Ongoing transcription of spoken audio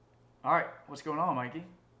All right, what's going on, Mikey?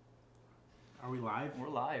 Are we live? We're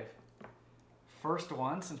live. First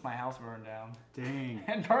one since my house burned down. Dang.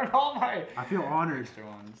 And burned all my I feel honored. extra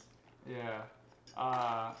ones. Yeah.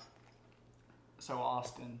 So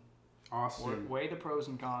Austin. Austin. Weigh the pros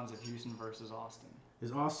and cons of Houston versus Austin.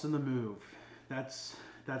 Is Austin the move? That's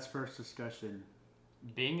first discussion.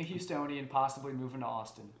 Being a Houstonian, possibly moving to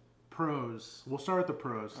Austin. Pros. We'll start with the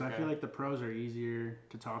pros. Okay. I feel like the pros are easier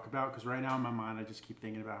to talk about because right now in my mind I just keep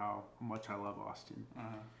thinking about how much I love Austin.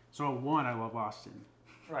 So one, I love Austin.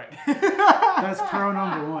 Right. That's pro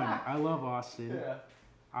number one. I love Austin.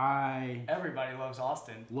 Yeah. Everybody loves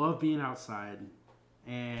Austin. Love being outside,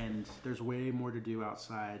 and there's way more to do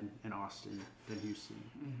outside in Austin than Houston.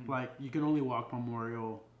 Mm-hmm. Like you can only walk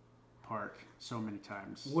Memorial Park so many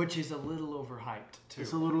times, which is a little overhyped too.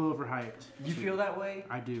 It's a little overhyped. You feel that way?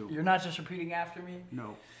 I do. You're not just repeating after me?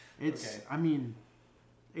 No. It's okay. I mean,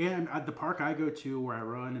 and at the park I go to where I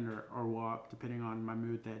run or walk depending on my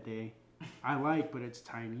mood that day, I like, but it's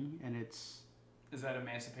tiny and it's. Is that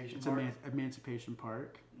Emancipation Park? It's Emancipation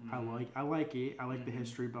Park. Mm-hmm. I like it. I like the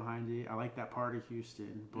history behind it. I like that part of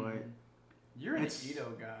Houston, but you're an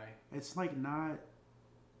Edo guy. It's like not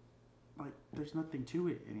like there's nothing to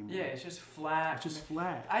it anymore. Yeah, it's just flat. It's just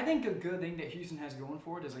flat. I think a good thing that Houston has going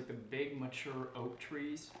for it is like the big mature oak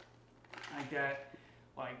trees, like that.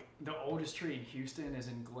 Like the oldest tree in Houston is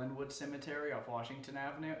in Glenwood Cemetery off Washington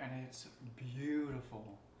Avenue, and it's beautiful.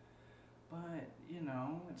 But, you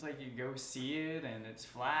know, it's like you go see it and it's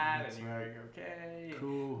flat and you're like, okay.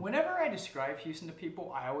 Cool. Whenever I describe Houston to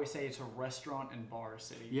people, I always say it's a restaurant and bar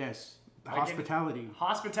city. Yes. Like hospitality.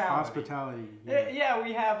 Hospitality. Yeah,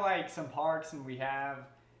 we have like some parks and we have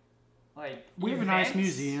like we have nice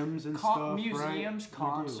museums and stuff. Museums, right?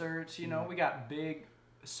 concerts, you know, we got big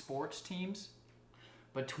sports teams.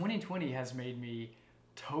 But 2020 has made me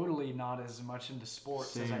totally not as much into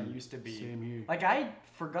sports as I used to be. Same here. Like I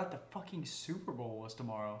forgot the fucking Super Bowl was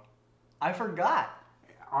tomorrow. I forgot.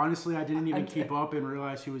 Honestly, I didn't even keep up and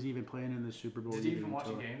realize he was even playing in the Super Bowl. Did you even watch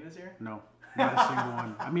a game this year? No, not a single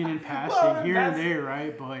one. I mean, in passing here and there,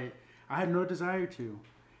 right? But I had no desire to.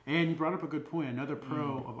 And you brought up a good point. Another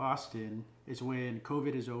pro of Austin is when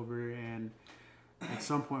COVID is over and at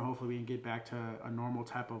some point, hopefully, we can get back to a normal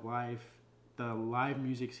type of life. The live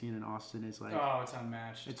music scene in Austin is like... Oh, it's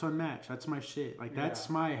unmatched. It's unmatched. That's my shit. Like, that's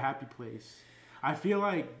my happy place. I feel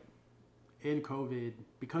like in COVID,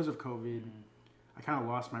 because of COVID, I kind of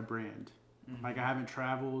lost my brand. Like, I haven't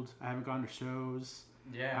traveled. I haven't gone to shows.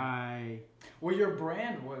 Yeah. Well, your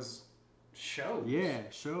brand was shows. Yeah,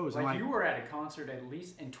 shows. Like, you were at a concert at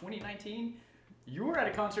least... In 2019, you were at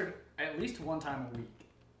a concert at least one time a week.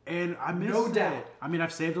 And I miss no that. doubt. I mean,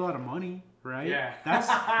 I've saved a lot of money. Right? Yeah.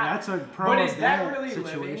 That's a pro but is that really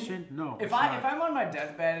situation. Living? No. If I'm on my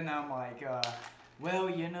deathbed and I'm like, well,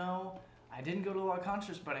 you know, I didn't go to a lot of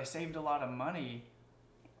concerts, but I saved a lot of money.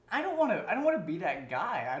 I don't want to be that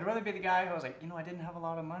guy. I'd rather be the guy who was like, you know, I didn't have a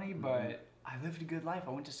lot of money, but I lived a good life. I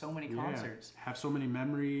went to so many concerts. Have so many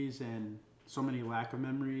memories and so many lack of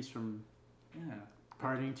memories from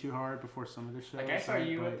partying too hard before some of the shows. Like I saw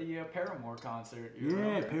you at the Paramore concert.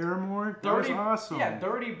 Paramore. That was awesome. Yeah,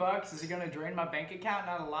 $30. Is it gonna drain my bank account?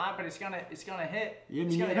 Not a lot, but it's gonna hit. Yeah, I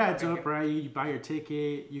mean, it adds up, right? You buy your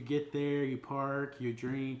ticket, you get there, you park, you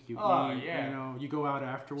drink, you eat. Yeah. You know, you go out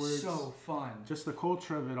afterwards. So fun. Just the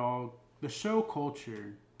culture of it all, the show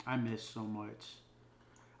culture. I miss so much.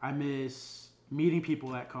 I miss meeting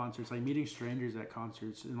people at concerts, like meeting strangers at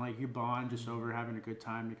concerts, and like you bond just over having a good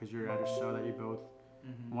time because you're at a show that you both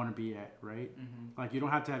want to be at, right? Like you don't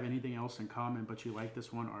have to have anything else in common, but you like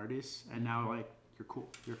this one artist, and now like you're cool,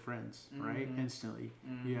 you're friends, right? Instantly,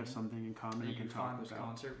 you have something in common and can talk about. Find those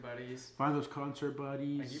concert buddies. Find those concert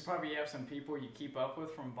buddies. Like you probably have some people you keep up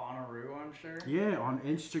with from Bonnaroo, I'm sure. Yeah, on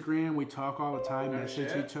Instagram we talk all the time,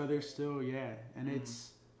 message each other still, and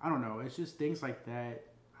it's I don't know, it's just things like that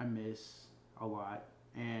I miss a lot.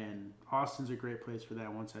 And Austin's a great place for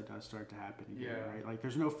that once that does start to happen again, right? Like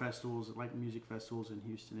there's no festivals, like music festivals in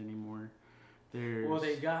Houston anymore. Well,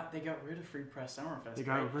 they got rid of Free Press Summerfest. They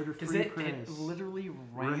got rid of Free Press. It literally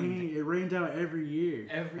rained. It rained out every year.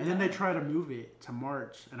 Then they try to move it to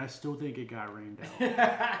March, and I still think it got rained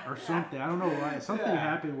out or something. I don't know why. Something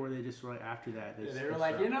happened where they just like after that. They were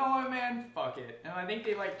like, you know what, man, fuck it. And I think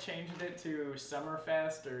they like changed it to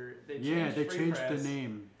Summerfest, or they changed the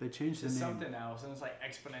name. They changed the name to something else, and it's like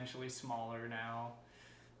exponentially smaller now.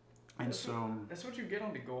 And that's what you get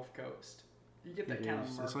on the Gulf Coast. You get that kind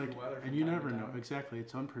of murky weather. And you never know. Exactly.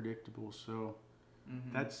 It's unpredictable. So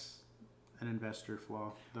that's an investor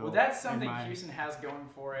flaw. Though, well, that's something Houston has going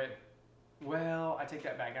for it. Well, I take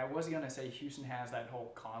that back. I was going to say Houston has that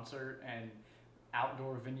whole concert and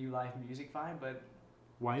outdoor venue live music vibe, but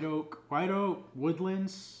White Oak,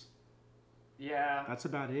 Woodlands. yeah, That's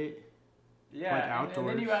about it. yeah. Like And then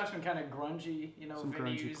outdoors. you have some kind of grungy, Some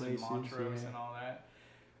grungy venues and places, Montrose yeah. and all that.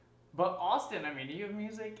 But Austin, I mean, you have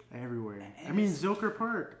music Everywhere. And I mean, it's- Zilker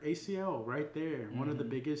Park, ACL, right there. One of the Mhm.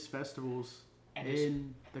 biggest festivals and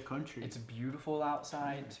in the country. it's beautiful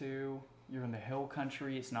outside too. You're in the hill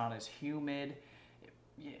country. It's not as humid.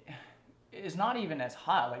 It's not even as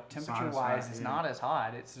hot. Like It's not temperature as wise, hot, it's yeah. not as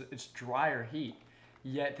hot. It's drier heat.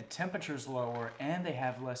 Yet the temperature's lower and they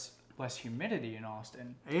have less humidity in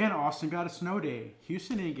Austin. And Austin got a snow day.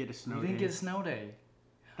 Houston didn't get a snow We day. didn't get a snow day.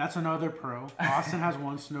 That's another pro. Austin has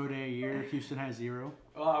 1 snow day a year. Houston has 0.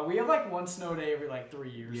 We have like 1 snow day every like 3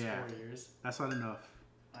 years, Yeah. 4 years. That's not enough.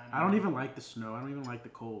 I know. don't even like the snow. I don't even like the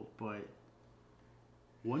cold. But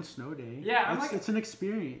 1 snow day. Yeah, it's an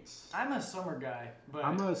experience. I'm a summer guy, but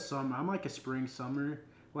I'm like a spring summer.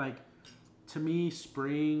 Like, to me,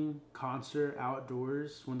 spring concert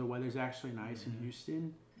outdoors when the weather's actually nice in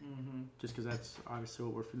Houston, just because that's obviously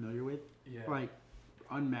what we're familiar with. yeah, Like,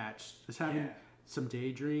 unmatched. Just having some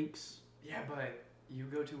day drinks. yeah, but you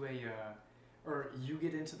go to or you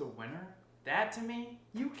get into the winter. That to me,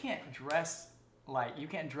 you can't dress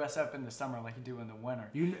up in the summer like you do in the winter.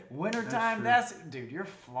 Wintertime, dude, you're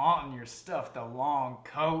flaunting your stuff. The long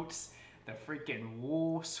coats, the freaking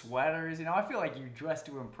wool sweaters. I feel like you dress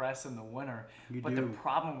to impress in the winter. But the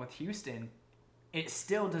problem with Houston, it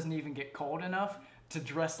still doesn't even get cold enough to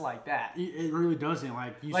dress like that. It really doesn't.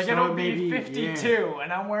 Like, It'll be 52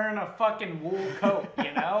 and I'm wearing a fucking wool coat,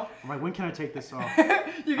 I'm like, when can I take this off?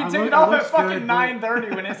 You can take it off at fucking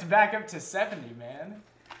 9:30 when it's back up to 70, man.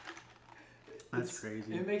 That's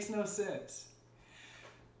crazy. It makes no sense.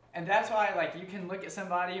 And that's why, like, you can look at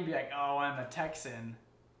somebody and be like, oh, I'm a Texan.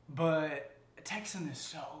 But a Texan is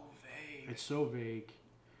so vague. It's so vague.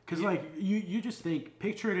 Because, like, you just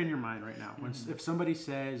picture it in your mind right now. If somebody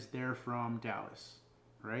says they're from Dallas,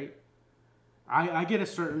 right? I get a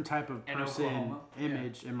certain type of person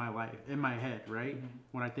image in my head, right?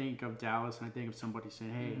 When I think of Dallas and I think of somebody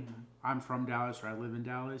saying, hey, I'm from Dallas or I live in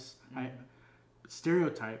Dallas.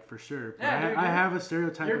 Stereotype for sure. But I have a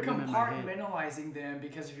stereotype of them in my head. You're compartmentalizing them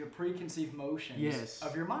because of your preconceived notions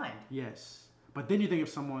of your mind. Yes. But then you think of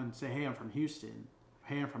someone, say, hey, I'm from Houston.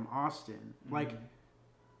 Hey, I'm from Austin. Like,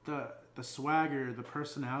 the swagger, the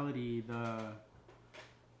personality,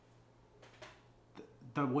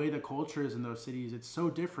 the way the culture is in those cities, it's so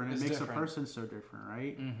different. It makes a person so different,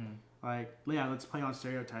 right? Like, yeah, let's play on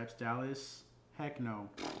stereotypes. Dallas, heck no.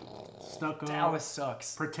 Stuck up. Dallas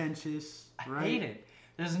sucks. Pretentious, right? I hate it.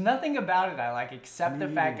 There's nothing about it I like except the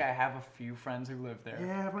fact I have a few friends who live there.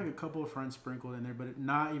 Yeah, I have like a couple of friends sprinkled in there, but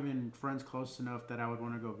not even friends close enough that I would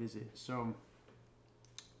want to go visit. So,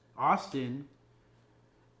 Austin,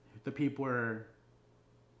 the people are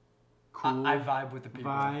cool. I vibe with the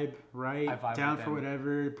people. Vibe, right? I vibe Down with for them.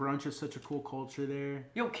 whatever. Brunch is such a cool culture there.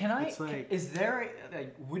 Yo,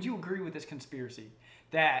 would you agree with this conspiracy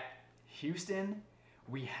that Houston,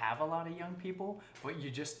 we have a lot of young people, but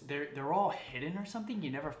they're all hidden or something.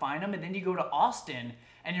 You never find them, and then you go to Austin,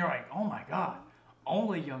 and you're like, oh my god,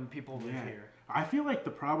 only young people live here. I feel like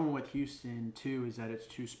the problem with Houston too is that it's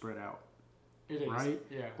too spread out. It is, right?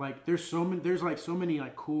 Yeah. Like there's so many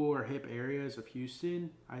like cool or hip areas of Houston.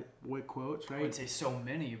 With quotes, right? I would say so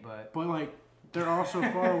many, but like they're all so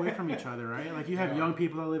far away from each other, right? Like you have young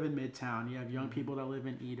people that live in Midtown, you have young people that live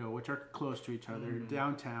in Edo, which are close to each other.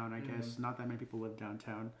 Downtown, I guess, not that many people live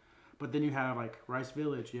downtown. But then you have like Rice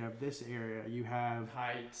Village, you have this area, you have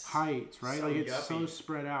Heights, right? So like it's yuppie. so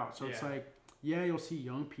spread out. So it's like, yeah, you'll see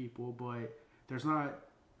young people, but there's not.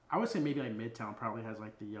 I would say maybe like Midtown probably has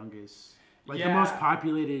like the youngest, like the most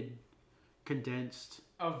populated, condensed.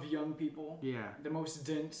 Of young people. Yeah. The most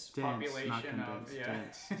dense population not condensed, of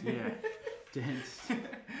dense. Yeah. Dense.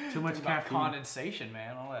 Too much about caffeine. condensation,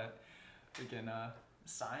 man. All that freaking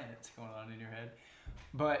science going on in your head.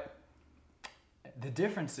 But the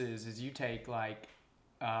difference is you take like,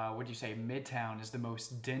 what do you say? Midtown is the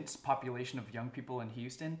most dense population of young people in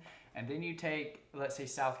Houston, and then you take, let's say,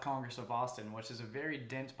 South Congress of Austin, which is a very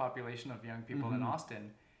dense population of young people in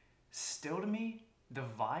Austin. Still, to me, the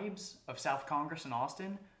vibes of South Congress and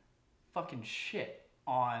Austin, fucking shit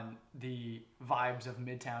on the vibes of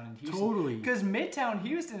Midtown and Houston. Totally. Because Midtown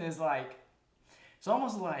Houston is like, it's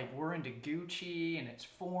almost like we're into Gucci and it's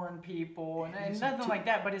foreign people and nothing like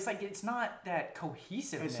that, but it's like, it's not that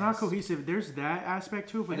cohesiveness. It's not cohesive. There's that aspect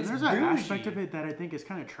to it, but And there's it's that bougie. aspect of it that I think is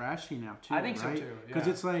kind of trashy now too. I think so right? too, yeah. Because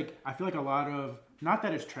it's like, I feel like a lot of, not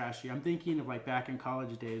that it's trashy, I'm thinking of like back in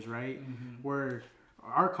college days, right? Where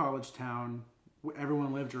our college town,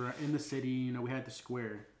 everyone lived in the city. You know, we had the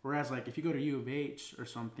square. Whereas, like, if you go to U of H or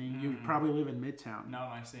something, you probably live in Midtown. Not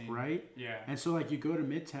my scene. Right? Yeah. And so, like, you go to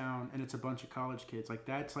Midtown and it's a bunch of college kids. Like,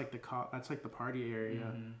 that's like the party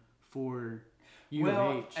area for U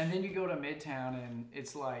of H. And then you go to Midtown and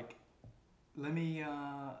it's like, let me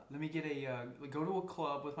get go to a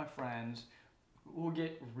club with my friends. We'll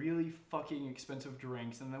get really fucking expensive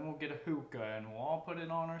drinks, and then we'll get a hookah, and we'll all put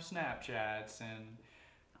it on our Snapchats, and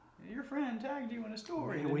your friend tagged you in a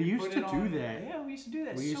story. Yeah, we used to do that. Yeah, we used to do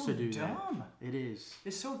that. We It's used so to do dumb. that. It is.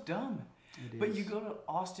 It's so dumb. It is. But you go to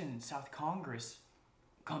Austin and South Congress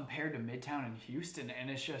compared to Midtown and Houston, and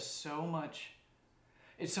it's just so much.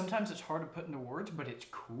 Sometimes it's hard to put into words, but it's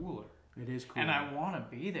cooler. It is cool. And I want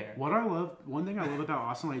to be there. One thing I love about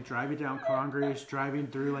Austin, like driving down Congress, driving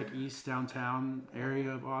through like East downtown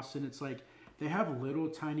area of Austin, it's like they have little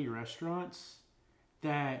tiny restaurants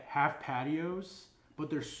that have patios, but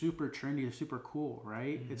they're super trendy, they're super cool,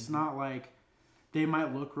 right? It's not like they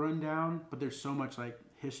might look run down, but there's so much like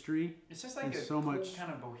history. It's just like a so cool much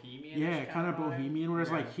kind of bohemian. Yeah, kind of bohemian. Whereas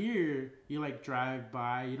Yeah. like here, you like drive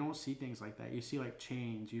by, you don't see things like that. You see like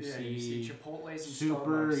chains, you see Chipotle's and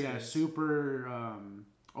super, Starbucks. super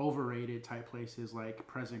overrated type places like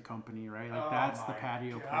Present Company, right? Like Oh that's the my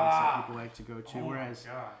patio place God. that people like to go to. Oh Whereas,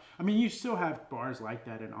 my gosh. I mean, you still have bars like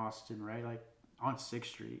that in Austin, right? Like on 6th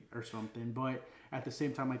Street or something. But at the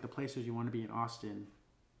same time, like the places you want to be in Austin,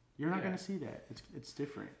 you're not going to see that. It's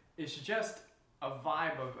different. It's just a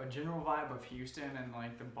general vibe of Houston, and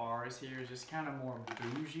like the bars here is just kind of more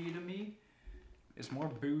bougie to me. It's more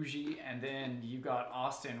bougie, and then you got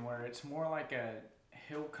Austin where it's more like a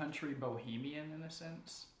hill country bohemian in a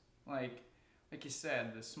sense. Like you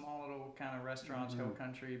said, the small little kind of restaurants, hill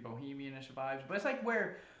country, bohemianish vibes. But it's like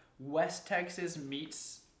where West Texas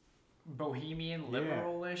meets bohemian,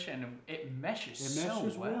 liberalish, and it meshes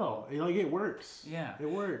so well. Like it works. Yeah. It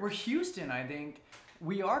works. Where Houston, I think,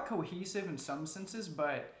 we are cohesive in some senses,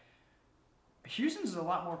 but Houston's a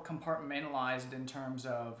lot more compartmentalized in terms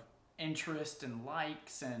of interest and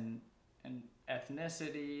likes and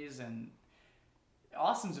ethnicities, and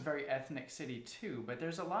Austin's a very ethnic city too, but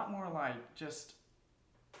there's a lot more like just,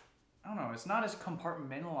 I don't know, it's not as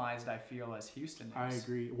compartmentalized, I feel, as Houston is. I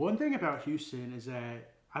agree. One thing about Houston is that,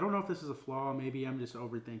 I don't know if this is a flaw, maybe I'm just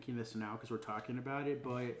overthinking this now because we're talking about it,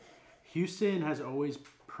 but Houston has always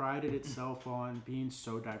prided itself on being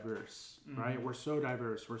so diverse, right? We're so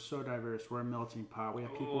diverse. We're a melting pot. We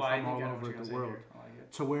have people from all over the world.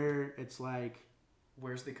 To where it's like,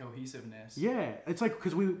 where's the cohesiveness? Yeah, it's like,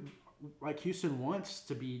 because like Houston wants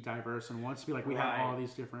to be diverse and wants to be like, we have all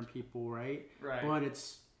these different people, right? Right. But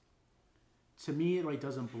it's, to me, it like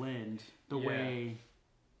doesn't blend the way,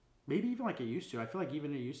 maybe even like it used to. I feel like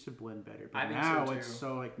even it used to blend better. But now it's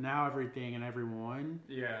so like, now everything and everyone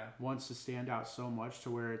wants to stand out so much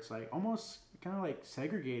to where it's like almost kind of like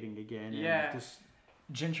segregating again. And just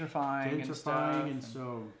gentrifying and stuff. And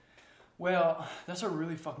so... Well, that's a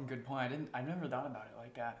really fucking good point. I never thought about it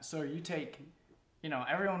like that. So you take,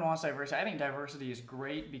 everyone wants diversity. I think diversity is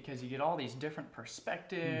great because you get all these different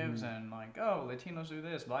perspectives and like, oh, Latinos do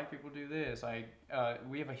this, Black people do this. Like,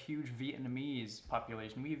 we have a huge Vietnamese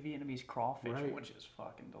population. We have Vietnamese crawfish, which is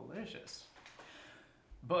fucking delicious.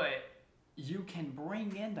 But you can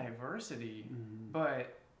bring in diversity,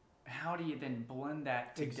 but how do you then blend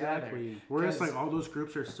that together? Exactly. Whereas like all those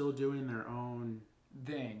groups are still doing their own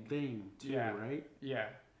thing too, right? Yeah.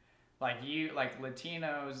 Like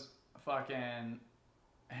Latinos fucking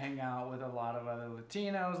hang out with a lot of other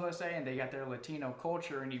Latinos, let's say, and they got their Latino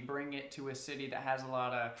culture, and you bring it to a city that has a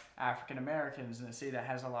lot of African Americans and a city that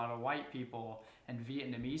has a lot of white people and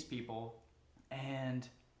Vietnamese people, and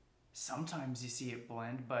sometimes you see it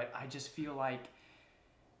blend, but I just feel like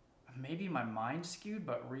maybe my mind's skewed,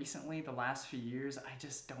 but recently, the last few years, I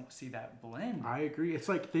just don't see that blend. I agree. It's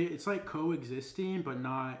like coexisting, but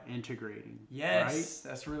not integrating. Yes, right?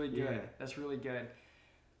 That's really good. Yeah. That's really good.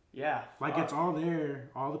 Yeah. Like it's all there.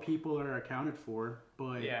 All the people are accounted for,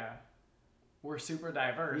 but we're super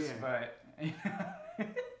diverse, but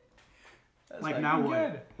like now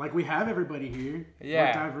what? Good. Like we have everybody here. Yeah.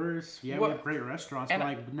 We're diverse. Yeah, we have great restaurants. But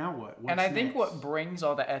like now what? What's and I think next? what brings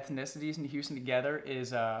all the ethnicities in Houston together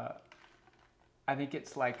is I think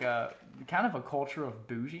it's like a kind of a culture of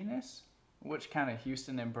bouginess, which kind of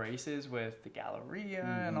Houston embraces with the Galleria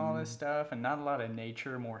and all this stuff, and not a lot of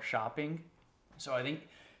nature, more shopping. So I think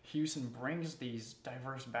Houston brings these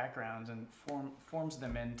diverse backgrounds and forms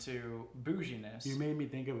them into bouginess. You made me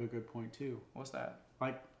think of a good point too. What's that?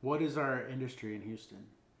 Like, what is our industry in Houston?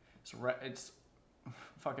 It's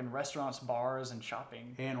fucking restaurants, bars, and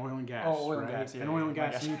shopping. And oil and gas. Oh, oil right? and gas. Yeah, and oil and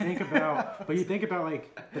yeah, gas. yeah. And you think about, but you think about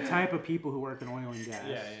like the type of people who work in oil and gas,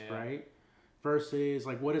 Yeah. right? Versus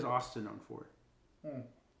like, what is Austin known for?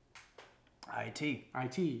 IT.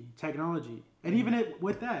 IT, technology, and even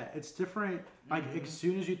with that, it's different. Like as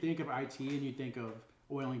soon as you think of IT and you think of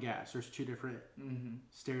oil and gas, there's two different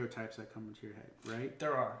stereotypes that come into your head, right?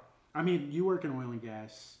 There are. I mean, you work in oil and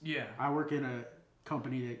gas. Yeah. I work in a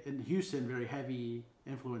company that in Houston, very heavy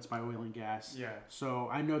influenced by oil and gas. Yeah. So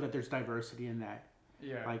I know that there's diversity in that.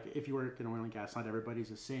 Yeah. Like if you work in oil and gas, not everybody's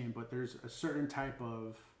the same, but there's a certain type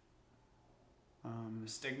of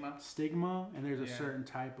stigma, and there's a certain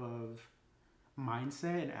type of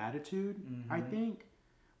mindset and attitude. I think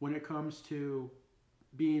when it comes to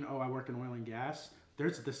being, I work in oil and gas,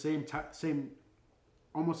 there's the same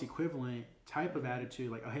almost equivalent type of attitude,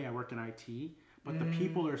 like, oh, hey, I work in IT, but the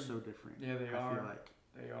people are so different. Yeah, they I are. feel like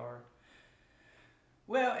They are.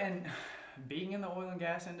 Well, and being in the oil and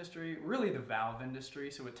gas industry, really the valve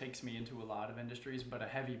industry, so it takes me into a lot of industries, but a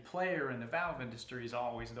heavy player in the valve industry is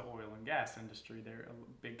always the oil and gas industry. They're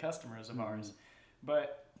big customers of ours.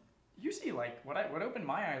 But you see, like, what opened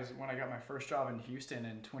my eyes when I got my first job in Houston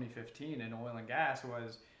in 2015 in oil and gas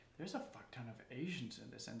was there's a fuck ton of Asians in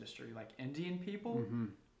this industry, like Indian people.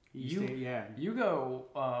 You go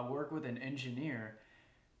work with an engineer,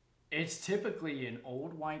 it's typically an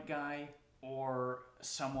old white guy or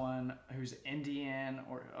someone who's Indian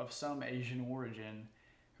or of some Asian origin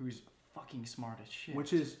who's fucking smart as shit.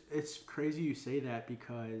 Which is, it's crazy you say that,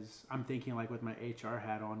 because I'm thinking, like, with my HR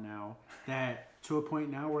hat on now, that to a point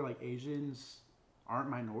now where like Asians aren't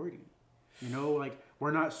minority. You know, like we're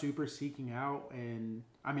not super seeking out, and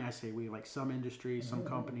I mean, I say we, like some industries, some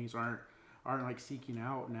companies aren't like seeking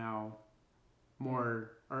out now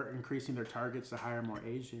more, or increasing their targets to hire more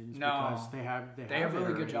Asians, because they have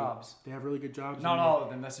really good jobs. They have really good jobs. Not all of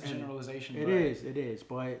them. That's a generalization. It is.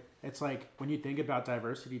 But it's like when you think about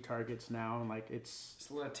diversity targets now, and like it's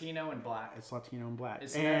Latino and black.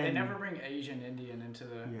 And they never bring Asian, Indian into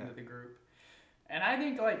the group. And I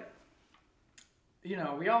think, like, you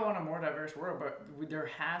know, we all want a more diverse world, but there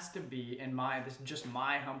has to be, this is just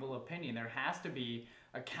my humble opinion, there has to be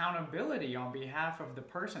accountability on behalf of the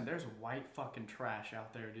person. There's white fucking trash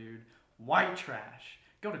out there, dude. White trash.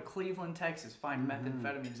 Go to Cleveland, Texas, find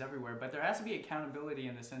methamphetamines everywhere. But there has to be accountability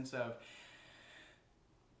in the sense of,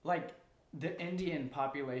 like, the Indian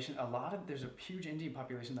population, there's a huge Indian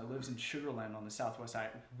population that lives in Sugar Land on the southwest side,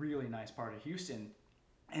 really nice part of Houston.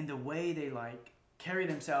 And the way they, like, carry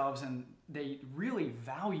themselves, and they really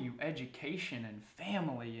value education and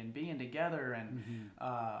family and being together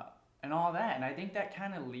and all that. And I think that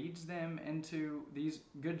kind of leads them into these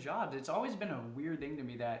good jobs. It's always been a weird thing to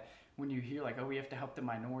me that when you hear, like, oh, we have to help the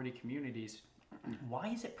minority communities, why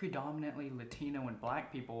is it predominantly Latino and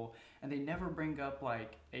black people, and they never bring up,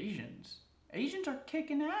 like, Asians? Asians are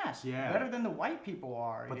kicking ass. Yeah. Better than the white people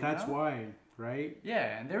are. But that's why, right?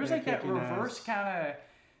 Yeah, and there was like that reverse kind of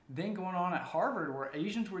thing going on at Harvard where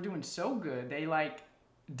Asians were doing so good, they, like,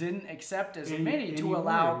 didn't accept as many to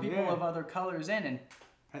allow people of other colors in. And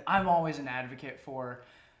I'm always an advocate for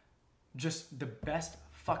just the best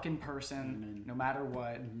fucking person, no matter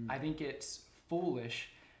what. I think it's foolish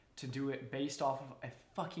to do it based off of a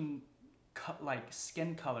fucking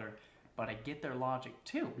skin color, but I get their logic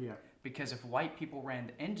too. Yeah. Because if white people ran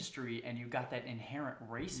the industry and you got that inherent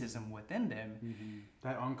racism within them,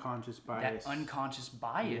 that unconscious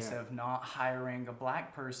bias of not hiring a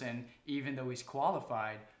black person even though he's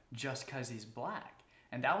qualified just because he's black.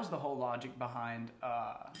 And that was the whole logic behind...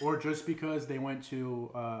 or just because they went to...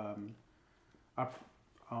 oh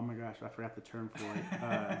my gosh, I forgot the term for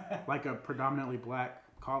it. Like a predominantly black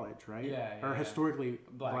college, right? Yeah. Or historically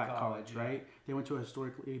black college, yeah. right? They went to a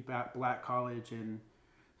historically black college, and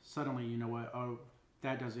suddenly, you know what? Oh,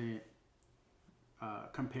 that doesn't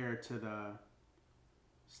compare to the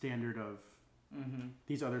standard of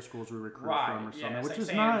these other schools we recruit from or something, which like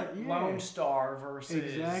is not Lone Star versus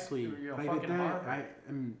exactly. fucking Harvard.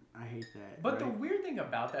 I hate that. But the weird thing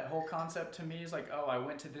about that whole concept to me is like, oh, I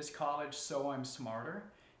went to this college, so I'm smarter.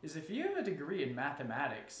 Is if you have a degree in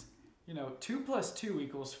mathematics, 2 +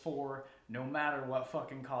 2 = 4, no matter what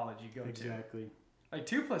fucking college you go to. Exactly. Like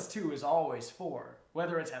 2 + 2 is always 4,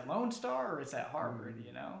 whether it's at Lone Star or it's at Harvard.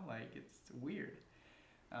 Like it's weird.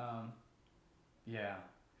 Yeah.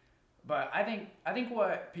 But I think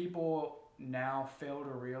what people now fail to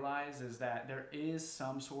realize is that there is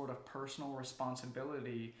some sort of personal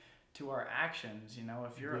responsibility to our actions.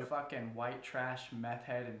 If you're a fucking white trash meth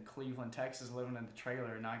head in Cleveland, Texas, living in the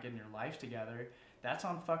trailer and not getting your life together, that's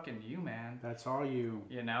on fucking you, man. That's all you.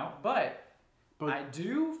 But But I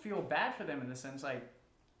do feel bad for them in the sense like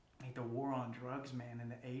the war on drugs, man, in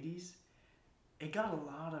the 80s, it got a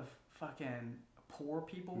lot of fucking poor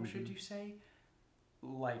people, should you say,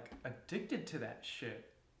 like addicted to that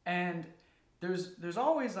shit. And there's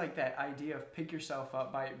always like that idea of pick yourself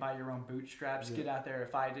up by your own bootstraps, get out there.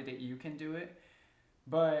 If I did it, you can do it.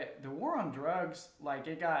 But the war on drugs, like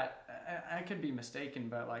it got, I could be mistaken,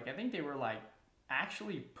 but like I think they were like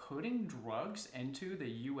actually putting drugs into the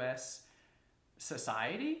U.S.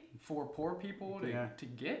 society for poor people to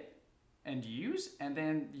get and use, and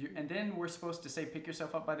then we're supposed to say pick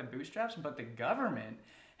yourself up by the bootstraps, but the government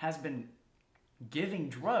has been giving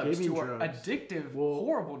drugs, addictive,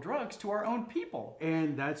 horrible drugs to our own people.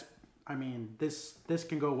 And that's, I mean, this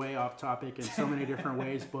can go way off topic in so many different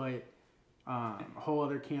ways, but a whole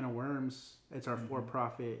other can of worms. It's our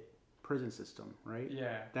for-profit prison system, right?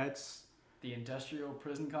 Yeah. That's the industrial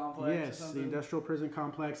prison complex. Yes, the industrial prison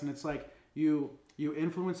complex, and it's like you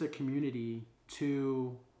influence a community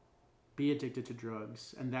to be addicted to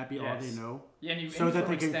drugs, and that be all they know. Yeah, and you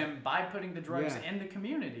influence them by putting the drugs in the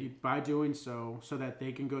community. By doing so that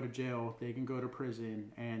they can go to jail, they can go to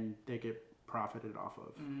prison, and they get profited off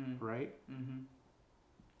of, right? Mm-hmm.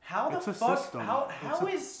 How the fuck?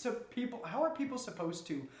 How are people supposed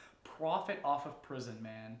to profit off of prison,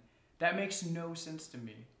 man? That makes no sense to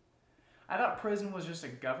me. I thought prison was just a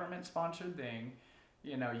government-sponsored thing.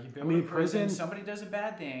 You know, you build a prison, somebody does a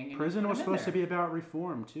bad thing. And prison was supposed to be about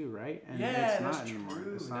reform too, right? And it's not that's anymore.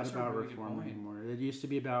 True. It's not about reform anymore. It used to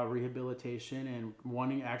be about rehabilitation and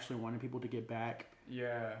wanting people to get back.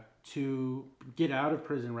 Yeah. To get out of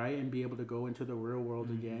prison, right, and be able to go into the real world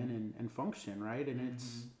again and function, right? And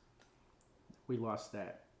we lost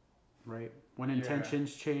that, right? When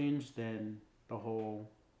intentions change, then the whole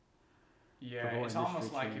it's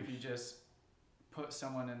almost like if you just put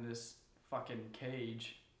someone in this fucking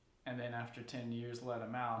cage and then after 10 years let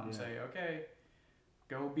them out and say, okay,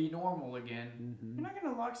 go be normal again. You're not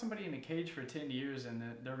going to lock somebody in a cage for 10 years and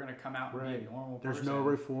then they're going to come out and be a normal person. There's no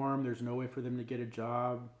reform. There's no way for them to get a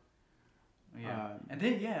job. Yeah. And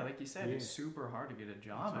then, like you said, it's super hard to get a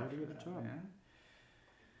job. Man.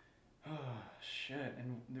 Oh, shit.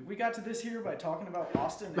 And we got to this here by talking about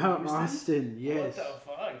Austin. Austin, yes. What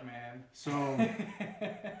the fuck, man? So,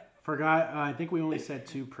 forgot, I think we only said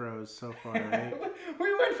 2 pros so far, right?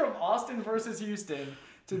 We went from Austin versus Houston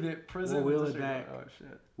to the prison. We'll wheel it back. Oh,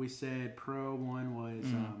 shit. We said pro 1 was,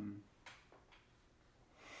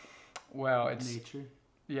 well, it's nature.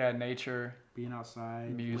 Yeah, nature. Being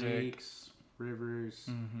outside. Music. Lakes, rivers.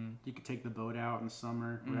 You could take the boat out in the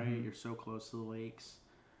summer, right? You're so close to the lakes.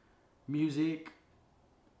 Music.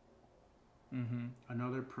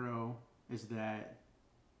 Another pro is that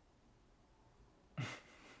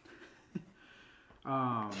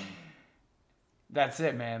that's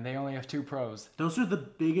it, man. They only have 2 pros. Those are the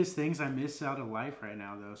biggest things I miss out of life right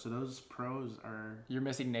now, though. So those pros are... You're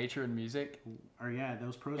missing nature and music?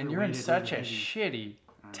 Those pros and are... And you're in such a shitty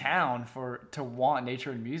town to want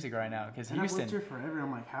nature and music right now, because Houston... I lived here forever.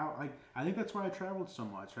 I'm like, how... Like, I think that's why I traveled so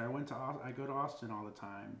much. I go to Austin all the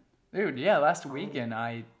time. Dude, yeah, last weekend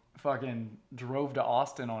I fucking drove to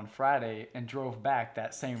Austin on Friday and drove back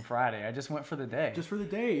that same Friday. I just went for the day. Just for the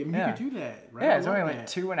day. I mean, you could do that, right? Yeah, it's only like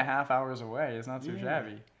 2.5 hours away. It's not too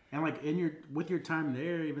shabby. And like with your time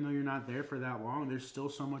there, even though you're not there for that long, there's still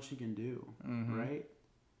so much you can do, right?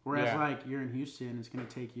 Whereas like you're in Houston, it's gonna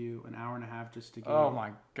take you an hour and a half just to get. Oh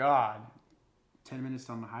my God. 10 minutes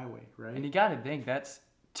on the highway, right? And you got to think that's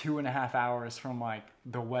 2.5 hours from like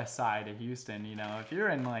the west side of Houston. You know, if you're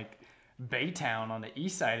in like Baytown on the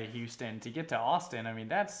east side of Houston to get to Austin, I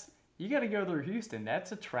mean, you got to go through Houston.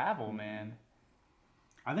 That's a travel, man.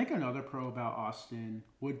 I think another pro about Austin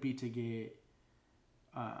would be to get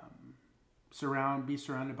be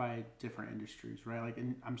surrounded by different industries, right? Like,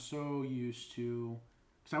 and I'm so used to,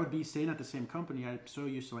 because I would be staying at the same company. I'm so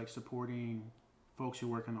used to like supporting folks who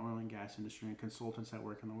work in the oil and gas industry and consultants that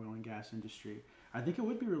work in the oil and gas industry. I think it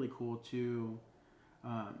would be really cool to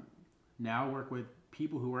now work with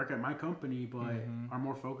people who work at my company but are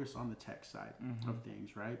more focused on the tech side of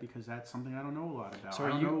things, right? Because that's something I don't know a lot about. So I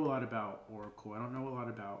don't know a lot about Oracle. I don't know a lot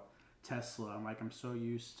about Tesla. I'm so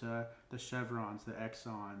used to the Chevrons, the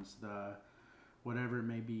Exxons, the whatever it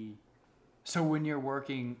may be. So when you're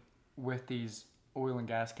working with these oil and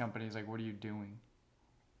gas companies, like, what are you doing?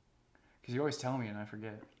 Because you always tell me and I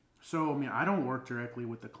forget. So, I mean, I don't work directly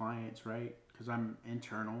with the clients, right? Because I'm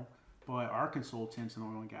internal. But our consultants in the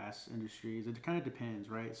oil and gas industries, it kind of depends,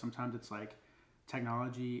 right? Sometimes it's like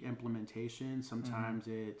technology implementation. Sometimes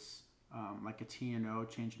it's like a T&O,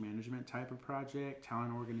 change management type of project,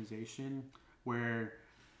 talent organization, where,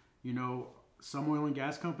 you know, some oil and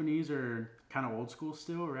gas companies are kind of old school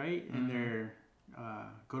still, right? And they're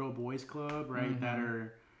good old boys club, right? That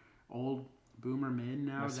are old boomer men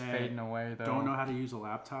now That's that fading away, though. don't know how to use a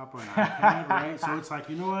laptop or an iPad, right? So it's like,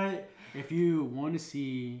 you know what? If you want to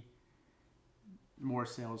see more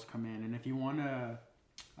sales come in, and if you want to,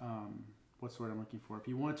 what's the word I'm looking for? If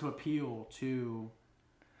you want to appeal to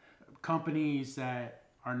companies that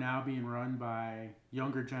are now being run by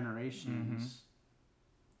younger generations,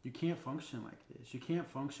 you can't function like this. You can't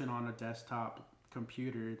function on a desktop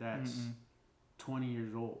computer that's 20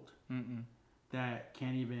 years old. That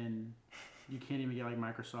you can't even get like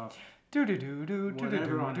Microsoft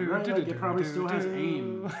whatever on it, right? Like it probably still has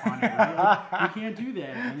AIM on it, right? Like, you can't do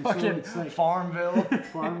that. And so it's like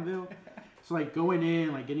Farmville. So like going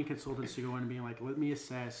in, like getting consultants to go in and being like, let me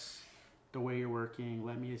assess the way you're working,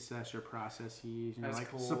 let me assess your processes, you know, like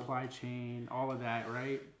supply chain, all of that,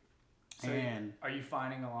 right? So and are you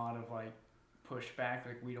finding a lot of like pushback,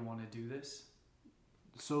 like we don't want to do this?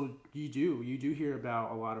 So you do hear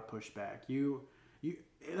about a lot of pushback.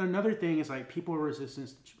 Another thing is like people are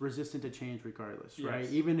resistant to change regardless, right?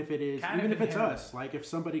 Even if it's us. Like if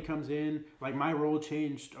somebody comes in, like my role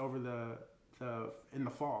changed over in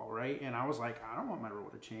the fall, right? And I was like, I don't want my role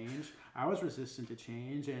to change. I was resistant to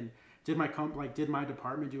change, and did my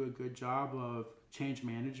department do a good job of change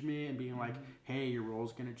management and being like, hey, your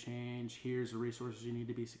role's going to change. Here's the resources you need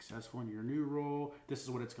to be successful in your new role. This is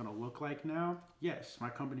what it's going to look like now. Yes, my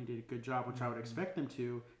company did a good job, which I would expect them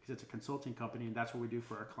to because it's a consulting company and that's what we do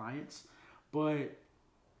for our clients. But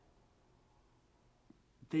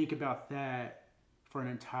think about that for an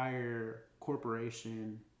entire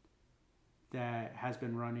corporation that has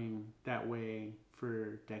been running that way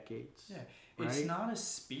for decades. Yeah. Right? It's not a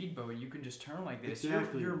speedboat you can just turn like this.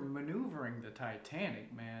 Exactly. You're maneuvering the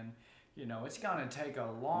Titanic, man. You know, it's going to take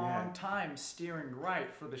a long time steering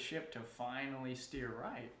right for the ship to finally steer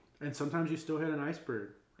right. And sometimes you still hit an iceberg,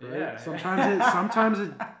 right? Yeah.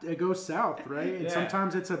 Sometimes it goes south, right? And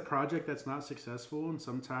sometimes it's a project that's not successful, and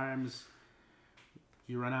sometimes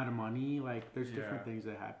you run out of money. Like, there's different things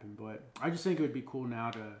that happen. But I just think it would be cool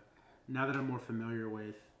now that I'm more familiar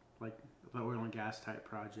with, like, the oil and gas type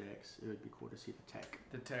projects, it would be cool to see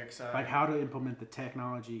the tech side. Like how to implement the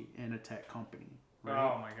technology in a tech company. Right?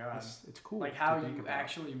 Oh my god. It's cool. Like how you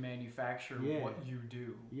actually manufacture what you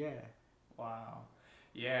do. Yeah. Wow.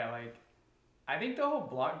 Yeah, like I think the whole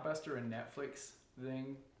Blockbuster and Netflix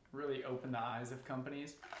thing really opened the eyes of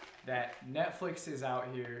companies. That Netflix is out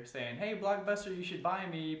here saying, hey, Blockbuster, you should buy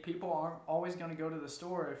me. People aren't always going to go to the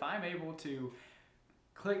store. If I'm able to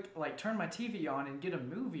turn my TV on and get a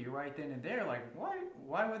movie right then and there, like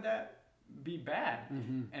why would that be bad?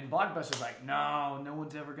 And Blockbuster's like, no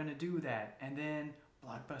one's ever gonna do that. And then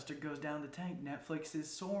Blockbuster goes down the tank. Netflix is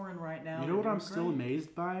soaring right now. You know what I'm still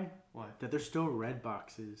amazed by? What? That there's still red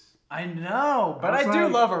boxes. I know, but I do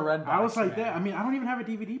love a red box. I was like that. I mean, I don't even have a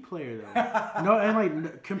DVD player though. No, and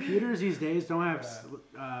like computers these days don't have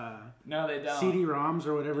no, they don't. CD-ROMs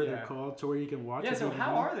or whatever they're called to where you can watch. Yeah, so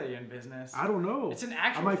how are they in business? I don't know. It's an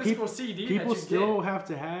actual physical CD. People still have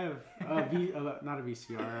to have not a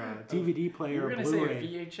VCR, DVD player. You're gonna Blu-ray.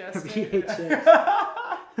 say a VHS.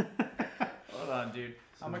 VHS. Hold on, dude.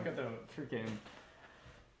 I'm gonna get the freaking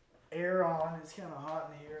air on. It's kind of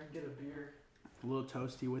hot in here. Get a beer. A little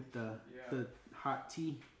toasty with the hot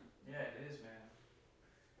tea. Yeah, it is, man.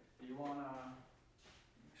 Do you wanna?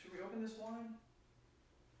 Should we open this wine?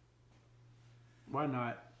 Why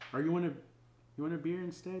not? Or you want a beer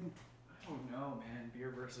instead? Oh no, man!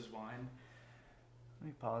 Beer versus wine. Let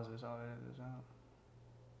me pause this. I'll edit this out.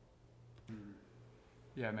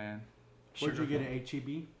 Yeah, man. Where'd you get at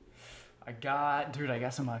HEB? I got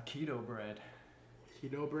some keto bread.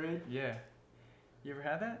 Keto bread? Yeah. You ever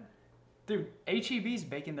had that? Dude, HEB's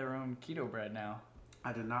baking their own keto bread now.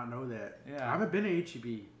 I did not know that. Yeah. I haven't been to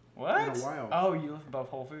HEB what? in a while. Oh, you live above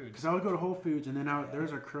Whole Foods. Because I would go to Whole Foods, and then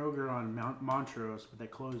there's a Kroger on Montrose, but they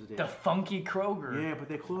closed it. The funky Kroger. Yeah, but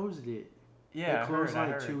they closed it. Yeah, they closed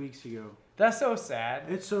 2 weeks ago. That's so sad.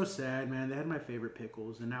 It's so sad, man. They had my favorite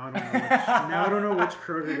pickles, and now I don't know which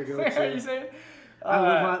Kroger to go to. What are you saying?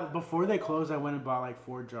 Before they closed, I went and bought like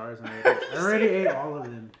 4 jars, and I already ate all of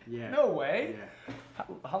them. Yeah. No way. Yeah.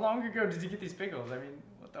 How long ago did you get these pickles? I mean,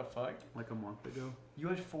 what the fuck? Like a month ago. You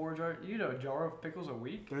had 4 jars. You eat a jar of pickles a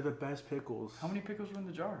week? They're the best pickles. How many pickles were in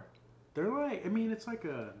the jar? They're like, I mean, it's like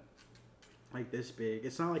this big.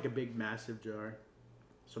 It's not like a big, massive jar.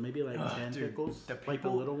 So maybe like 10 pickles, like the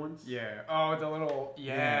little ones. Yeah. Oh, the little.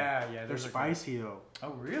 Yeah. They're spicy though.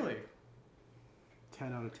 Oh, really?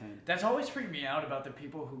 10 out of 10. That's always freaked me out about the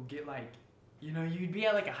people who get like You know, you'd be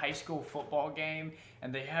at like a high school football game,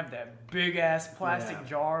 and they have that big ass plastic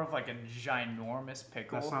jar of like a ginormous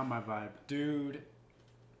pickle. That's not my vibe, dude.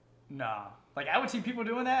 Nah, like I would see people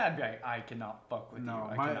doing that. I'd be like, I cannot fuck with you.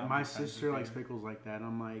 No, my sister likes pickles like that.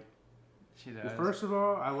 I'm like, she does. First of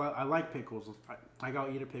all, I like pickles.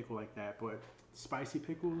 I'll eat a pickle like that, but spicy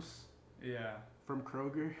pickles, yeah, from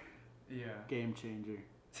Kroger, yeah, game changer.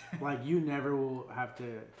 Like you never will have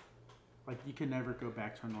to. Like, you can never go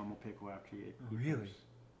back to a normal pickle after you eat. Really?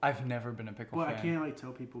 I've never been a pickle fan. Well, I can't, like,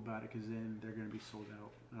 tell people about it because then they're going to be sold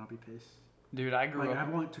out and I'll be pissed. Dude, I grew up... I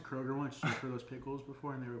went to Kroger once just for those pickles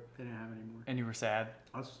before and they didn't have any more. And you were sad?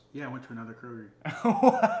 I went to another Kroger.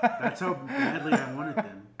 That's how badly I wanted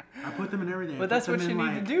them. I put them in everything. But that's what you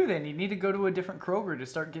need to do then. You need to go to a different Kroger to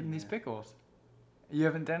start getting these pickles. You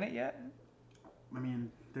haven't done it yet? I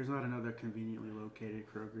mean, there's not another conveniently located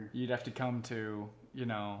Kroger. You'd have to come to... You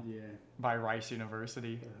know, by Rice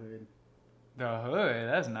University. The Hood. The Hood,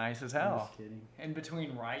 that's nice as hell. I'm just kidding. In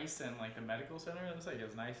between Rice and like the medical center, it's like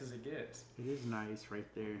as nice as it gets. It is nice right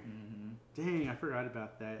there. Dang, I forgot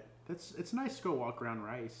about that. It's nice to go walk around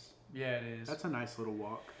Rice. Yeah, it is. That's a nice little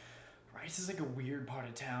walk. Rice is like a weird part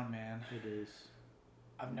of town, man. It is.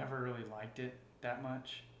 I've never really liked it that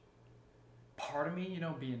much. Part of me, you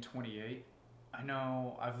know, being 28. I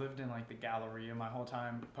know I've lived in like the Galleria my whole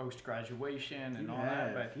time post graduation and all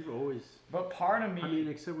that, but you've always. But part of me, I mean,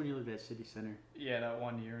 except when you lived at City Center. Yeah, that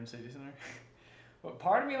 1 year in City Center. But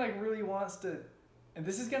part of me like really wants to, and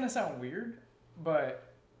this is gonna sound weird,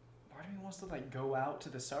 but part of me wants to like go out to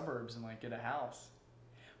the suburbs and like get a house.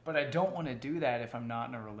 But I don't want to do that if I'm not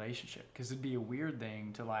in a relationship, because it'd be a weird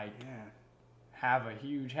thing to like. Yeah. Have a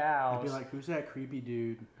huge house. I'd be like, who's that creepy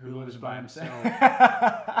dude who lives by himself?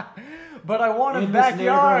 But I want a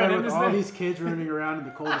backyard with all these kids running around in the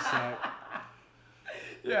cul-de-sac.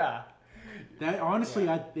 Yeah. That honestly,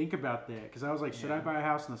 I think about that because I was like, should I buy a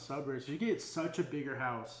house in the suburbs? You get such a bigger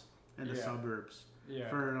house in the suburbs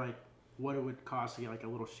for like what it would cost to get like a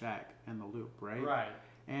little shack in the loop, right? Right.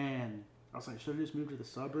 And I was like, should I just move to the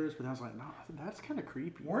suburbs? But I was like, no, that's kind of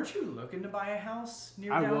creepy. Weren't you looking to buy a house near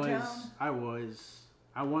downtown?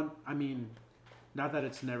 I mean, not that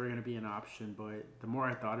it's never going to be an option, but the more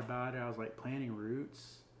I thought about it, I was like planning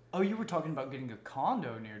routes. Oh, you were talking about getting a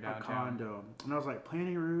condo near downtown. A condo. And I was like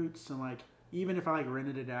planning routes and like, even if I like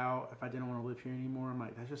rented it out, if I didn't want to live here anymore, I'm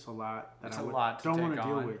like, that's just a lot that don't want to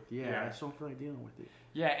deal with. Yeah, I just don't feel like dealing with it.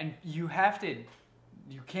 Yeah, and you have to...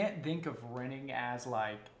 You can't think of renting as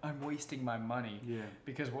like I'm wasting my money. Yeah.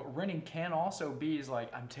 Because what renting can also be is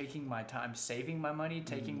like I'm taking my time, saving my money,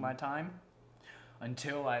 taking my time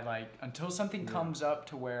until something comes up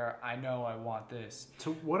to where I know I want this.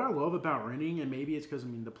 So what I love about renting, and maybe it's because I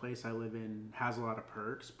mean the place I live in has a lot of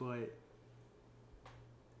perks, but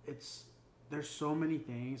there's so many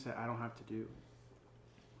things that I don't have to do.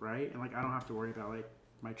 Right? And like I don't have to worry about like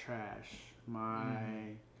my trash.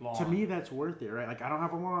 To me that's worth it, right? Like I don't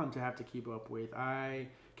have a lawn to have to keep up with. I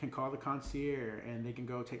can call the concierge and they can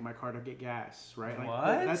go take my car to get gas, right? Like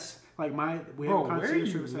what? That's like we have a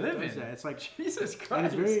concierge service that does that. It's like Jesus Christ. And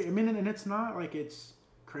it's very and it's not like it's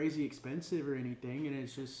crazy expensive or anything, and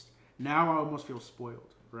it's just now I almost feel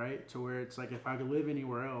spoiled, right? To where it's like if I could live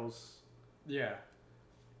anywhere else. Yeah.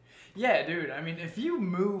 Yeah, dude. I mean, if you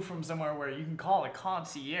move from somewhere where you can call a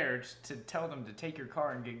concierge to tell them to take your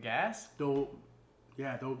car and get gas, they'll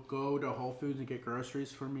go to Whole Foods and get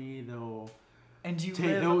groceries for me. They'll come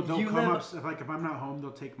up if I'm not home.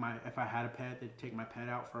 They'll take if I had a pet, they'd take my pet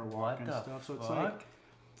out for a walk and stuff. So it's like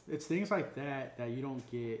it's things like that you don't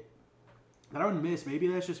get that I would miss. Maybe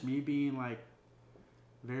that's just me being like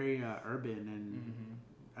very urban and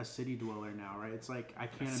a city dweller now, right? It's like I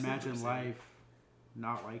can't imagine life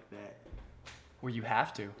not like that. Well, you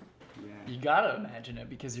have to. Yeah. You gotta imagine it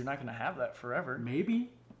because you're not gonna have that forever. Maybe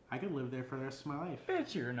I could live there for the rest of my life.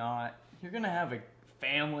 Bet you're not. You're gonna have a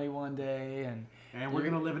family one day, and we're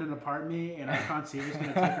gonna live in an apartment, and our concierge is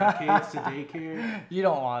gonna take our kids to daycare. You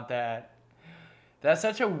don't want that. That's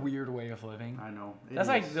such a weird way of living. I know. That's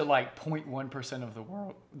like the 0.1% of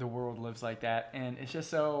the world lives like that, and it's just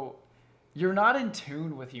so. You're not in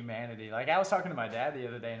tune with humanity. Like I was talking to my dad the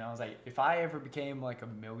other day, and I was like, if I ever became like a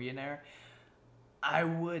millionaire, I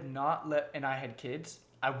would not let. And I had kids.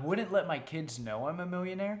 I wouldn't let my kids know I'm a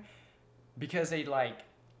millionaire because and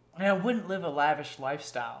I wouldn't live a lavish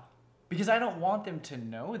lifestyle because I don't want them to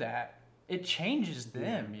know that. It changes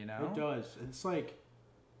them, you know? It does. It's like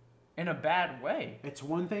in a bad way. It's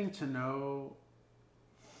one thing to know,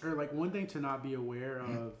 or like one thing to not be aware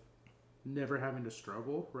of never having to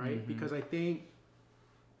struggle, right? Because I think,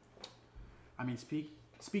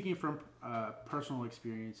 speaking from personal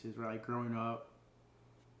experiences, right? Like growing up,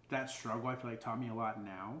 that struggle, I feel like, taught me a lot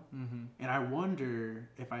now. Mm-hmm. And I wonder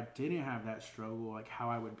if I didn't have that struggle, like, how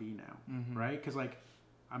I would be now, Mm-hmm. right? Because, like,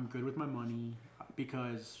 I'm good with my money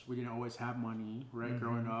because we didn't always have money, right,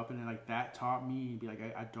 growing up. And then, like, that taught me, be like,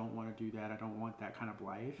 I don't want to do that. I don't want that kind of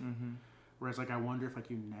life. Mm-hmm. Whereas, like, I wonder if, like,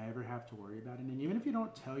 you never have to worry about it. And even if you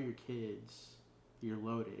don't tell your kids you're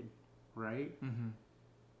loaded, right? Mm-hmm.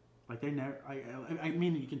 Like, they never, I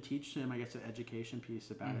mean, you can teach them, I guess, the education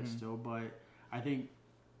piece about it still. But I think,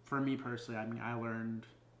 for me personally, I mean, I learned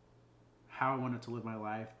how I wanted to live my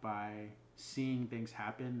life by seeing things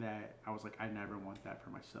happen that I was like, I never want that for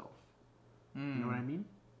myself. You know what I mean?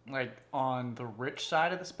 Like on the rich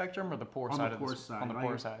side of the spectrum or the poor side? On the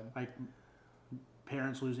poor side. Like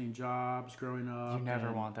parents losing jobs growing up. You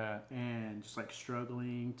never want that. And just like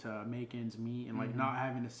struggling to make ends meet and like not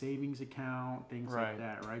having a savings account, things like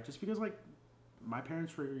that, right? Just because like my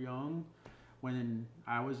parents were young when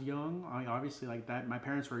I was young. I mean, obviously like that, my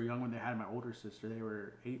parents were young when they had my older sister. They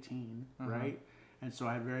were 18, right? And so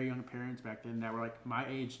I had very young parents back then that were like my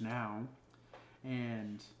age now,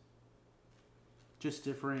 and just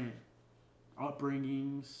different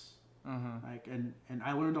upbringings. Like and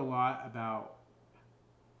I learned a lot about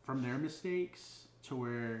from their mistakes to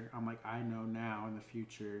where I'm like, I know now in the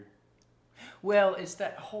future. Well, it's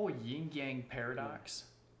that whole yin yang paradox.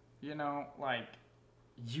 You know, like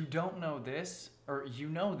you don't know this or you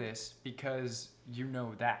know this because you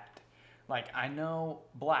know that. Like, I know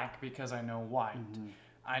black because I know white.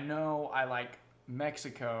 I know I like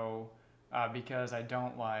Mexico because I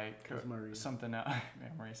don't like something else.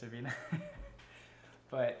 Maria Sabina.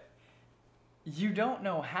 But you don't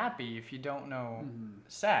know happy if you don't know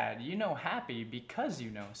sad. You know happy because you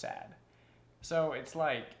know sad. So it's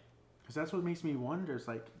like... Because that's what makes me wonder. It's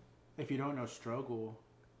like, if you don't know struggle...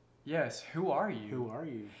 Yes, who are you? Who are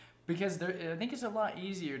you? Because I think it's a lot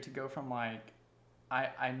easier to go from like...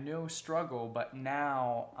 I know struggle, but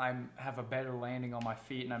now I have a better landing on my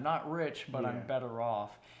feet, and I'm not rich, but I'm better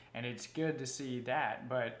off, and it's good to see that.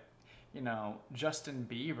 But you know, Justin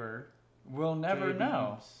Bieber will never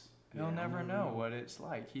know. He'll never know what it's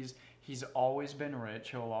like. He's always been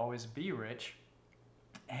rich. He'll always be rich,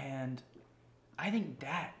 and I think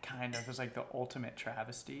that kind of is like the ultimate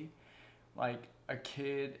travesty. Like a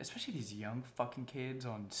kid, especially these young fucking kids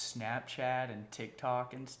on Snapchat and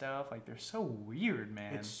TikTok and stuff. Like they're so weird,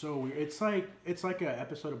 man. It's so weird. It's like an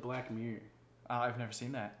episode of Black Mirror. I've never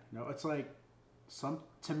seen that. No, it's like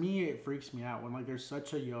to me it freaks me out when like there's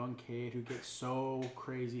such a young kid who gets so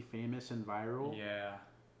crazy famous and viral. Yeah.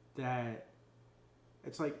 That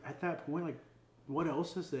it's like at that point, like what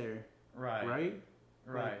else is there? Right.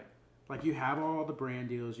 Right. Like you have all the brand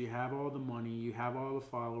deals, you have all the money, you have all the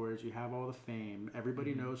followers, you have all the fame.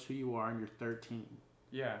 Everybody knows who you are, and you're 13.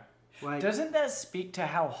 Yeah. Like, doesn't that speak to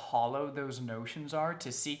how hollow those notions are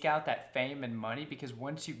to seek out that fame and money? Because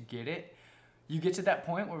once you get it, you get to that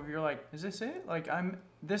point where you're like, is this it? Like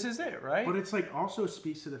this is it, right? But it's like also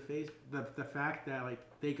speaks to the fact that like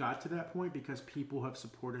they got to that point because people have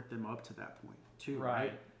supported them up to that point too,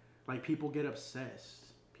 right? Like people get obsessed.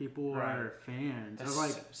 People are fans. That's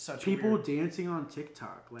like people dancing on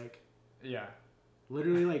TikTok. Like,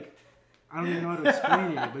 literally, like, I don't even know how to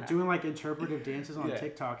explain it, but doing like interpretive dances on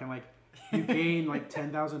TikTok, and like you gain like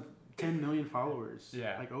 10 million followers,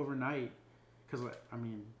 like overnight. Because like, I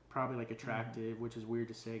mean, probably like attractive, which is weird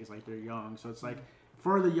to say because like they're young. So it's like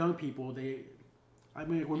for the young people, I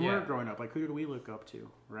mean, when we were growing up, like who did we look up to,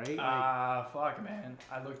 right? Fuck, man.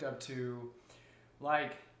 I looked up to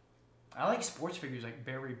like. I like sports figures like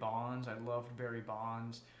Barry Bonds. I loved Barry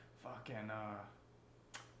Bonds. Fucking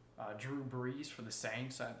Drew Brees for the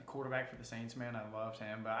Saints. The quarterback for the Saints, man. I loved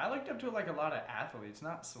him. But I looked up to like a lot of athletes,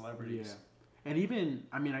 not celebrities. Yeah. And even,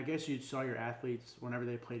 I mean, I guess you saw your athletes whenever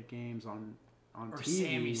they played games on or TV,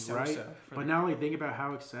 Sammy Sosa, right? But now like think about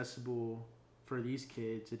how accessible for these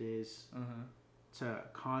kids it is to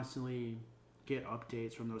constantly get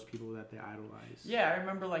updates from those people that they idolize. Yeah, I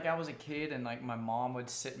remember like I was a kid and like my mom would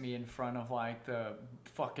sit me in front of like the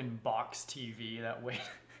fucking box TV that way,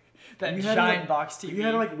 that giant box TV. You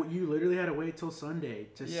had you literally had to wait till Sunday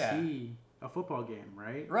to see a football game,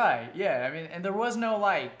 right? Right. Yeah. I mean, and there was no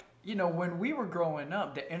like, you know, when we were growing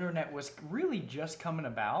up, the internet was really just coming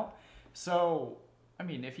about. So, I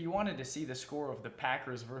mean, if you wanted to see the score of the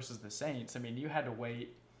Packers versus the Saints, I mean, you had to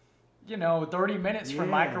wait. 30 minutes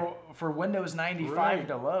for Windows 95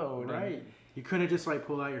 to load. Right. You couldn't just like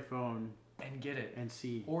pull out your phone and get it and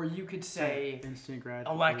see. Or you could say, instant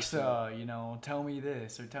gratification. Alexa, tell me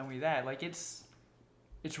this or tell me that. Like it's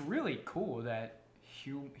really cool that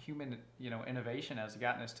human, innovation has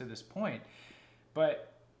gotten us to this point.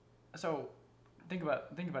 But so think about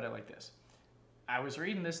it like this. I was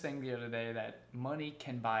reading this thing the other day that money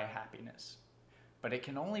can buy happiness, but it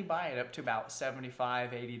can only buy it up to about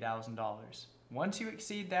 $75,000-$80,000. Once you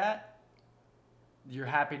exceed that, your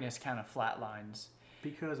happiness kind of flatlines.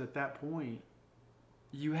 Because at that point,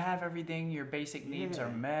 you have everything, your basic needs are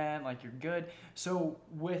met, like you're good. So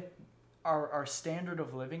with our standard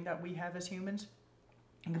of living that we have as humans,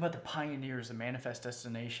 think about the pioneers, the manifest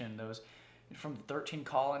destination, those from the 13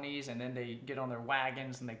 colonies, and then they get on their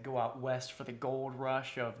wagons and they go out west for the gold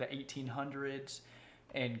rush of the 1800s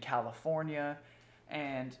in California.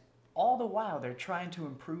 And all the while, they're trying to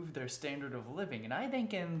improve their standard of living. And I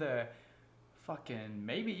think in the fucking,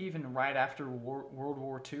 maybe even right after World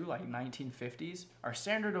War II, like 1950s, our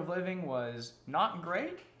standard of living was not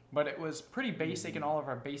great, but it was pretty basic and all of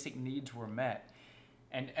our basic needs were met.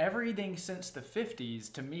 And everything since the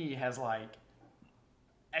 50s, to me, has like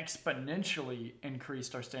exponentially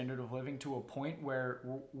increased our standard of living to a point where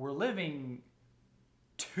we're living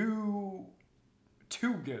too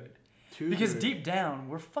good. Because deep down,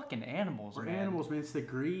 we're fucking animals, we're man. animals, man. It's the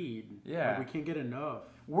greed. Yeah. Like, we can't get enough.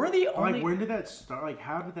 We're the only... Like, when did that start? Like,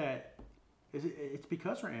 how did that... It's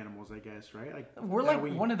because we're animals, I guess, right? Like, we're like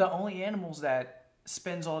one of the only animals that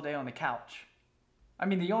spends all day on the couch. I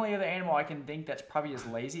mean, the only other animal I can think that's probably as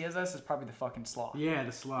lazy as us is probably the fucking sloth. Yeah,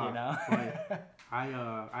 the sloth. You know? But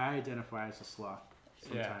I identify as a sloth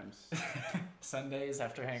sometimes. Yeah. Sundays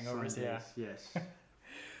after hangovers, Sundays, yes.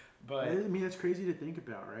 But I mean, that's crazy to think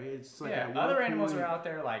about, right? It's like other animals are out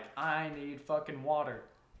there like, I need fucking water.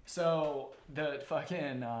 So the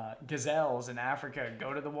fucking gazelles in Africa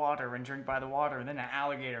go to the water and drink by the water, and then an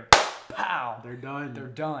alligator, pow! They're done. They're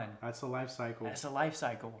done. That's a life cycle. That's a life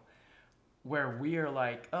cycle. Where we are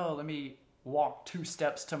like, oh, let me walk 2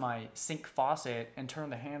 steps to my sink faucet and turn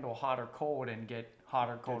the handle hot or cold and get hot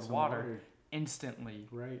or cold water instantly.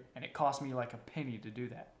 Right. And it cost me like a penny to do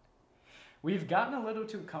that. We've gotten a little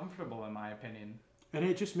too comfortable, in my opinion. And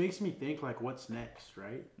it just makes me think, like, what's next,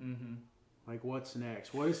 right? Mm-hmm. Like, what's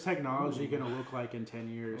next? What is technology going to look like in 10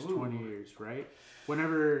 years, 20 years, right?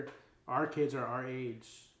 Whenever our kids are our age.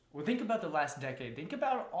 Well, think about the last decade. Think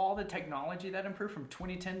about all the technology that improved from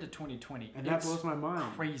 2010 to 2020. And that blows my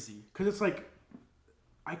mind. Crazy. Because it's like,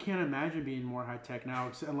 I can't imagine being more high-tech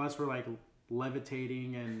now unless we're, like,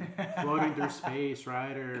 levitating and floating through space,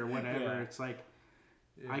 right? Or whatever. Yeah. It's like,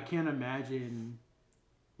 I can't imagine,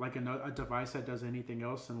 like, a device that does anything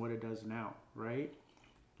else than what it does now, right?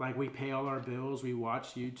 Like, we pay all our bills, we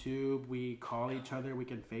watch YouTube, we call each other, we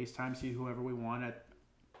can FaceTime, see whoever we want at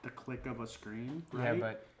the click of a screen, right? Yeah,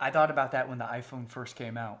 but I thought about that when the iPhone first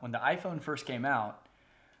came out. When the iPhone first came out,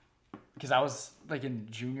 because I was, like, in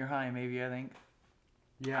junior high, maybe, I think.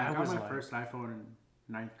 Yeah, I got my first iPhone in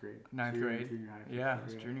 9th grade. 9th grade? Junior high. Yeah, it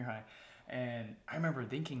was junior high. And I remember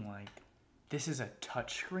thinking, like, this is a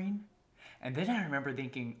touchscreen? And then I remember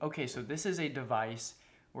thinking, okay, so this is a device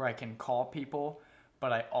where I can call people,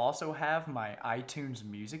 but I also have my iTunes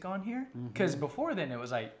music on here. Because before then, it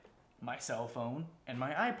was like my cell phone and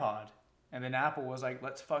my iPod. And then Apple was like,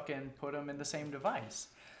 let's fucking put them in the same device.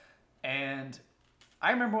 And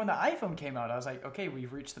I remember when the iPhone came out, I was like, okay,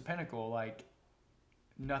 we've reached the pinnacle. Like,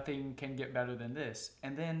 nothing can get better than this.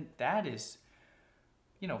 And then that is,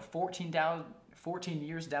 14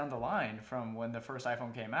 years down the line from when the first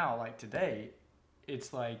iPhone came out, like today,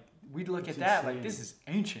 it's like, we'd look at that insane. Like, this is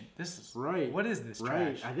ancient. This is, right. What is this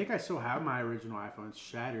trash? Right. I think I still have my original iPhone. It's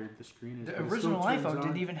shattered. The screen is... The original iPhone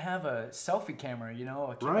didn't even have a selfie camera,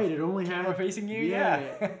 right, it only had... camera facing you, yeah.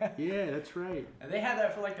 Yeah, that's right. And they had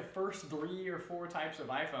that for like the first 3 or 4 types of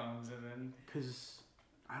iPhones, and then... Because,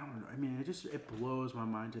 I don't know. I mean, it blows my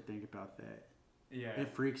mind to think about that. Yeah. It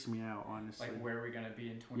freaks me out, honestly. Like, where are we going to be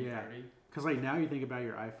in 2030? Yeah. Because, like, now you think about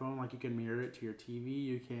your iPhone, like, you can mirror it to your TV,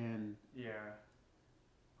 you can... Yeah.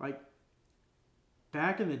 Like,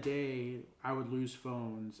 back in the day, I would lose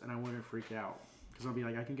phones, and I wouldn't freak out. Because I'll be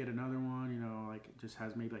like, I can get another one, like, it just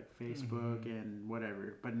has maybe, like, Facebook and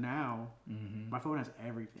whatever. But now, my phone has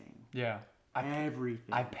everything. Yeah.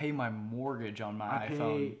 Everything. I pay my mortgage on my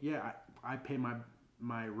iPhone. Yeah, I pay my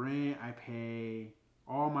rent, I pay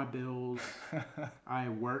all my bills, I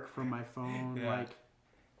work from my phone. Yeah. Like,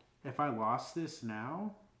 if I lost this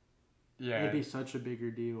now, it'd be such a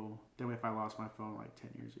bigger deal than if I lost my phone like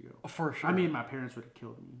 10 years ago. For sure. I mean, my parents would have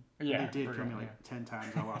killed me. Yeah. They did kill me like 10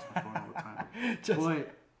 times. I lost my phone all the time.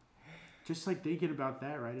 But just like thinking about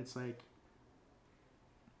that, right? It's like,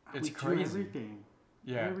 it's we crazy. Do everything.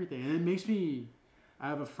 Yeah. Everything. And it makes me, I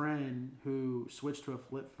have a friend who switched to a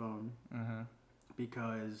flip phone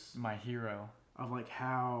because... My hero. Of like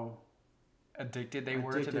how... Addicted they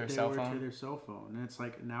were to their cell phone. And it's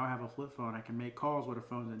like, now I have a flip phone. I can make calls what a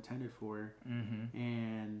phone's intended for.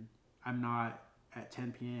 And I'm not at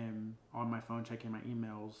 10 p.m. on my phone checking my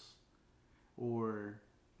emails, or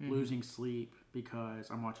losing sleep because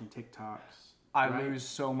I'm watching TikToks. I lose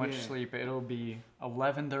so much sleep. It'll be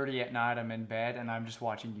 11:30 at night. I'm in bed and I'm just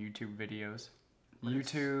watching YouTube videos.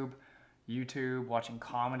 YouTube, watching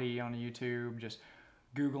comedy on YouTube, just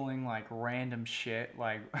Googling like random shit,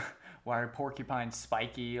 like why are porcupines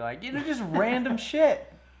spiky, like just random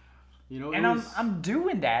shit. And I'm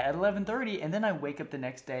doing that at 11:30, and then I wake up the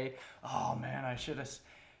next day. Oh man, I should have.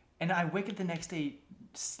 And I wake up the next day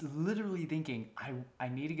literally thinking, I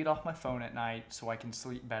need to get off my phone at night so I can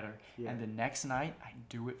sleep better. Yeah. And the next night, I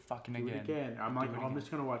do it again. I'm like, I'm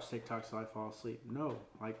just going to watch TikTok till I fall asleep. No,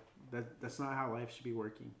 like, that's not how life should be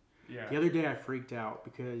working. Yeah. The other day, I freaked out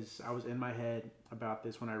because I was in my head about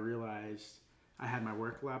this when I realized I had my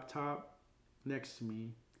work laptop next to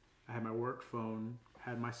me. I had my work phone,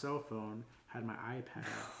 had my cell phone, had my iPad.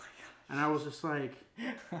 And I was just like...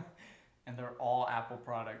 And they're all Apple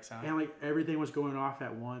products, huh? And like everything was going off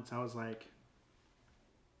at once. I was like,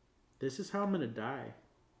 this is how I'm going to die.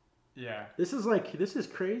 Yeah. This is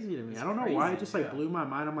crazy to me. I don't know why. It just like blew my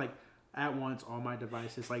mind. I'm like, at once, all my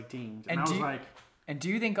devices like dinged. And I was like... And do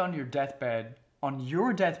you think on your deathbed, are you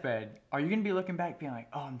going to be looking back being like,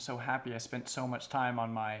 oh, I'm so happy I spent so much time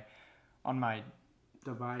on my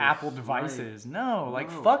Apple devices. Right. No,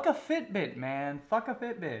 fuck a Fitbit, man. Fuck a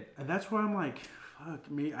Fitbit. And that's why I'm like,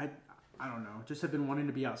 fuck me. I don't know. Just have been wanting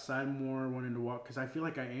to be outside more, wanting to walk, because I feel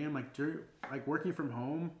like I am like working from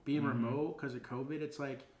home, being remote because of COVID. It's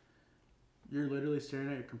like you're literally staring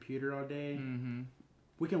at your computer all day. Mm-hmm.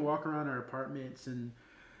 We can walk around our apartments,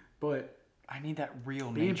 but I need that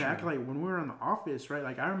real being nature. back, like when we were in the office, right?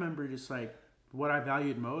 Like I remember just like what I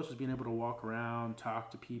valued most was being able to walk around,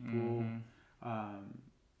 talk to people,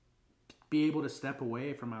 be able to step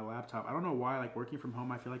away from my laptop. I don't know why. Like working from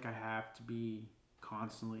home, I feel like I have to be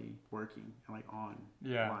constantly working and like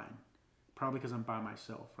online. Probably because I'm by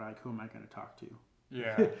myself, right? Like who am I going to talk to?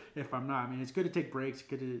 Yeah. If I'm not, I mean, it's good to take breaks, it's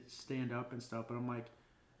good to stand up and stuff, but I'm like,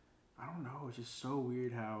 I don't know. It's just so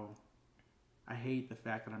weird how I hate the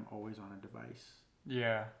fact that I'm always on a device.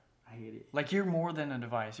 Yeah. I hate it. Like you're more than a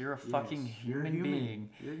device. You're a fucking human being.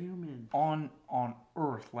 You're human. On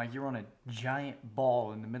Earth. Like you're on a giant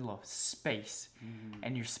ball in the middle of space.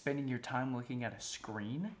 And you're spending your time looking at a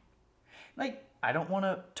screen. Like, I don't want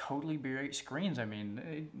to totally berate screens. I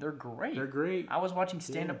mean, they're great. They're great. I was watching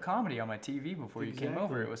stand-up comedy on my TV before you came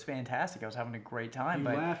over. It was fantastic. I was having a great time. You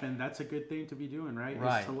laugh, and that's a good thing to be doing, right?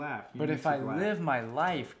 Right. Is to laugh. But if I live my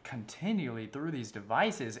life continually through these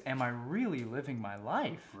devices, am I really living my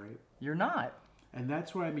life? Right. You're not. And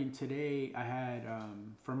that's why, I mean, today I had,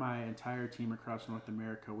 for my entire team across North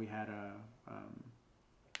America, we had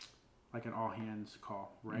like an all-hands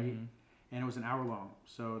call, right? Mm-hmm. And it was an hour long.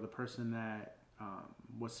 So the person that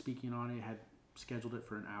was speaking on it had scheduled it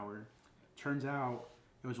for an hour. Turns out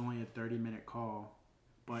it was only a 30-minute call.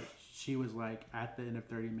 But she was like, at the end of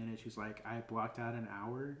 30 minutes, she's like, I blocked out an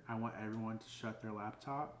hour. I want everyone to shut their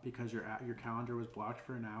laptop because your calendar was blocked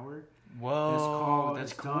for an hour. Whoa, this call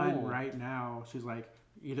that's is cool. done right now. She's like,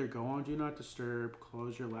 either go on Do Not Disturb,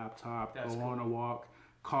 close your laptop, go on a walk,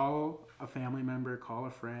 call a family member, call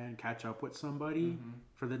a friend, catch up with somebody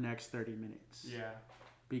for the next 30 minutes. Yeah.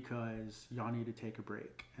 Because y'all need to take a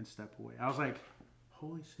break and step away. I was like,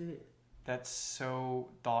 holy shit. That's so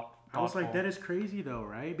thoughtful. I was like, that is crazy though,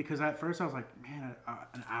 right? Because at first I was like, man,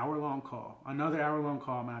 an hour-long call. Another hour-long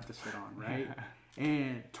call I'm going to have to sit on, right?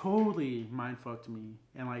 And totally mind-fucked me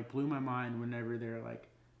and like blew my mind whenever they're like,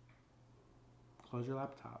 close your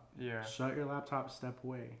laptop. Yeah. Shut your laptop, step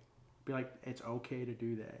away. Be like, it's okay to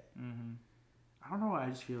do that. Mm-hmm. I don't know why I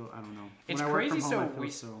just feel, I don't know. It's crazy.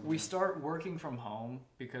 We start working from home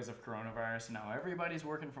because of coronavirus. And now everybody's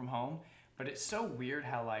working from home. But it's so weird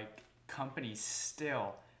how like companies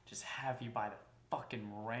still just have you by the fucking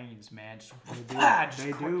reins, man. Just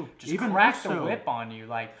Even crack the whip on you.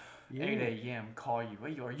 Like, 8 a.m. call you.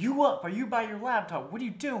 Are you up? Are you by your laptop? What are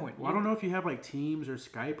you doing? Well, I don't know if you have like Teams or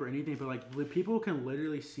Skype or anything, but like people can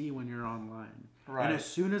literally see when you're online. Right. And as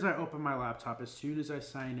soon as I open my laptop, as soon as I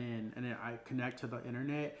sign in and I connect to the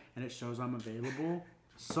internet and it shows I'm available,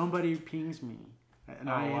 somebody pings me and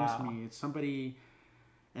IMs me. It's somebody,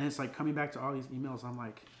 and it's like coming back to all these emails. I'm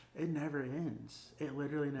like, it never ends. It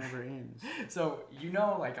literally never ends. So,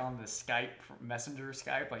 like on the Skype, Messenger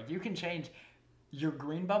Skype, like you can change your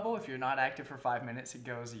green bubble. If you're not active for 5 minutes, it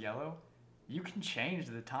goes yellow. You can change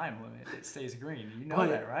the time limit. It stays green. You know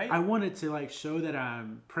that, right? I wanted to like show that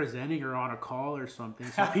I'm presenting or on a call or something,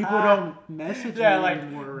 so people don't message me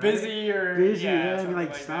anymore. Right? Busy. I mean,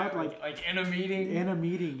 like stop, like in a meeting. In a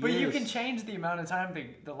meeting. But you can change the amount of time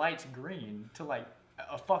the light's green to like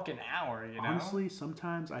a fucking hour, you know? Honestly,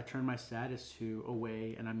 sometimes I turn my status to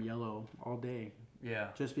away and I'm yellow all day. Yeah.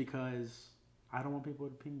 Just because I don't want people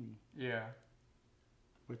to ping me. Yeah.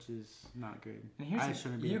 Which is not good. And here's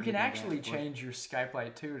you can actually change your Skype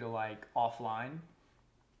light too to like offline.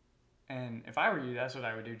 And if I were you, that's what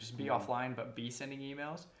I would do. Just be offline, but be sending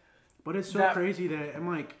emails. But it's so crazy that I'm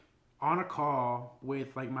like on a call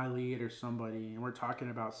with like my lead or somebody, and we're talking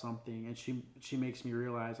about something, and she makes me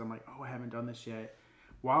realize I'm like, oh, I haven't done this yet.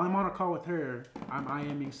 While I'm on a call with her, I'm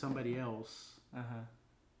IMing somebody else.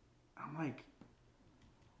 I'm like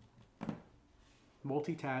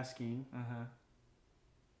multitasking.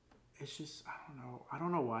 It's just I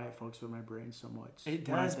don't know why it fucks with my brain so much. It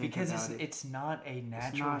does because it's not a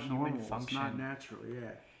natural human function. It's not natural,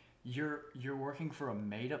 yeah. You're working for a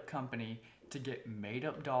made up company to get made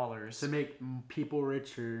up dollars to make people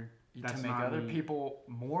richer. To make other people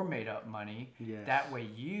more made up money. Yes. That way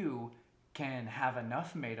you can have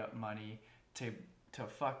enough made up money to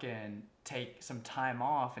fucking take some time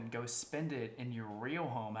off and go spend it in your real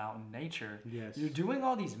home out in nature. Yes. You're doing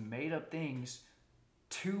all these made up things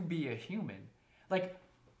to be a human. Like,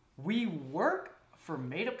 we work for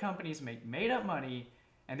made up companies, make made up money,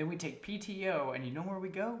 and then we take PTO, and you know where we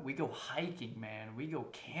go? We go hiking, man. We go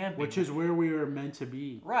camping. Which is where we were meant to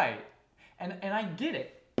be. Right. And I get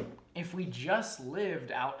it. If we just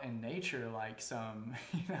lived out in nature like some,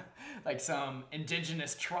 like some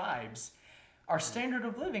indigenous tribes, our standard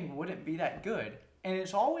of living wouldn't be that good. And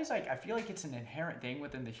it's always like, I feel like it's an inherent thing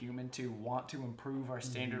within the human to want to improve our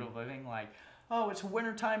standard of living. Like, oh, it's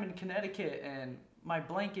wintertime in Connecticut and my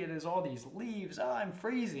blanket is all these leaves. Oh, I'm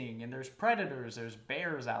freezing. And there's predators. There's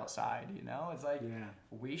bears outside, you know? It's like,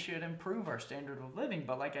 we should improve our standard of living.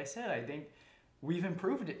 But like I said, I think we've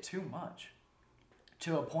improved it too much.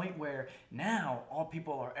 To a point where now all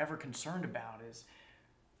people are ever concerned about is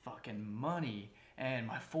fucking money and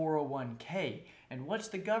my 401k. And what's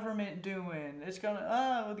the government doing? It's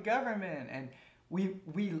gonna, the government. And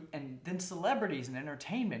and then celebrities and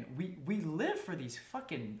entertainment, we live for these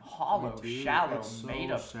fucking hollow, shallow, made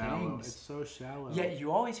up things. It's so shallow. Yet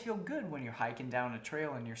you always feel good when you're hiking down a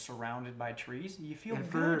trail and you're surrounded by trees. You feel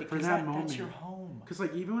good because that's your home. Because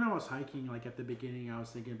like even when I was hiking, like at the beginning, I was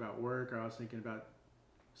thinking about work, or I was thinking about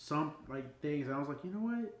some like things, and I was like, you know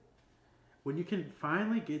what? When you can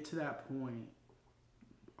finally get to that point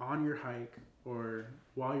on your hike or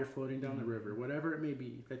while you're floating down the river, whatever it may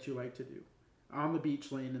be that you like to do, on the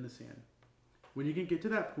beach laying in the sand, when you can get to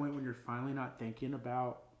that point when you're finally not thinking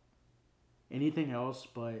about anything else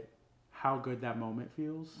but how good that moment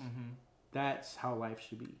feels, that's how life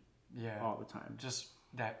should be. All the time. Just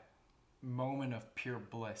that moment of pure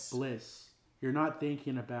bliss. You're not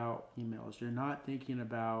thinking about emails. You're not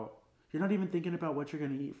even thinking about what you're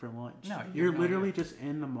going to eat for lunch. No, you're literally just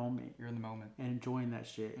in the moment. You're in the moment. And enjoying that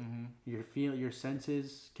shit. Your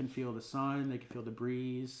senses can feel the sun. They can feel the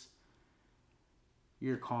breeze.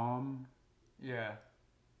 You're calm. Yeah.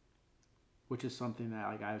 Which is something that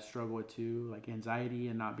like I struggle with too. Like anxiety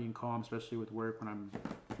and not being calm, especially with work when I'm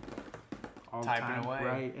all typing the time. Away.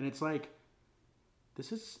 Right. And it's like,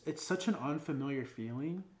 it's such an unfamiliar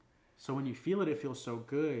feeling. So when you feel it, it feels so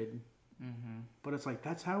good. But it's like,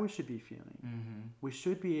 that's how we should be feeling. We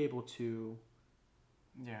should be able to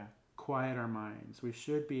quiet our minds. We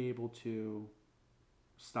should be able to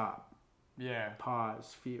stop.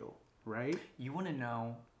 Pause, feel, right? You want to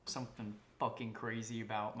know something fucking crazy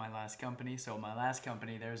about my last company? So my last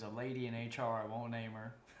company, there's a lady in HR, I won't name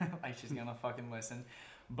her. Like she's going to fucking listen.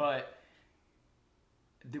 But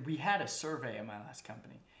we had a survey at my last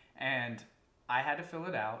company. And I had to fill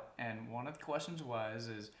it out, and one of the questions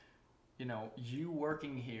is, you know, you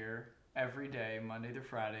working here every day, Monday to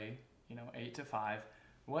Friday, 8 to 5,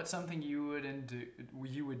 what's something you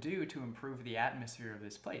would do to improve the atmosphere of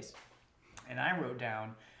this place? And I wrote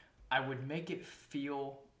down, I would make it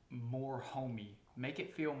feel more homey, make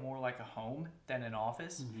it feel more like a home than an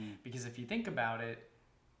office, because if you think about it,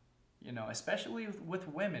 especially with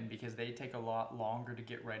women, because they take a lot longer to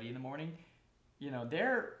get ready in the morning.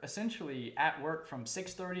 They're essentially at work from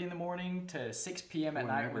 6:30 in the morning to 6 p.m. at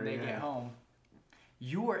night when they get home.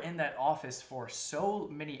 You are in that office for so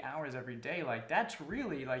many hours every day. Like, that's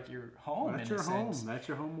really like your home. That's your home. That's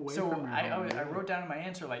your home away from your home. So I wrote down in my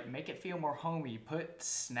answer, like, make it feel more homey. Put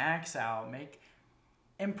snacks out.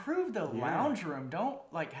 Improve the lounge room. Don't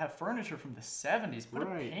like have furniture from the 70s. Put a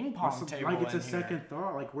ping pong table in here. Like, it's a second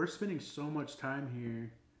thought. Like, we're spending so much time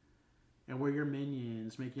here. And we're your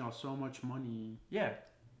minions, making y'all so much money. Yeah.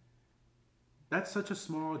 That's such a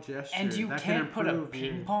small gesture. And you that can't put a improve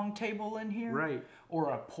ping pong table in here? Right.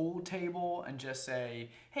 Or a pool table and just say,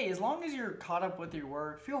 hey, as long as you're caught up with your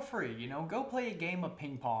work, feel free, you know, go play a game of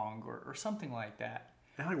ping pong or something like that.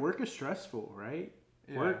 And like work is stressful, right?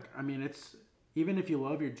 Yeah. Work, I mean, it's, even if you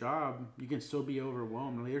love your job, you can still be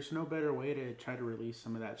overwhelmed. There's no better way to try to release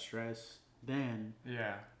some of that stress than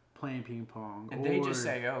playing ping pong. And they just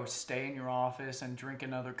say, oh, stay in your office and drink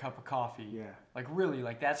another cup of coffee. Yeah. Like, really?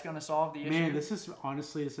 Like, that's going to solve the issue? Man, this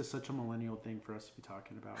is such a millennial thing for us to be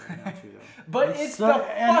talking about right now, too, though. But it's the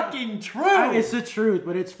fucking truth! It's the truth,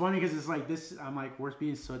 but it's funny because it's like this, I'm like, we're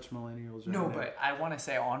being such millennials right No, now. but I want to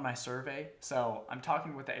say on my survey, so I'm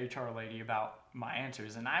talking with the HR lady about my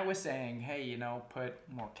answers, and I was saying, hey, you know, put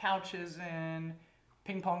more couches in,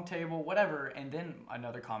 ping pong table, whatever, and then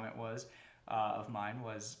another comment was, of mine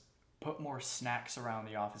was, put more snacks around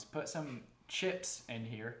the office. Put some chips in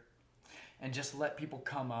here and just let people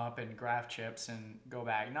come up and grab chips and go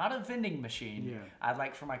back. Not a vending machine. Yeah. I'd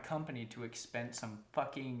like for my company to expense some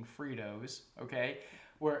fucking Fritos, okay?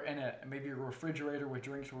 We're in maybe a refrigerator with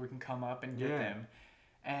drinks where we can come up and get them.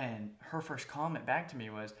 And her first comment back to me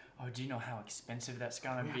was, oh, do you know how expensive that's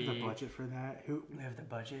going to be? We have the budget for that? We have the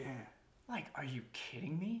budget? Yeah. Like, are you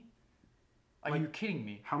kidding me? Are you kidding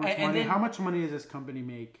me? How much money? How much money does this company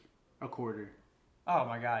make a quarter? Oh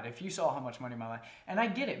my God! If you saw how much money my life, and I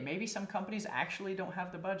get it. Maybe some companies actually don't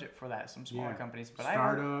have the budget for that. Some smaller companies, but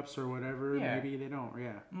startups or whatever, maybe they don't.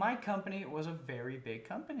 Yeah. My company was a very big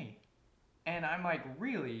company, and I'm like,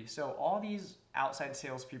 really? So all these outside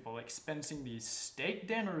salespeople expensing these steak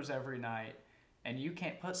dinners every night, and you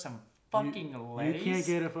can't put some fucking Lay's? You can't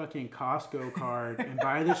get a fucking Costco card and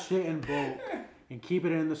buy this shit in bulk and keep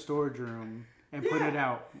it in the storage room and put it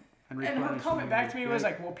out. And her comment back to me was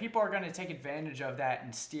like, well, people are going to take advantage of that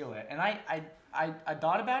and steal it. And I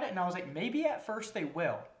thought about it, and I was like, maybe at first they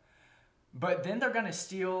will. But then they're going to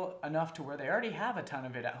steal enough to where they already have a ton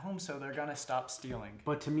of it at home, so they're going to stop stealing.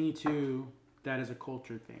 But to me, too, that is a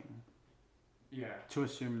culture thing. Yeah. To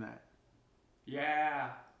assume that. Yeah.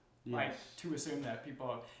 Yes. Like, to assume that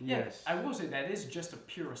people... Yes. I will say that is just a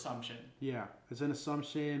pure assumption. Yeah. It's an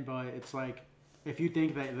assumption, but it's like... If you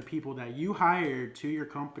think that the people that you hired to your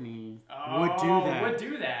company would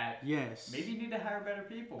do that. Yes. Maybe you need to hire better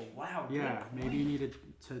people. Wow. Yeah. Maybe you need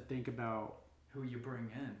to think about who you bring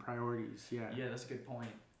in. Priorities. Yeah. Yeah, that's a good point.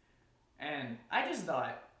 And I just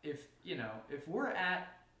thought if we're at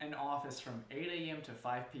an office from 8 a.m. to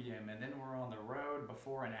 5 p.m. and then we're on the road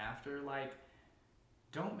before and after, like,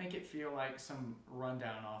 don't make it feel like some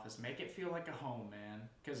rundown office. Make it feel like a home, man.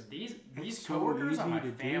 Because these coworkers are my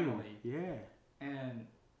family. Yeah. And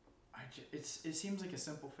it seems like a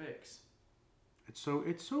simple fix. It's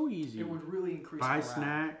so easy. It would really increase Buy morale.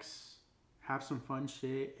 snacks, have some fun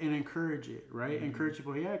shit, and encourage it, right? Mm-hmm. Encourage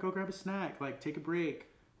people, go grab a snack, like take a break,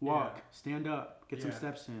 walk, stand up, get some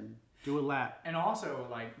steps in, do a lap. And also,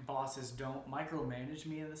 like, bosses don't micromanage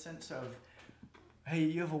me in the sense of, hey,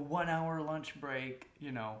 you have a 1 hour lunch break,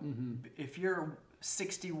 if you're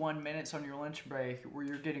 61 minutes on your lunch break where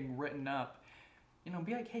you're getting written up,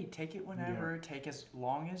 be like, hey, take it whenever, take as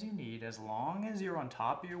long as you need, as long as you're on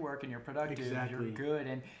top of your work and you're productive, you're good.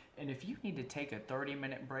 And if you need to take a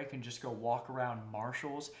 30-minute break and just go walk around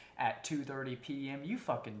Marshall's at 2:30 p.m., you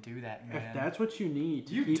fucking do that, man. If that's what you need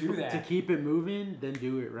to keep it moving, then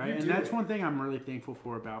do it, right? And that's one thing I'm really thankful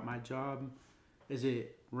for about my job. Is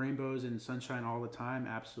it rainbows and sunshine all the time?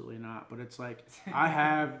 Absolutely not. But it's like I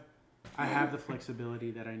have the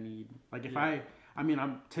flexibility that I need. Like if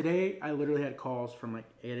today I literally had calls from like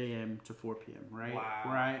 8 a.m. to 4 p.m., right? Wow.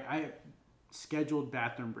 Where I scheduled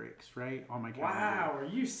bathroom breaks, right? On my calendar. Wow, are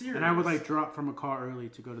you serious? And I would like drop from a car early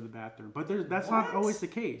to go to the bathroom. But that's not always the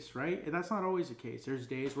case, right? That's not always the case. There's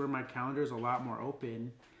days where my calendar is a lot more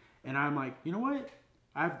open and I'm like, you know what?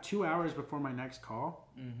 I have 2 hours before my next call.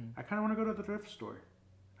 Mm-hmm. I kind of want to go to the thrift store.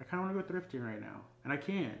 I kind of want to go thrifting right now. And I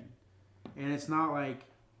can. And it's not like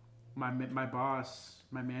my boss,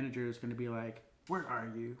 my manager is going to be like, where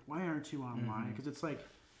are you? Why aren't you online? Because it's like,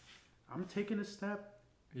 I'm taking a step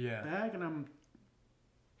back and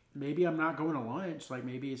maybe I'm not going to lunch. Like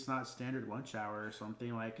maybe it's not standard lunch hour or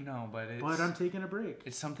something. Like no, but I'm taking a break.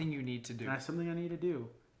 It's something you need to do. That's something I need to do.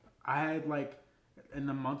 I had like in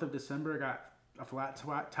the month of December, I got a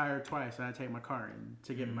flat tire twice, and I take my car in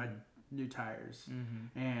to get my new tires.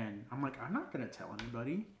 Mm-hmm. And I'm like, I'm not gonna tell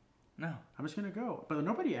anybody. No, I'm just gonna go. But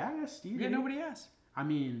nobody asked either. Yeah, nobody asked. I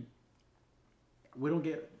mean, we don't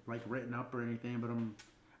get like written up or anything, but I'm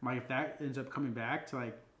like, if that ends up coming back to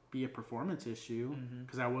like be a performance issue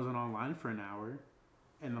because I wasn't online for an hour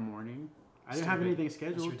in the morning, I didn't have anything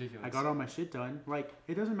scheduled. I got all my shit done. Like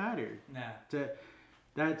it doesn't matter. Nah.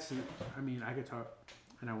 that's, I mean, I could talk,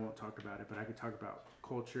 and I won't talk about it, but I could talk about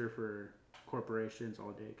culture for corporations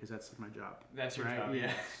all day because that's my job. That's your right? job,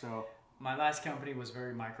 yeah. So my last company was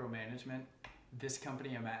very micromanagement. This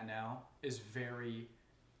company I'm at now is very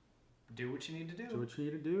do what you need to do. Do what you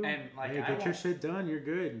need to do. And like, hey, get your shit done. You're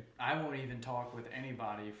good. I won't even talk with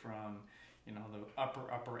anybody from, you know, the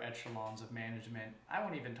upper echelons of management. I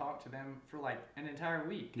won't even talk to them for like an entire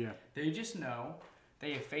week. Yeah. They just know,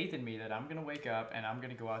 they have faith in me that I'm gonna wake up and I'm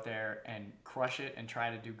gonna go out there and crush it and try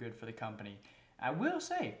to do good for the company. I will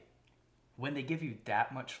say, when they give you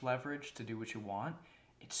that much leverage to do what you want,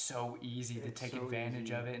 it's so easy to take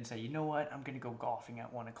advantage of it and say, you know what, I'm going to go golfing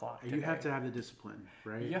at 1 o'clock today. You have to have the discipline,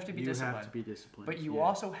 right? You have to be disciplined. You have to be disciplined. But you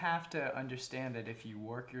also have to understand that if you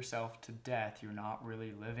work yourself to death, you're not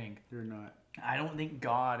really living. You're not. I don't think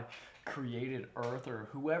God created Earth, or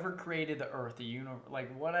whoever created the Earth, the universe,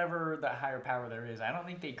 like whatever the higher power there is. I don't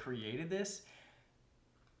think they created this.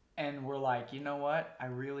 And we're like, you know what? I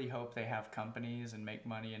really hope they have companies and make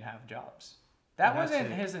money and have jobs. That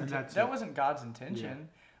wasn't his intention. That wasn't God's intention.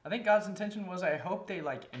 Yeah. I think God's intention was, I hope they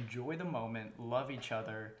like enjoy the moment, love each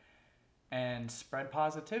other, and spread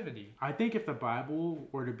positivity. I think if the Bible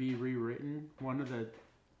were to be rewritten, one of the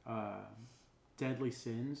deadly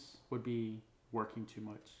sins would be working too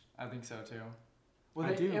much. I think so too. Well,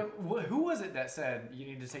 who was it that said you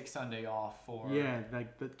need to take Sunday off for? Yeah,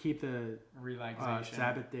 like keep the relaxation,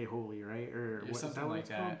 Sabbath day holy, right? Or what, something like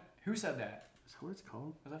that. Called? Who said that? Is that what it's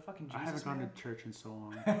called? Was that fucking Jesus? I haven't gone to church in so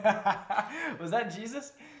long. Was that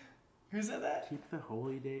Jesus? Who said that? Keep the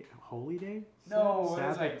holy day. Holy day? No,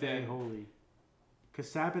 Sabbath like day holy. Because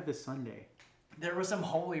Sabbath is Sunday. There was some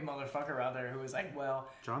holy motherfucker out there who was like, well,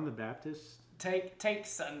 John the Baptist. Take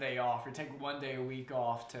Sunday off, or take 1 day a week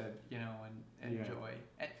off to, you know, and enjoy.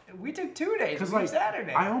 And we took 2 days. Because like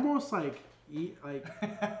Saturday. I almost like eat like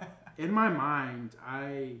in my mind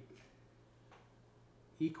I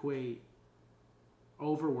equate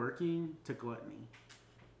overworking to gluttony.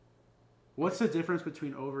 What's the difference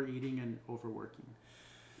between overeating and overworking?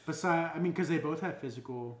 Besides, I mean, because they both have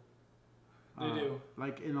physical. They do.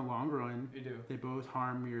 Like in the long run, they do. They both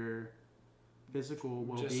harm your physical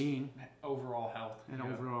well-being, just overall health, and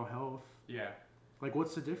overall health. Yeah. Like,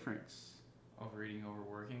 what's the difference? Overeating,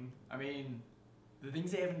 overworking. I mean, the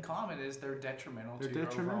things they have in common is they're detrimental. They're to your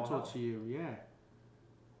detrimental overall health. to you, yeah.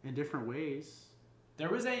 In different ways. There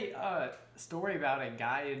was a story about a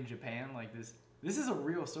guy in Japan, like this. This is a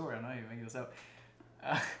real story. I'm not even making this up.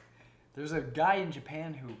 There's a guy in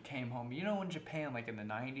Japan who came home. You know, in Japan, like in the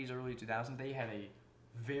 90s, early 2000s, they had a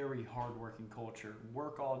very hard-working culture.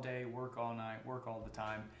 Work all day, work all night, work all the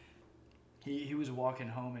time. He was walking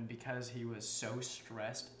home, and because he was so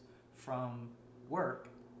stressed from work,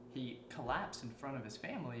 he collapsed in front of his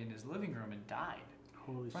family in his living room and died.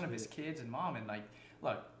 Holy in front of shit. his kids and mom. And like,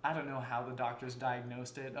 look, I don't know how the doctors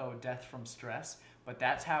diagnosed it. Oh, death from stress. But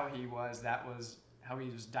that's how he was. That was how he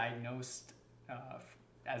was diagnosed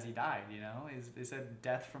as he died, you know? They said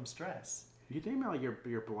death from stress. You think about like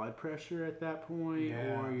your blood pressure at that point,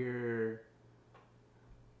 or your...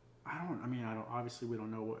 I don't. Obviously, we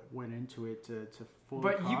don't know what went into it to fully.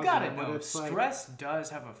 But you cause gotta it, know, but stress does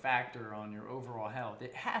have a factor on your overall health.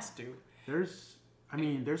 It has to. There's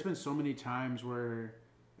been so many times where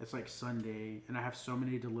it's like Sunday, and I have so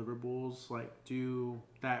many deliverables like due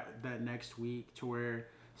that next week, to where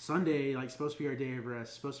Sunday like supposed to be our day of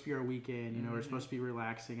rest, supposed to be our weekend. You know, we're supposed to be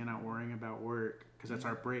relaxing and not worrying about work because that's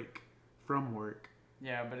our break from work.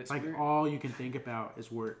 Yeah, but it's like weird. All you can think about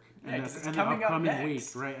is work. Yeah, and it's the coming upcoming up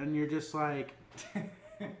next. week, right? And you're just like,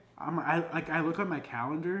 I look at my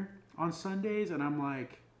calendar on Sundays, and I'm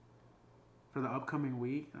like, for the upcoming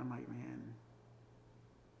week, I'm like, man.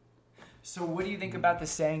 So what do you think about the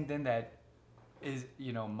saying then that is,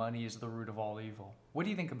 you know, money is the root of all evil? What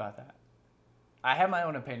do you think about that? I have my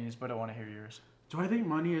own opinions, but I want to hear yours. Do I think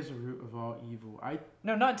money is the root of all evil?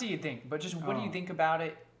 No, not do you think, but just what do you think about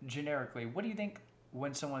it generically? What do you think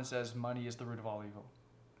when someone says money is the root of all evil?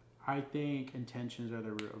 I think intentions are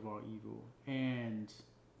the root of all evil. And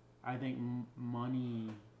I think money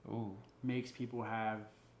makes people have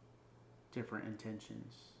different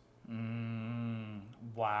intentions.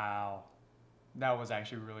 Wow. That was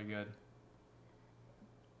actually really good.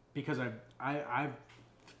 Because I've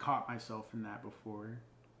caught myself in that before.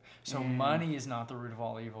 So money is not the root of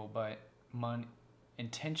all evil, but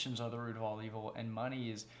intentions are the root of all evil, and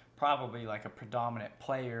money is probably like a predominant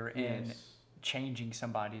player in changing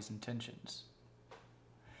somebody's intentions.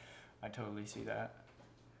 I totally see that.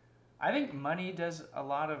 I think money does a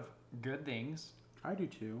lot of good things. I do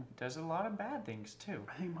too. Does a lot of bad things too.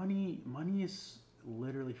 I think money is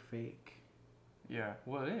literally fake. Yeah,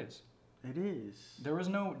 well, it is. It is. There was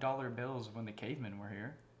no dollar bills when the cavemen were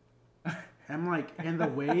here. And like, and the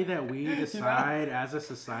way that we decide as a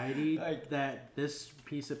society Like- that this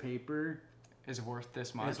piece of paper Is worth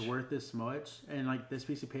this much. is worth this much, and like this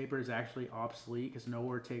piece of paper is actually obsolete because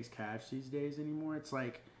nowhere takes cash these days anymore. It's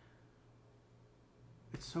like,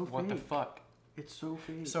 it's so What fake. the fuck? It's so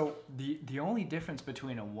fake. So the only difference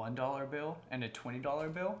between a $1 bill and a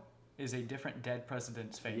 $20 bill is a different dead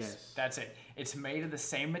president's face. Yes. That's it. It's made of the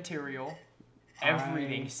same material,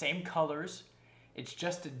 everything, same colors. It's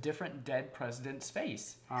just a different dead president's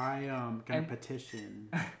face. I gonna And- petition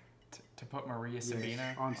To put Maria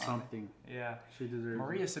Sabina on something. Yeah. She deserves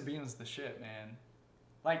Maria it. Sabina's the shit, man.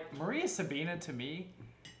 Like, Maria Sabina, to me,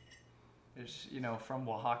 is, you know, from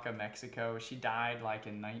Oaxaca, Mexico. She died, like,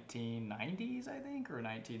 in 1990s, I think, or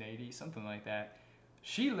 1980s, something like that.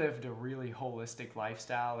 She lived a really holistic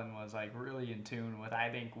lifestyle and was, like, really in tune with,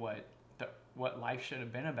 I think, what life should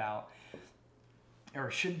have been about,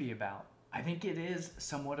 or should be about. I think it is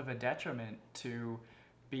somewhat of a detriment to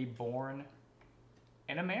be born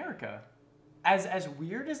in America. As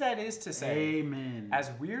weird as that is to say, Amen.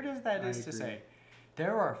 as weird as that I is to agree. say,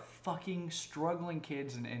 there are fucking struggling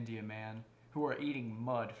kids in India, man, who are eating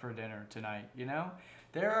mud for dinner tonight. You know,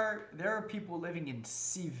 there are people living in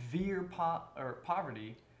severe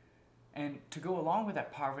poverty, and to go along with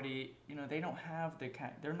that poverty, you know, they don't have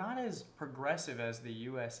they're not as progressive as the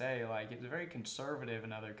USA. Like, it's very conservative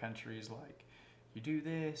in other countries. Like, you do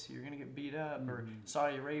this, you're gonna get beat up. Or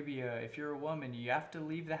Saudi Arabia, if you're a woman, you have to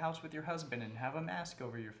leave the house with your husband and have a mask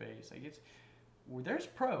over your face. Like, there's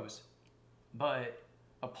pros, but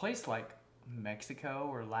a place like Mexico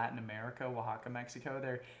or Latin America, Oaxaca,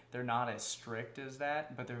 Mexico, they're not as strict as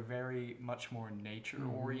that, but they're very much more nature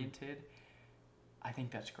oriented. I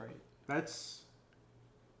think that's great. That's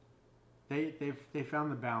they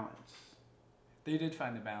found the balance. They did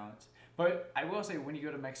find the balance. But I will say, when you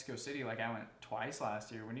go to Mexico City, like I went twice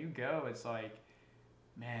last year, when you go, it's like,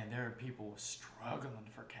 man, there are people struggling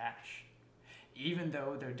for cash. Even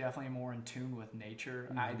though they're definitely more in tune with nature,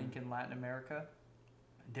 I think, in Latin America,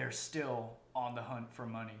 they're still on the hunt for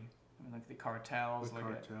money. I mean, like the cartels, at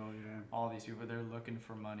all these people, they're looking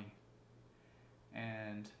for money.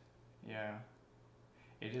 And, yeah,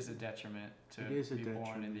 it is a detriment to be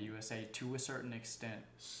born in the USA to a certain extent.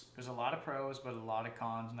 There's a lot of pros, but a lot of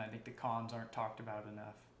cons, and I think the cons aren't talked about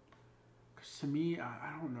enough. Because to me,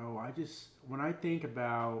 I don't know. When I think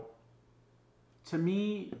about, to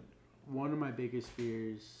me, one of my biggest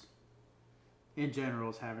fears in general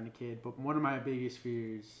is having a kid, but one of my biggest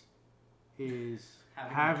fears is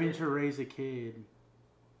having to raise a kid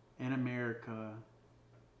in America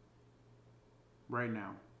right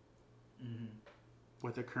now. Mm-hmm.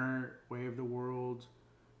 With the current way of the world,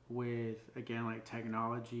 with, again, like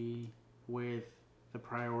technology, with the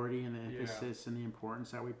priority and the emphasis and the importance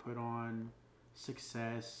that we put on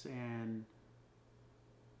success, and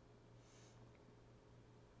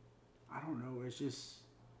I don't know, it's just,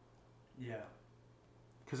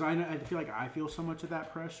 because I feel like I feel so much of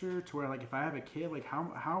that pressure to where, like, if I have a kid, like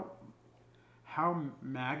how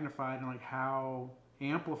magnified and like how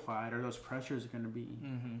amplified are those pressures going to be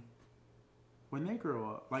when they grow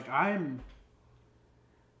up? Like,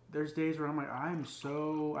 there's days where I'm like, I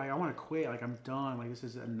want to quit. Like, I'm done. Like, this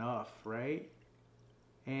is enough, right?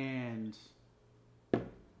 And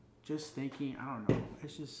just thinking, I don't know.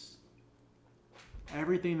 It's just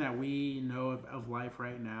everything that we know of life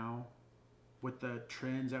right now, with the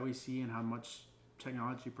trends that we see and how much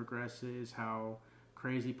technology progresses, how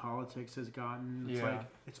crazy politics has gotten. It's like,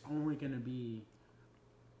 it's only going to be,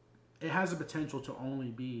 it has the potential to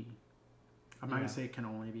only be, I'm not going to say it can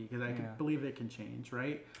only be, because I can believe it can change,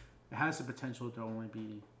 right? It has the potential to only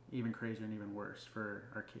be even crazier and even worse for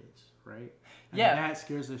our kids, right? And that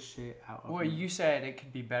scares the shit out of me. Well, you said it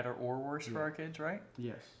could be better or worse for our kids, right?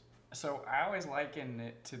 Yes. So I always liken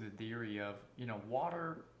it to the theory of, you know,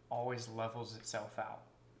 water always levels itself out.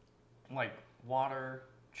 Like, water,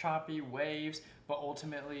 choppy waves, but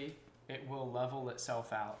ultimately it will level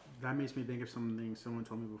itself out. That makes me think of something someone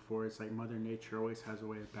told me before. It's like Mother Nature always has a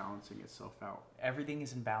way of balancing itself out. Everything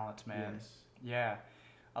is in balance, man. Yes. Yeah,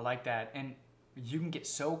 I like that. And you can get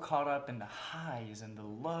so caught up in the highs and the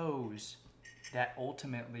lows that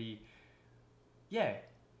ultimately,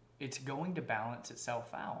 it's going to balance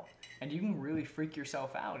itself out. And you can really freak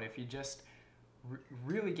yourself out if you just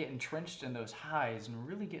really get entrenched in those highs and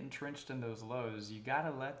really get entrenched in those lows. You got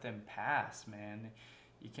to let them pass, man.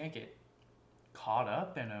 You can't get caught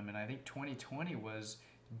up in them. And I think 2020 was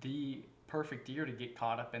the perfect year to get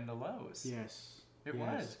caught up in the lows. Yes. It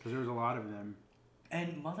was. Because there was a lot of them.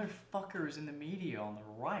 And motherfuckers in the media on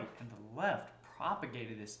the right and the left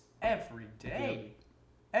propagated this every day.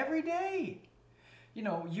 Every day. You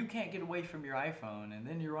know, you can't get away from your iPhone, and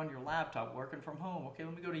then you're on your laptop working from home. Okay,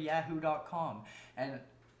 let me go to yahoo.com and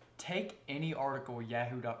take any article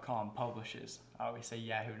yahoo.com publishes. I always say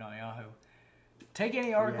Yahoo, not Yahoo. Take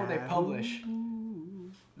any article they publish.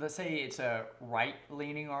 Let's say it's a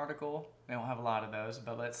right-leaning article. They don't have a lot of those,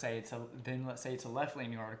 but let's say it's a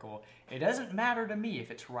left-leaning article. It doesn't matter to me if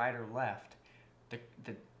it's right or left.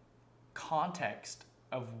 The context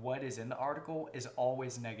of what is in the article is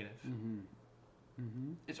always negative.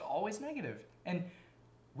 It's always negative. And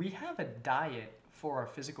we have a diet for our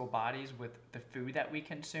physical bodies with the food that we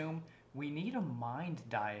consume. We need a mind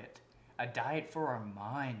diet. A diet for our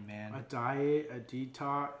mind, man. A diet, a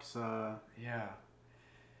detox. Yeah.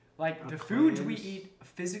 Like the foods we eat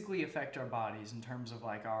physically affect our bodies in terms of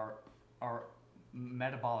like our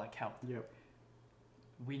metabolic health. Yep.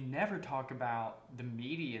 We never talk about the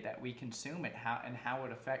media that we consume and how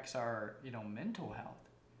it affects our mental health.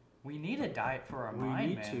 We need a diet for our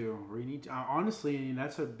mind, man. We need to. Honestly, I mean,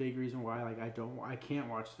 that's a big reason why I can't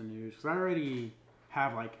watch the news, because I already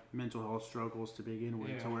have like mental health struggles to begin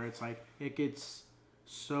with, to where it's like it gets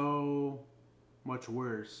so much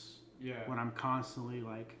worse when I'm constantly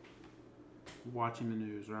like watching the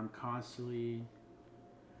news, or I'm constantly.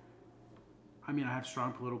 I mean, I have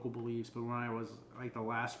strong political beliefs, but when I was like the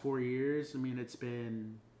last 4 years, I mean, it's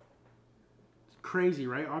been crazy,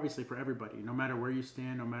 right? Obviously for everybody, no matter where you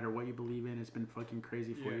stand, no matter what you believe in, it's been fucking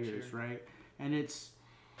crazy for years, right? And it's.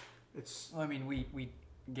 Well, I mean, we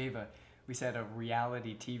said a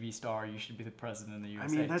reality TV star, you should be the president of the USA.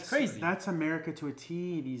 I mean, that's it's crazy. That's America to a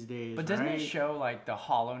T these days. But doesn't it show like the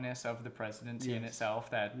hollowness of the presidency in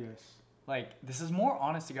itself? That like this is more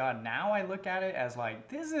honest to God. Now I look at it as like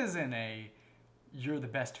this isn't you're the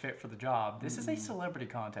best fit for the job. This is a celebrity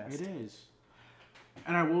contest. It is.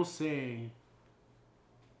 And I will say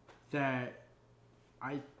that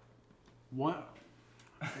there's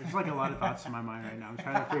like a lot of thoughts in my mind right now. I'm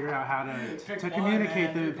trying to figure out how to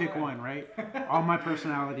communicate them and pick one, right? All my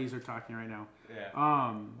personalities are talking right now.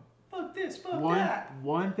 Yeah. Fuck this, fuck that.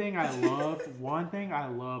 One thing I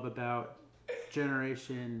love about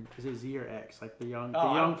generation, is it Z or X? Like the young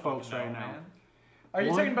folks right now. Man. Are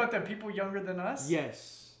you talking about the people younger than us?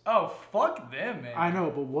 Yes. Oh, fuck them, man. I know,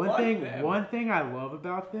 but one thing I love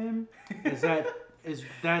about them is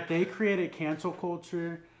that they created cancel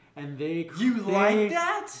culture, and like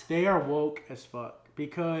that? They are woke as fuck,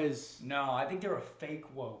 because no, I think they're a fake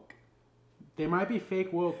woke. They might be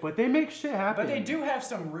fake woke, but they make shit happen. But they do have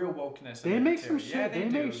some real wokeness. They make some shit. Yeah, they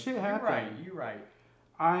make shit happen. You're right.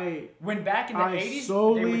 When back in the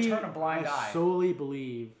 80s, they would turn a blind eye. I solely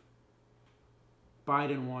believe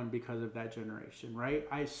Biden won because of that generation, right?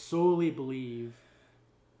 I solely believe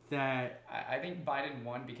that. I think Biden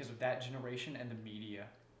won because of that generation and the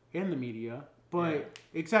media. But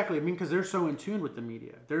exactly, I mean, because they're so in tune with the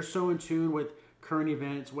media. They're so in tune with current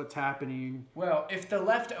events, what's happening. Well, if the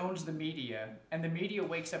left owns the media, and the media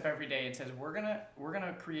wakes up every day and says, we're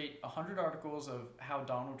gonna create 100 articles of how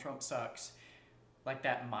Donald Trump sucks, like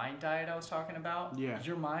that mind diet I was talking about. Yeah.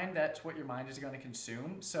 Your mind, that's what your mind is going to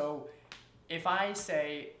consume. So if I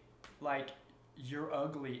say, like, you're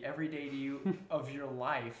ugly every day to you of your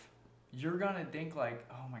life, you're going to think like,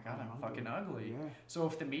 oh my God, I'm fucking ugly. Yeah. So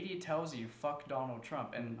if the media tells you, fuck Donald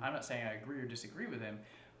Trump, and I'm not saying I agree or disagree with him,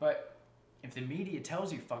 but if the media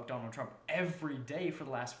tells you, fuck Donald Trump every day for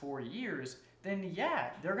the last 4 years, then yeah,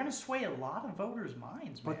 they're going to sway a lot of voters'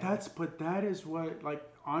 minds, man. But that is what, like,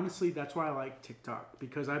 honestly, that's why I like TikTok,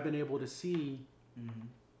 because I've been able to see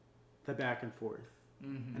the back and forth.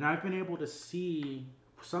 And I've been able to see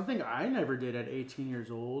something I never did at 18 years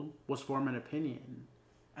old was form an opinion.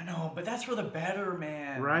 I know, but that's for the better,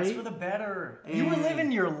 man. Right? That's for the better. And you were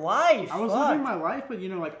living your life. I was living my life, but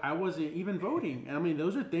like I wasn't even voting. And I mean,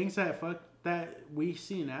 those are things that we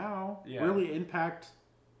see now really impact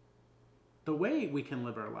the way we can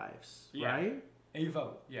live our lives, right? And you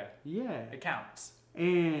vote, yeah. It counts.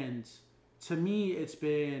 And to me, it's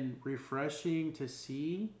been refreshing to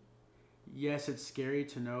see. Yes, it's scary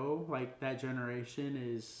to know, like, that generation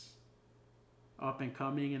is up and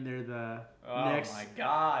coming, and they're the next. Oh my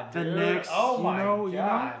God, dude. The next, oh my God. You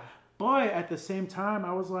know? But at the same time,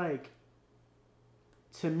 I was like,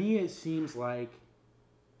 to me, it seems like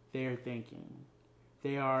they're thinking.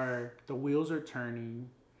 The wheels are turning.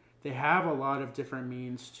 They have a lot of different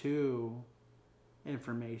means to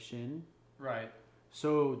information. Right.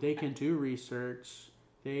 So they can do research.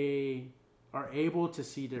 They are able to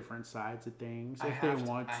see different sides of things if they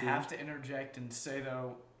want to. I have to interject and say,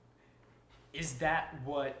 though, is that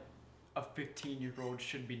what a 15-year-old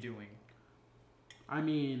should be doing? I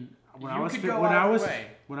mean, when You I was could fi- go when I either was way.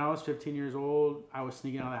 when I was 15 years old, I was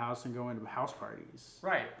sneaking out of the house and going to house parties.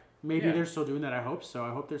 Right. Maybe Yeah. they're still doing that. I hope so.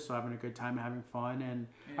 I hope they're still having a good time and having fun, and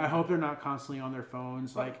I Yeah. hope they're not constantly on their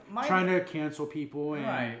phones, But like trying to cancel people. And,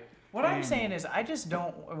 Right. What I'm and- saying is, I just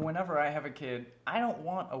don't. Whenever I have a kid, I don't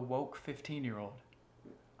want a woke 15-year-old.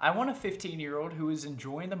 I want a 15-year-old who is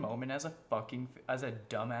enjoying the moment as a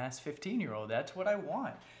dumbass 15-year-old. That's what I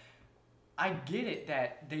want. I get it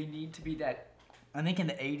that they need to be that. I think in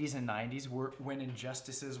the 80s and 90s, when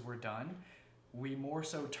injustices were done, we more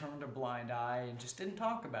so turned a blind eye and just didn't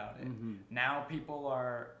talk about it. Mhm. Now people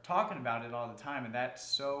are talking about it all the time, and that's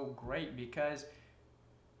so great because,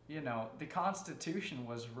 you know, the Constitution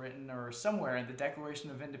was written, or somewhere in the Declaration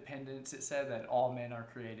of Independence, it said that all men are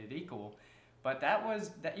created equal. But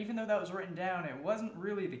even though that was written down, it wasn't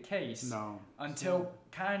really the case. No. Until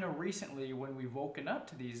kind of recently, when we've woken up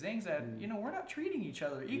to these things that, you know, we're not treating each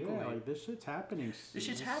other equally. Yeah, like this shit's happening. This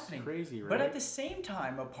shit's happening. Crazy, right? But at the same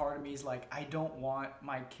time, a part of me is like, I don't want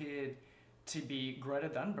my kid to be Greta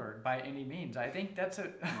Thunberg by any means. I think that's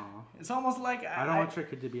it's almost like I don't want your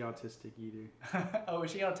kid to be autistic either. Oh,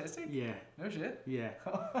 is she autistic? Yeah. No shit. Yeah.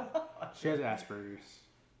 She has Asperger's.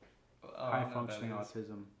 Oh, High functioning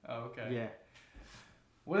autism. Oh, okay. Yeah.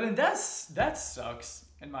 Well, then that sucks,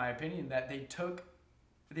 in my opinion, that they took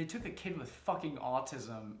a kid with fucking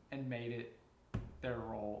autism and made it their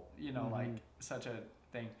role. You know, like such a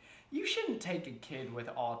thing. You shouldn't take a kid with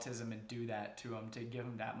autism and do that to him to give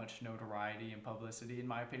him that much notoriety and publicity, in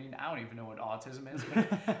my opinion. I don't even know what autism is,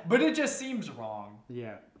 but it just seems wrong.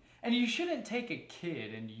 Yeah. And you shouldn't take a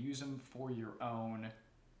kid and use them for your own,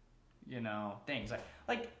 you know, things.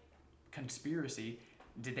 Like conspiracy.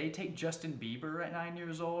 Did they take Justin Bieber at 9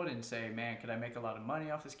 years old and say, man, could I make a lot of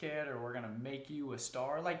money off this kid, or we're going to make you a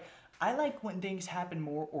star? Like, I like when things happen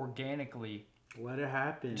more organically. Let it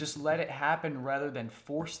happen. Just let it happen rather than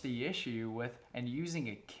force the issue with and using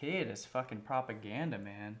a kid as fucking propaganda,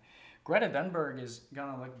 man. Greta Thunberg is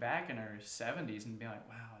going to look back in her 70s and be like,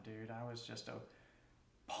 wow, dude, I was just a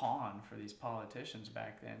pawn for these politicians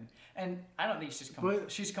back then. And I don't think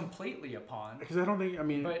she's completely a pawn. Because I don't think, I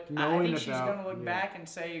mean, But I think she's going to look back and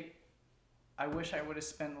say, I wish I would have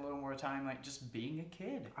spent a little more time like just being a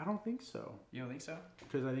kid. I don't think so. You don't think so?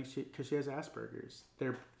 Because I think she has Asperger's.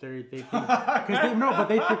 They think,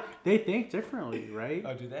 but they think differently, right?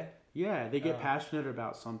 Oh, do they? Yeah, they get passionate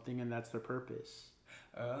about something and that's their purpose.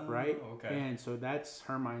 Oh, right? Okay. And so that's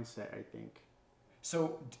her mindset, I think.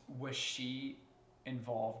 So was she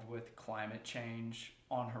involved with climate change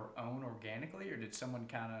on her own organically, or did someone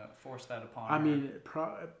kind of force that upon her? I mean,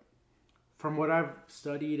 from what I've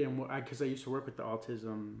studied and because I used to work with the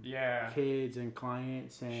autism kids and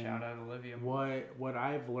clients, and shout out Olivia. What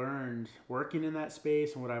I've learned working in that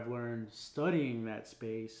space and what I've learned studying that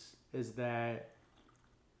space is that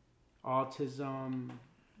autism,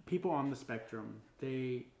 people on the spectrum,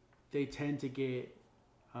 they tend to get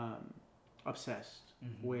obsessed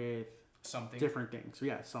with something, different things.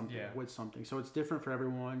 With something. So it's different for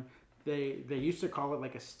everyone. They used to call it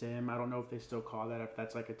like a STEM. I don't know if they still call that, if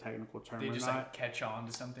that's like a technical term or not. They just like catch on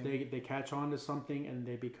to something. They catch on to something and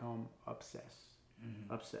they become obsessed.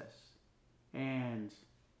 And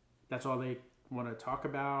that's all they want to talk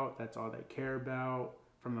about. That's all they care about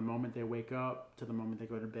from the moment they wake up to the moment they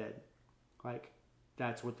go to bed. Like,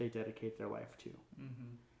 that's what they dedicate their life to.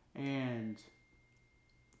 And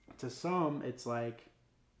to some, it's like,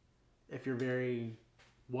 if you're very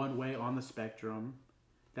one way on the spectrum,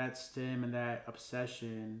 that STEM and that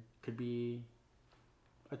obsession could be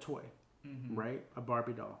a toy, right? A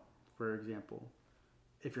Barbie doll, for example.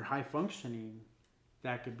 If you're high functioning,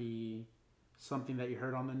 that could be something that you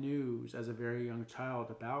heard on the news as a very young child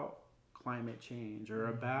about climate change or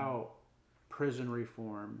about prison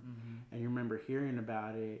reform, and you remember hearing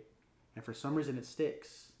about it, and for some reason it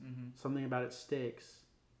sticks. Something about it sticks.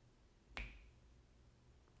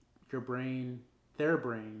 Their brains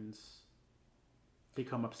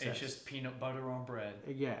become obsessed. It's just peanut butter on bread.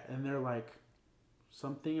 Yeah, and they're like,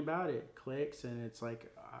 something about it clicks, and it's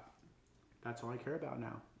like, that's all I care about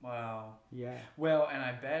now. Wow. Yeah. Well, and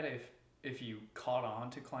I bet if you caught on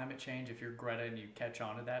to climate change, if you're Greta and you catch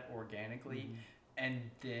on to that organically, and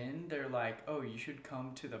then they're like, oh, you should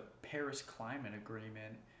come to the Paris Climate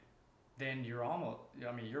Agreement, then you're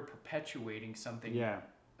you're perpetuating something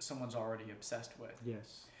someone's already obsessed with.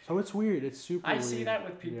 Yes. So it's weird. It's super weird. I see that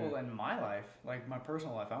with people in my life, like my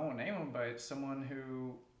personal life. I won't name them, but someone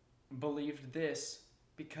who believed this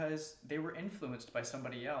because they were influenced by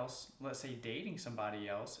somebody else, let's say dating somebody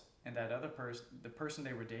else, and that other person, the person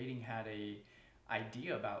they were dating had a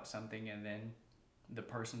idea about something, and then the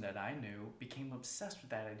person that I knew became obsessed with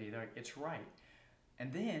that idea. They're like, it's right.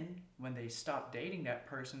 And then when they stop dating that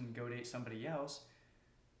person and go date somebody else,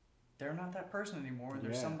 they're not that person anymore.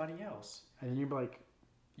 They're somebody else. And then you're like,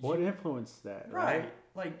 what influenced that? Right.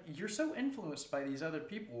 Like, you're so influenced by these other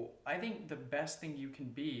people. I think the best thing you can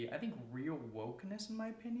be, I think real wokeness, in my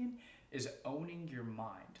opinion, is owning your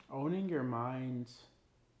mind. Owning your mind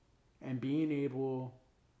and being able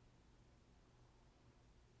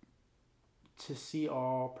to see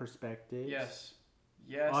all perspectives. Yes.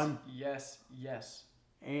 Yes.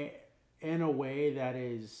 In a way that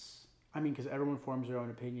is, I mean, because everyone forms their own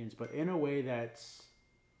opinions, but in a way that's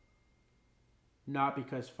not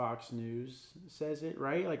because Fox News says it,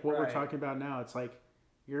 right? Like what we're talking about now, it's like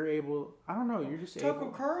you're able, I don't know, you're just Tucker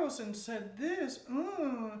able. Carlson said this.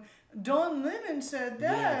 Don Lemon said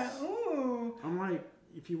that. Yes. I'm like,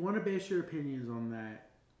 if you want to base your opinions on that,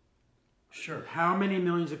 sure. How many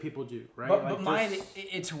millions of people do, right? But, like but mine,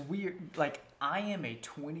 it's weird. Like, I am a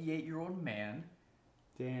 28-year-old man.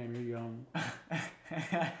 Damn, you're young.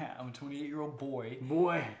 I'm a 28-year-old boy.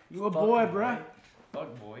 Boy, you a boy, bruh.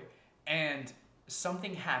 Fuck boy. And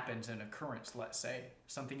something happens, an occurrence, let's say.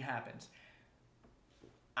 Something happens.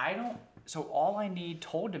 So all I need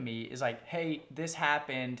told to me is like, hey, this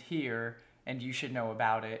happened here, and you should know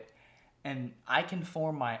about it. And I can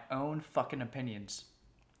form my own fucking opinions.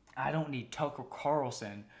 I don't need Tucker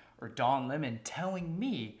Carlson or Don Lemon telling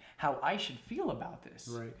me how I should feel about this.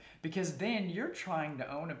 Right. Because then you're trying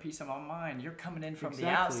to own a piece of my mind. You're coming in from the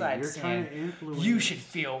Exactly. outside You're saying, trying to influence. you should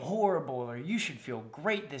feel horrible or you should feel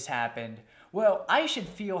great this happened. Well, I should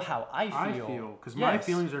feel how I feel. Because my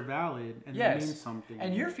feelings are valid and they mean something.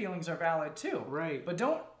 And your feelings are valid too. Right. But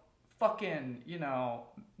don't fucking,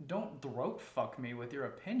 don't throat fuck me with your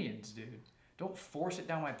opinions, dude. Don't force it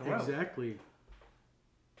down my throat. Exactly.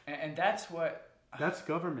 And that's what... That's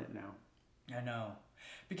government now. I know.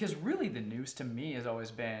 Because really the news to me has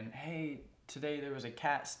always been, hey, today there was a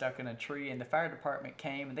cat stuck in a tree and the fire department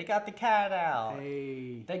came and they got the cat out.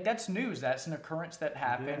 Hey. Like, that's news. That's an occurrence that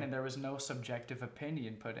happened and there was no subjective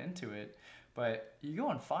opinion put into it. But you go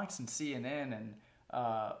on Fox and CNN and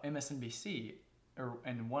MSNBC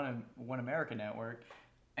and One America Network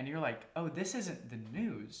and you're like, oh, this isn't the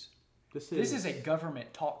news. This is a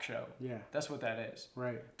government talk show. Yeah. That's what that is.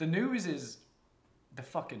 Right. The news is the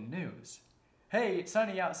fucking news. Hey, it's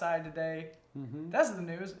sunny outside today. Mm-hmm. That's the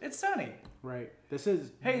news. It's sunny. Right. This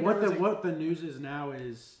is hey, what the news is now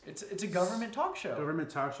is it's a government talk show. Government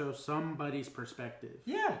talk show, somebody's perspective.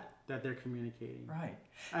 Yeah. That they're communicating. Right.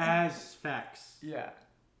 As facts. Yeah.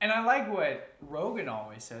 And I like what Rogan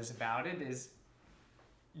always says about it is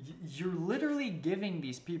you're literally giving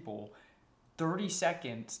these people 30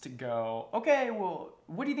 seconds to go, okay, well,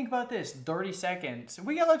 what do you think about this? 30 seconds.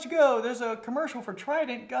 We gotta let you go. There's a commercial for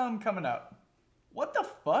Trident gum coming up. What the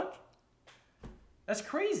fuck? That's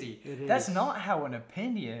crazy. That's not how an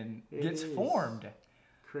opinion gets formed.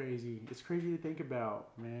 Crazy. It's crazy to think about,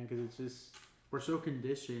 man, because it's just, we're so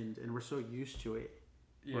conditioned and we're so used to it,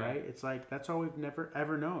 right? It's like, that's all we've never,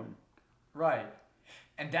 ever known. Right.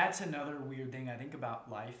 And that's another weird thing I think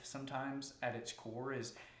about life sometimes at its core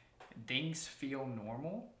is things feel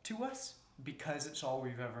normal to us because it's all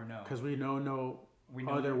we've ever known. Because we know no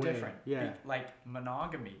other way. Different. Yeah. Like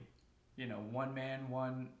monogamy, one man,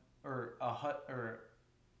 one or a hut or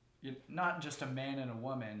not just a man and a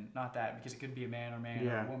woman, not that because it could be a man or man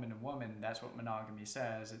or a woman and woman. That's what monogamy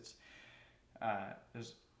says. It's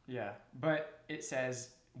but it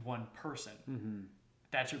says one person. Mm-hmm.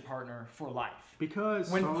 That's your partner for life. Because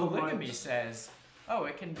when polygamy says, oh,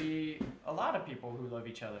 it can be a lot of people who love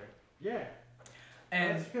each other. Yeah.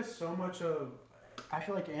 And it's because so much of, I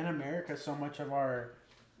feel like in America, so much of our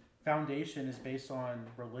foundation is based on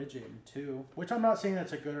religion too. Which I'm not saying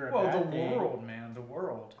that's a good or a bad thing. Well, the world, man, the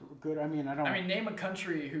world. Good, I mean, name a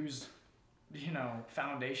country whose,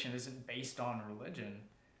 foundation isn't based on religion.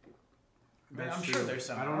 I'm sure there's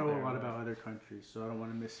some. I don't know a lot about other countries, so I don't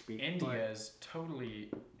want to misspeak. India is totally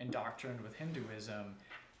indoctrinated with Hinduism.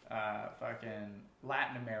 Fucking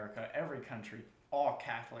Latin America, every country, all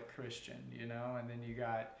Catholic Christian, and then you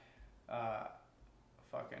got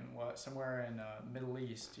somewhere in Middle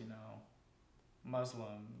East,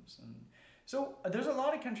 Muslims, and so there's a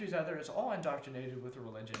lot of countries out there. It's all indoctrinated with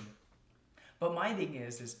religion. But my thing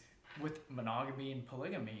is with monogamy and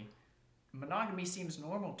polygamy. Monogamy seems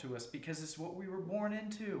normal to us because it's what we were born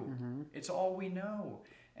into. Mm-hmm. It's all we know.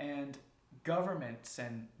 And governments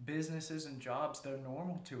and businesses and jobs, they're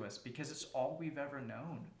normal to us because it's all we've ever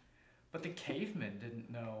known. But the cavemen didn't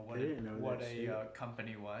know what a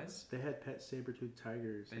company was. They had pet saber-toothed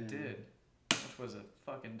tigers. They did. Which was a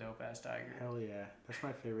fucking dope-ass tiger. Hell yeah. That's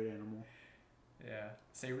my favorite animal. Yeah.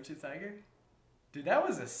 Saber-toothed tiger? Dude, that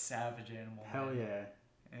was a savage animal. Hell man. yeah.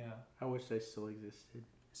 Yeah. I wish they still existed.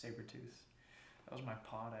 Sabertooth. That was my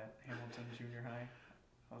pod at Hamilton Junior High.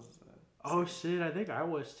 I was. Oh shit! I think I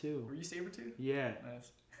was too. Were you Sabertooth? Yeah.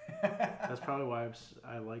 Nice. That's probably why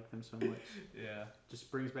I like them so much. Yeah.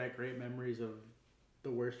 Just brings back great memories of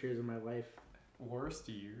the worst years of my life. Worst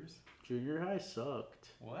years? Junior high sucked.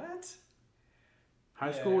 What?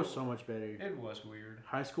 High school was so much better. It was weird.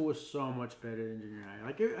 High school was so much better than junior high.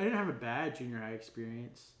 Like, I didn't have a bad junior high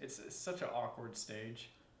experience. It's such an awkward stage.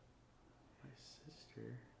 My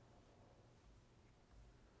sister.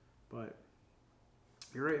 But,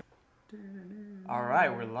 you're right. All right,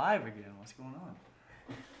 we're live again. What's going on?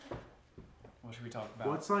 What should we talk about?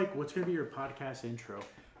 What's gonna be your podcast intro?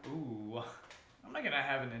 Ooh, I'm not gonna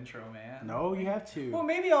have an intro, man. No, you have to. Well,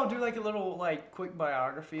 maybe I'll do like a little like quick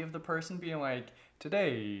biography of the person, being like,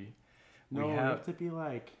 today. No, you have to be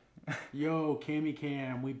like, yo, Cammy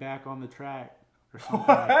Cam, we back on the track, or something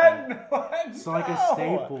What? like that. What? So like a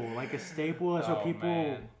staple. That's what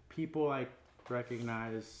man. people like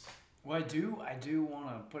recognize. Well, I do want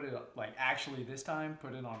to put it like actually this time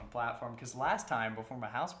put it on a platform, because last time before my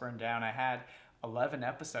house burned down I had 11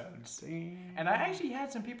 episodes. Damn. And I actually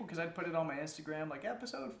had some people, because I'd put it on my Instagram like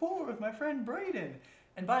episode 4 with my friend Brayden.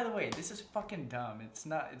 And by the way, this is fucking dumb. It's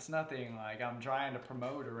nothing like I'm trying to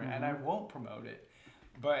promote and I won't promote it.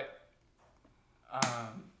 But I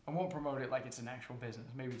won't promote it like it's an actual business.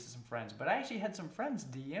 Maybe it's to some friends. But I actually had some friends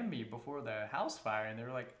DM me before the house fire, and they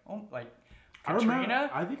were like, oh, like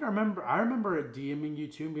Katrina? I remember DMing you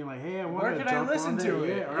too and being like, hey, I want to jump I listen on to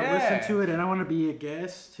it. it? Or I listen to it and I want to be a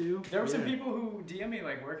guest too. There were some people who DM me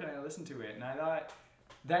like, where can I listen to it? And I thought,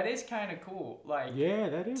 that is kind of cool. Like, yeah,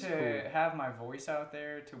 that is to cool. have my voice out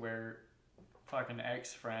there to where fucking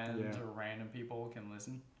ex-friends or random people can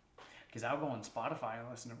listen. Because I'll go on Spotify and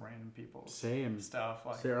listen to random people's stuff.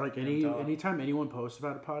 Like, anytime anyone posts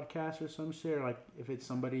about a podcast or some shit, or like if it's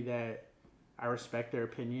somebody that I respect their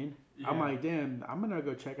opinion, I'm like, damn, I'm gonna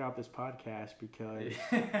go check out this podcast, because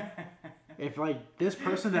if like this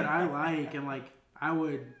person that I like and like I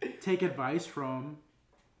would take advice from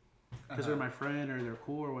because they're my friend or they're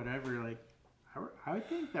cool or whatever, like I would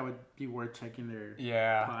think that would be worth checking their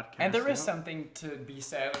podcast. And there is something to be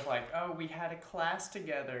said of like, oh, we had a class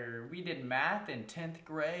together, we did math in 10th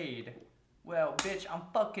grade. Well, bitch, I'm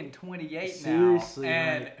fucking 28 Seriously, now.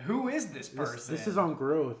 And who is this person? This is on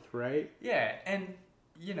growth, right? Yeah, and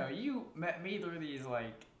you know, you met me through these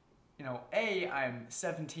like, you know, A, I'm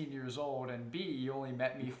 17 years old, and B, you only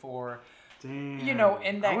met me for, damn, you know,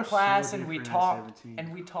 in that class, so and we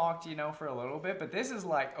talked, you know, for a little bit. But this is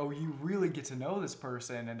like, oh, you really get to know this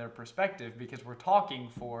person and their perspective, because we're talking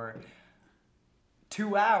for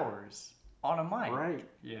 2 hours on a mic, right?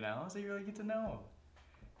 You know, so you really get to know them.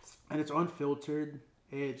 And it's unfiltered.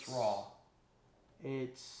 It's raw.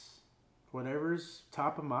 It's whatever's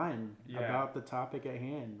top of mind about the topic at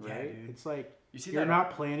hand, right? Dude. It's like You're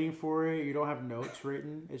not planning for it. You don't have notes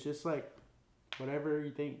written. It's just like whatever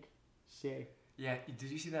you think. Say. Yeah. Did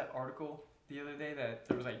you see that article the other day that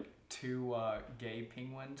there was like 2 gay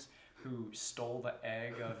penguins who stole the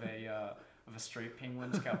egg of a straight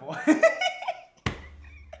penguins couple? It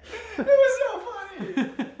was so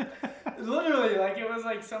funny. Literally, like, it was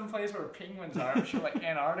like some place where penguins are. I'm sure, like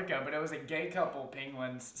Antarctica, but it was a gay couple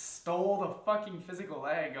penguins stole the fucking physical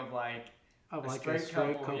egg of a straight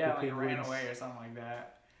couple. Yeah, like ran away or something like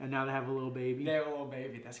that. And now they have a little baby. They have a little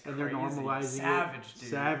baby. That's crazy. And they're normalizing Savage, dude.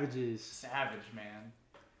 Savages. Savage, man.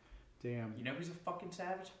 Damn. You know who's a fucking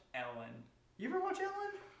savage? Ellen. You ever watch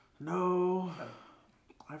Ellen? No.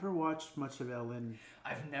 I never watched much of Ellen.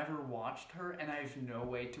 I've never watched her, and I have no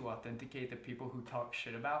way to authenticate the people who talk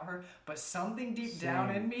shit about her. But something deep down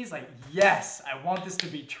in me is like, yes, I want this to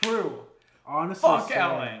be true. Honestly, fuck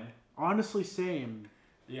Ellen. Honestly, same.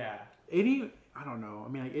 Yeah. I don't know. I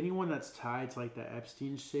mean, like anyone that's tied to like the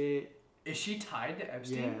Epstein shit. Is she tied to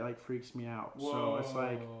Epstein? Yeah, it like freaks me out. Whoa, so it's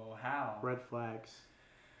like how? Red flags.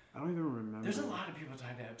 I don't even remember. There's a lot of people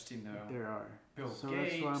tied to Epstein though. There are. Bill so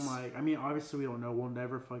Gates. That's why I'm like, I mean, obviously we don't know. We'll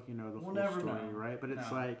never fucking know the full story, right? But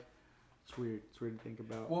it's like, it's weird. It's weird to think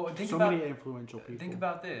about. Well, many influential people. Think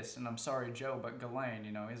about this, and I'm sorry, Joe, but Ghislaine,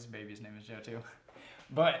 you know, his baby's name is Joe too.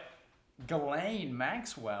 But Ghislaine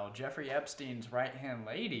Maxwell, Jeffrey Epstein's right-hand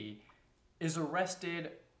lady, is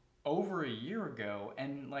arrested over a year ago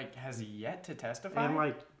and like has yet to testify. And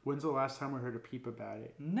like, when's the last time we heard a peep about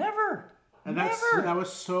it? Never. And that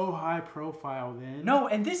was so high profile then. No,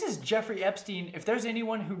 and this is Jeffrey Epstein. If there's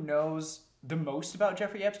anyone who knows the most about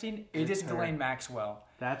Jeffrey Epstein, it is Ghislaine Maxwell.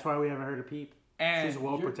 That's why we haven't heard a peep. And she's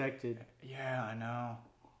well protected. Yeah, I know.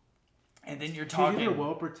 And then you're She's talking. either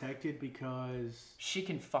well protected because she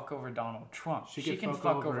can fuck over Donald Trump. She can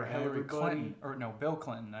fuck over Hillary everybody. Clinton. Or no, Bill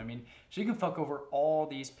Clinton. I mean, she can fuck over all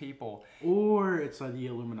these people. Or it's like the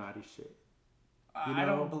Illuminati shit. You know? I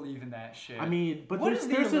don't believe in that shit. I mean, but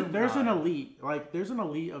there's an elite. Like, there's an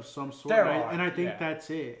elite of some sort. And I think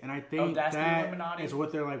that's it. And I think that is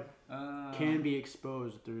what they're like, can be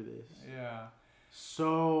exposed through this. Yeah.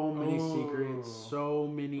 So many secrets. So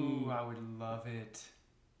many. Ooh, I would love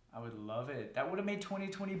it. That would have made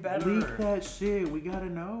 2020 better. Leak that shit. We gotta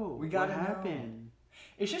know. We gotta what know. happened.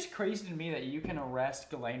 It's just crazy to me that you can arrest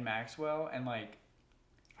Ghislaine Maxwell and like.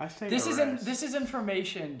 I say this is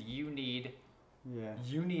information you need. Yeah.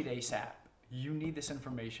 You need ASAP. You need this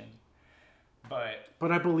information.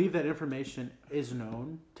 But I believe that information is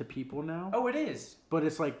known to people now. Oh, it is. But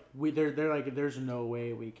it's like they're like there's no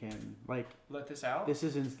way we can like let this out. This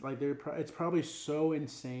isn't like it's probably so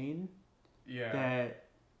insane. Yeah. That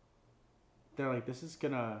they're like, this is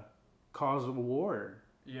gonna cause a war.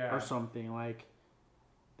 Yeah. Or something like.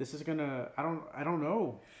 This is gonna. I don't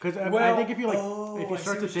know. Because I think if you if you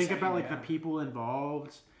start to think about like the people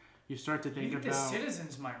involved, you start to think about the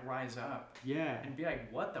citizens might rise up. Yeah. And be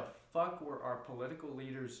like, what the fuck were our political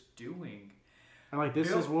leaders doing? And like this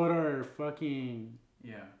is what our fucking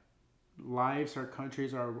lives, our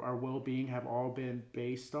countries, our well being have all been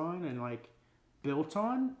based on and like built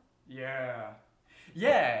on. Yeah.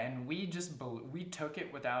 Yeah, and we just we took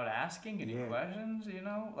it without asking any questions, you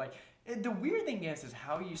know? Like, the weird thing is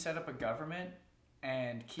how you set up a government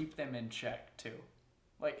and keep them in check, too.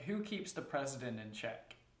 Like, who keeps the president in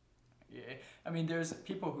check? Yeah. I mean, there's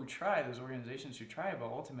people who try, there's organizations who try, but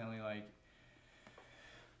ultimately, like,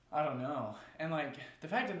 I don't know. And, like, the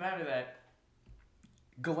fact of the matter that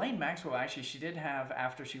Ghislaine Maxwell, actually, she did have,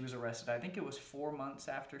 after she was arrested, I think it was 4 months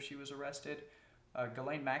after she was arrested,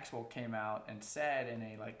 Ghislaine Maxwell came out and said in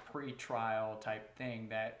a like pre-trial type thing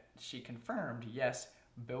that she confirmed, yes,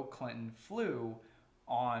 Bill Clinton flew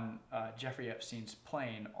on Jeffrey Epstein's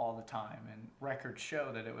plane all the time, and records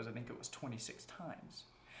show that I think it was 26 times,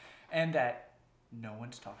 and that no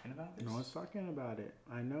one's talking about this. No one's talking about it.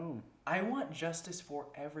 I know. I want justice for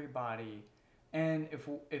everybody, and if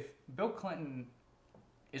Bill Clinton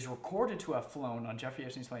is recorded to have flown on Jeffrey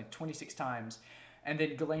Epstein's plane 26 times. And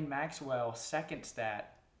then Ghislaine Maxwell seconds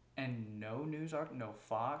that, and no news article, no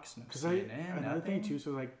Fox, no CNN, another thing too,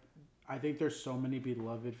 so like, I think there's so many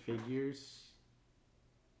beloved figures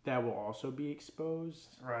that will also be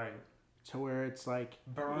exposed. Right. To where it's like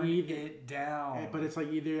burn it down. But it's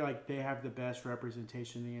like either like they have the best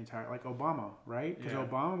representation in the entire, like Obama, right? Because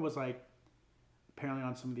Obama was like apparently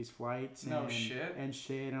on some of these flights and shit,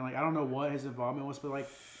 and like I don't know what his involvement was, but like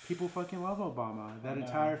people fucking love Obama. That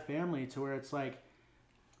entire family, to where it's like.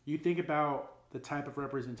 You think about the type of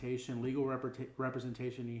representation, legal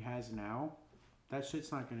representation he has now, that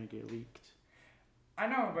shit's not going to get leaked. I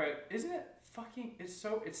know, but isn't it fucking...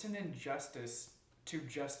 It's an injustice to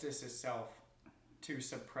justice itself to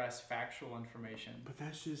suppress factual information. But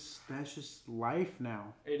that's just life now.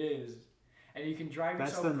 It is. And you can drive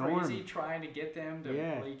yourself crazy trying to get them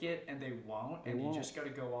to leak it, and they won't. You just got to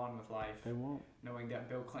go on with life. They won't. Knowing that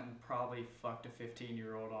Bill Clinton probably fucked a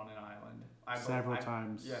 15-year-old on an island. Several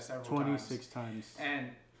times. Yeah, several 26 times. And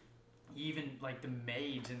even like the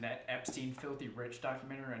maids in that Epstein Filthy Rich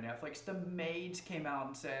documentary on Netflix, the maids came out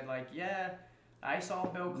and said like, yeah, I saw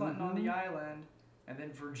Bill Clinton on the island. And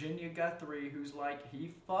then Virginia Guthrie, who's like,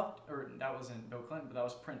 he fucked, or that wasn't Bill Clinton, but that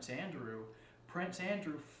was Prince Andrew. Prince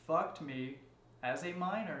Andrew fucked me as a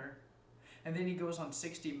minor. And then he goes on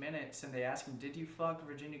 60 Minutes and they ask him, did you fuck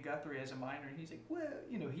Virginia Guthrie as a minor? And he's like, well,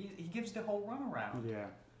 you know, he gives the whole runaround. Yeah.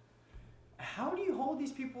 How do you hold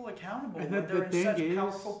these people accountable when they're in such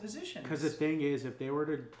powerful positions? Because the thing is, if they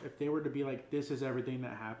were to be like, this is everything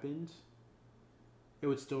that happened, it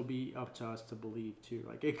would still be up to us to believe too.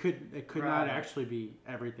 Like it could not actually be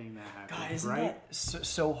everything that happened. God, isn't that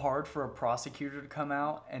so hard for a prosecutor to come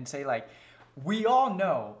out and say like, we all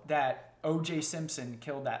know that O.J. Simpson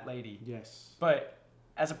killed that lady. Yes. But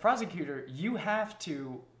as a prosecutor, you have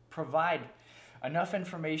to provide enough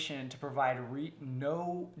information to provide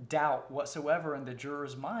no doubt whatsoever in the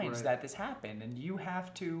jurors' minds that this happened, and you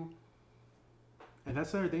have to. And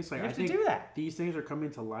that's the other thing. Like, I think do that. These things are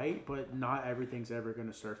coming to light, but not everything's ever going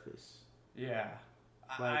to surface. Yeah,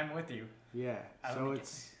 like, I'm with you. Yeah, so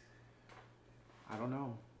it's. I don't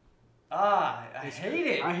know. I hate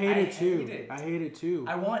it. I hate it too.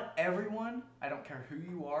 I want everyone, I don't care who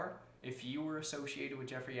you are, if you were associated with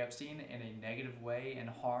Jeffrey Epstein in a negative way and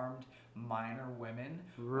harmed minor women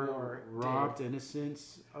or robbed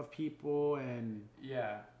innocence of people and...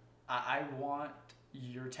 Yeah. I want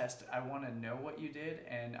your test. I want to know what you did,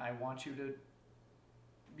 and I want you to,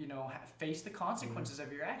 face the consequences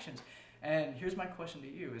of your actions. And here's my question to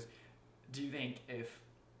you: is, do you think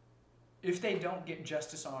if they don't get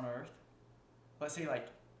justice on Earth, let's say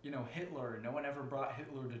Hitler, no one ever brought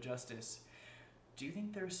Hitler to justice. Do you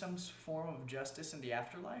think there's some form of justice in the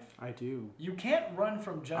afterlife? I do. You can't run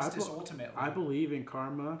from justice ultimately. I believe in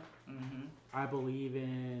karma. Mm-hmm. I believe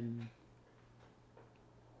in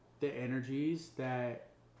the energies that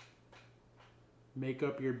make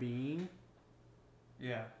up your being.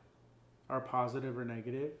 Yeah. Are positive or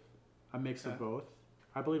negative. A mix of both.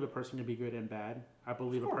 I believe a person can be good and bad. I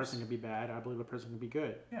believe a person can be bad. I believe a person can be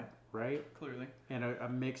good. Yeah. Right? Clearly. And a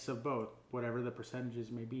mix of both, whatever the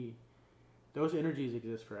percentages may be. Those energies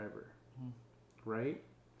exist forever. Right?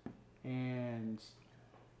 And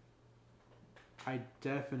I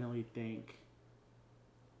definitely think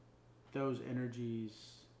those energies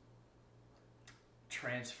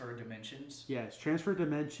transfer dimensions. Yes, transfer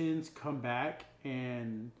dimensions, come back,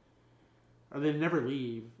 or they never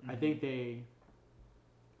leave. I think they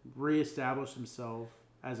reestablish themselves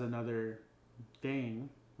as another thing,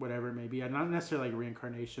 whatever it may be. Not necessarily like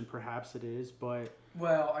reincarnation, perhaps it is, but...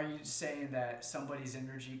 Well, are you saying that somebody's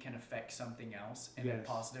energy can affect something else in a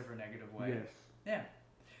positive or negative way? Yes. Yeah.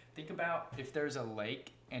 Think about if there's a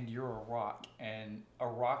lake and you're a rock, and a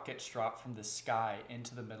rock gets dropped from the sky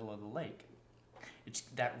into the middle of the lake. It's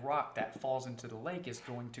that rock that falls into the lake is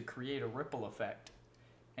going to create a ripple effect.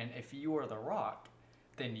 And if you are the rock,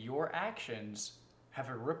 then your actions have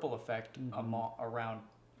a ripple effect around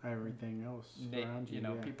everything else around you.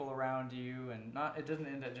 People around you, and it doesn't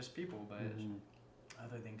end at just people, but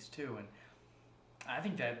other things too. And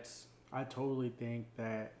I totally think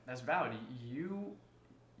that's valid.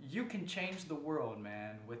 You can change the world,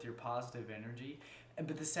 man, with your positive energy.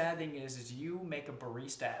 But the sad thing is you make a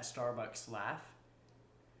barista at Starbucks laugh.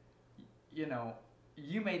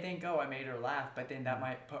 You may think, oh, I made her laugh, but then that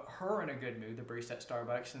might put her in a good mood, the barista at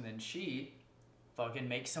Starbucks, and then she fucking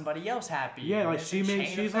makes somebody else happy. Yeah, like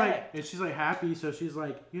she's like happy, so she's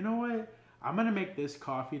like, you know what? I'm gonna make this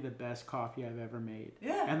coffee the best coffee I've ever made.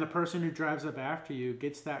 Yeah. And the person who drives up after you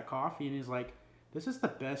gets that coffee and is like, this is the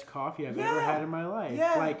best coffee I've ever had in my life.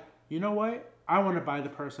 Yeah. Like, you know what? I want to buy the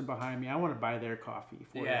person behind me. I want to buy their coffie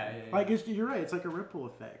for them. Yeah. Like, you're right. It's like a ripple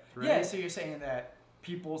effect, right? Yeah, so you're saying that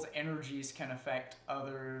people's energies can affect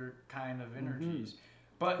other kind of energies.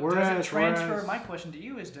 But does it transfer? My question to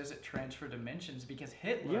you is, does it transfer dimensions? Because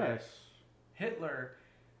Hitler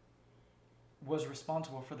was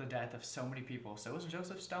responsible for the death of so many people. So was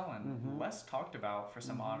Joseph Stalin. Less talked about for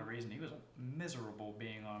some odd reason. He was a miserable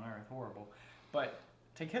being on Earth, horrible. But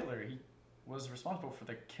take Hitler, he was responsible for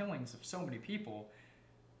the killings of so many people,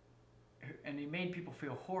 and he made people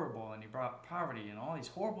feel horrible, and he brought poverty and all these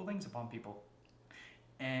horrible things upon people,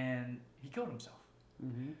 and he killed himself.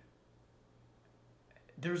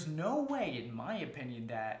 There's no way, in my opinion,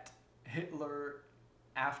 that Hitler,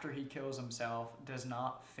 after he kills himself, does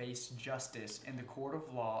not face justice in the court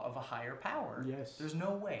of law of a higher power. Yes. There's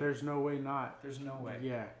no way. There's no way not. There's no way.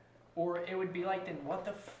 Yeah. Or it would be like, then what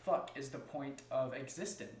the fuck is the point of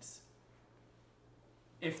existence?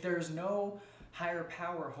 If there's no higher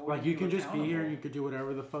power holding you can just be here and you could do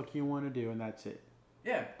whatever the fuck you want to do, and that's it.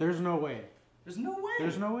 Yeah. There's no way. There's no way.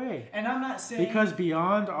 There's no way. And I'm not saying... Because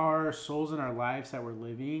beyond our souls and our lives that we're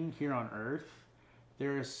living here on Earth,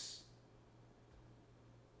 there's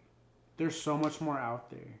so much more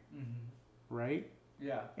out there. Right?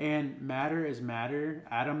 Yeah. And matter is matter.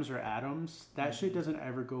 Atoms are atoms. That shit doesn't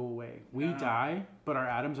ever go away. We die, but our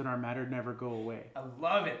atoms and our matter never go away. I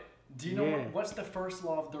love it. Do you know what's the first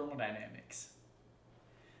law of thermodynamics?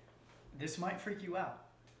 This might freak you out.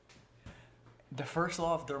 The first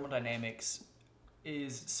law of thermodynamics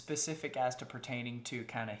is specific as to pertaining to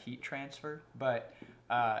kind of heat transfer, but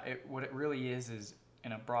what it really is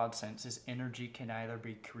in a broad sense is energy can neither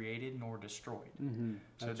be created nor destroyed.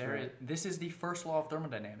 So this is the first law of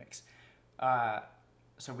thermodynamics.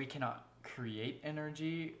 So we cannot create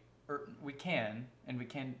energy, or we can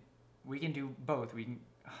do both.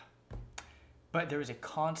 But there is a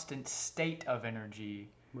constant state of energy,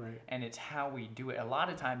 right? And it's how we do it. A lot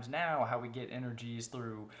of times now, how we get energy is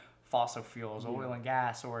through fossil fuels, oil and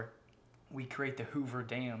gas, or we create the Hoover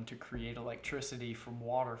Dam to create electricity from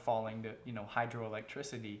water falling to,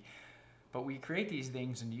 hydroelectricity. But we create these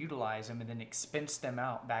things and utilize them and then expense them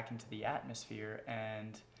out back into the atmosphere,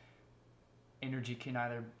 and energy can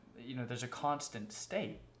either, there's a constant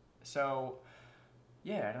state. So,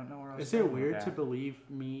 yeah, I don't know where I was going with that. Is it weird to believe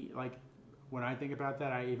me, like, when I think about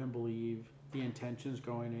that, I even believe the intentions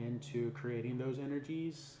going into creating those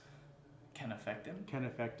energies can affect them. Can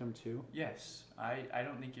affect them too. Yes, I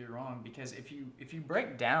don't think you're wrong, because if you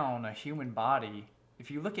break down a human body, if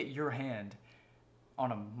you look at your hand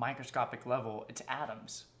on a microscopic level, it's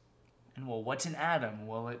atoms. And well, what's an atom?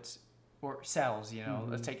 Well, it's or cells.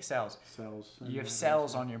 Let's take cells. Cells. You have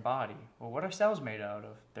cells on your body. Well, what are cells made out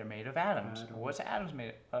of? They're made of atoms. Well, what's atoms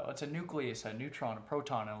made of? It's a nucleus, a neutron, a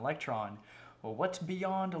proton, an electron. Well, what's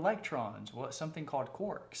beyond electrons? Well, it's something called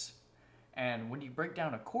quarks. And when you break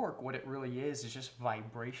down a quark, what it really is just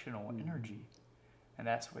vibrational energy. And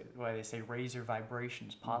that's why they say raise your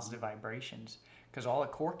vibrations, positive vibrations. Because all a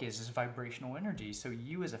quark is vibrational energy. So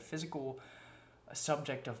you as a physical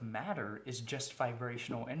subject of matter is just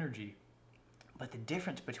vibrational energy. But the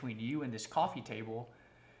difference between you and this coffee table,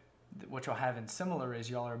 what you'll have in similar, is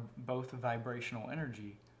y'all are both vibrational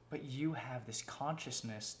energy. But you have this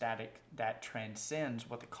consciousness that transcends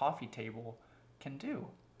what the coffee table can do.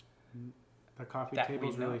 The coffee table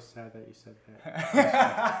is really sad that you said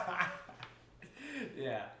that.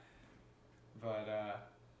 Yeah. But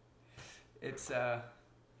it's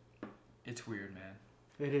weird, man.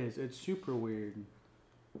 It is. It's super weird.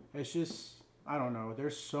 It's just, I don't know.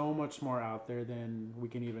 There's so much more out there than we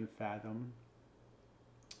can even fathom.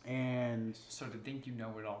 And so to think you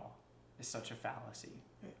know it all is such a fallacy.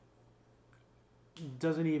 It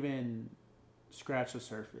doesn't even scratch the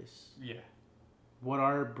surface. Yeah. What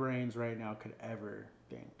our brains right now could ever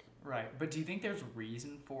think. Right. But do you think there's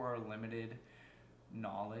reason for our limited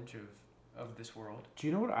knowledge of this world? Do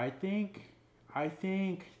you know what I think? I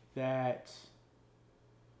think that...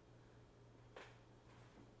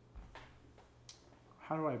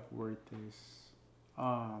 How do I word this?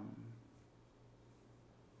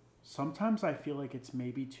 Sometimes I feel like it's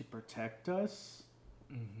maybe to protect us.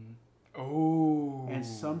 Mm-hmm. Oh. And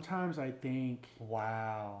sometimes I think...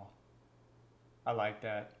 Wow. I like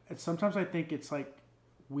that. And sometimes I think it's like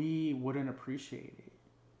we wouldn't appreciate it.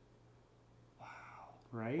 Wow.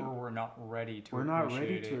 Right? Or we're not ready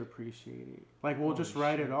to appreciate it. Like, we'll just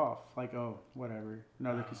write it off. Like, oh, whatever.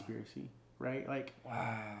 Another conspiracy. Right? Like,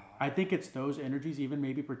 wow. I think it's those energies even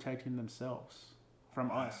maybe protecting themselves from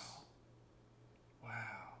us. Wow.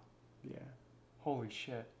 Yeah. Holy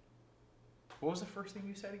shit. What was the first thing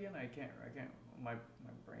you said again? I can't. My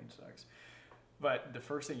brain sucks. But the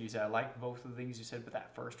first thing you said, I liked both of the things you said, but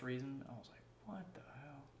that first reason, I was like, what the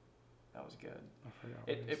hell? That was good. I forgot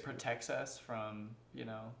It protects us from,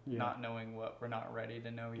 not knowing what we're not ready to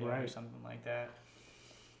know yet, or something like that.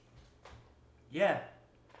 Yeah.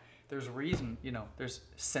 There's a reason, there's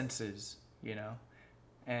senses,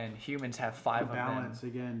 and humans have 5 of them. Balance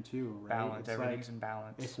again, too, right? Balance, it's everything's like, in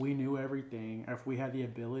balance. If we knew everything, or if we had the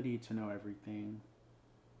ability to know everything,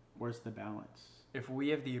 where's the balance? If we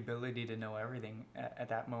have the ability to know everything, at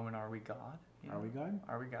that moment, are we God? Are we God?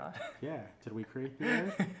 Are we God? Yeah. Did we create the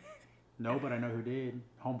earth? No, but I know who did.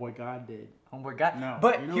 Homeboy God did. Homeboy God? No.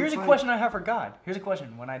 But here's a question I have for God. Here's a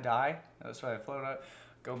question. When I die, that's why I float up,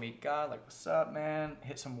 go meet God, like, what's up, man?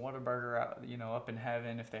 Hit some Whataburger out, up in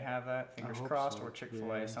heaven if they have that. Fingers crossed. So. Or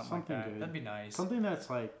Chick-fil-A, something like that. Good. That'd be nice. Something that's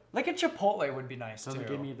like a Chipotle would be nice, doesn't too.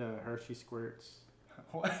 give me the Hershey squirts.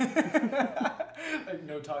 Like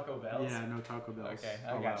no Taco Bells? Yeah, no Taco Bells. Okay,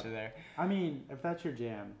 I got you there. I mean, if that's your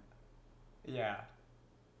jam. Yeah.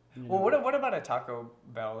 Well, what about a Taco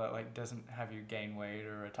Bell that like doesn't have you gain weight,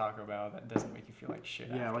 or a Taco Bell that doesn't make you feel like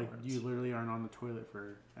shit afterwards? Like you literally aren't on the toilet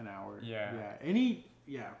for an hour. Yeah.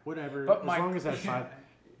 Yeah. Whatever. But as long as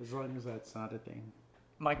that's not a thing.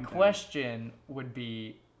 My question would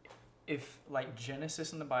be, if like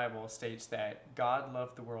Genesis in the Bible states that God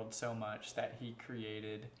loved the world so much that he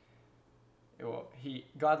created,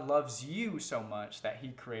 God loves you so much that he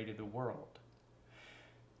created the world.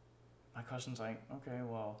 My question's like, okay,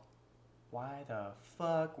 well, why the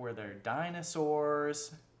fuck were there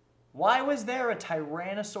dinosaurs? Why was there a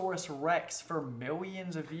Tyrannosaurus Rex for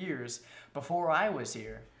millions of years before I was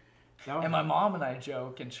here? And my mom and I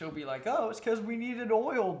joke, and she'll be like, oh, it's because we needed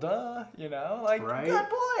oil, duh. Like, right? Good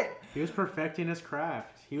point. He was perfecting his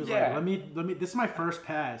craft. He was like, let me, this is my first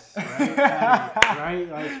pass, right? Right?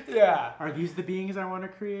 Like, yeah. Are these the beings I want to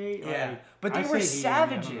create? Yeah. Like, but they were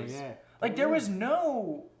savages. Like, there was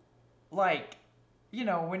no, like,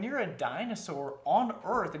 when you're a dinosaur on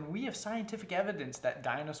Earth, and we have scientific evidence that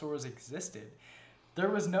dinosaurs existed, there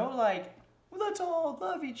was no, like, let's all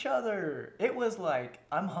love each other. It was like,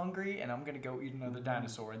 I'm hungry and I'm going to go eat another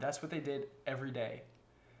dinosaur. And that's what they did every day.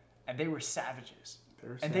 And they were savages.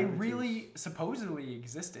 They really supposedly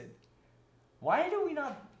existed. Why do we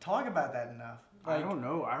not talk about that enough? Like, I don't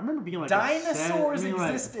know. I remember being like, dinosaurs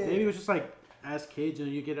existed. Maybe it was just like, as kids,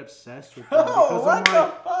 you get obsessed with them. Oh, what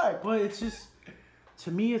the fuck? But it's just,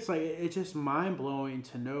 to me, it's like, it's just mind blowing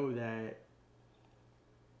to know that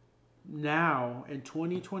now in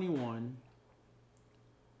 2021,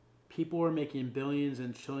 people are making billions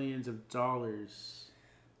and trillions of dollars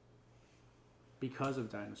because of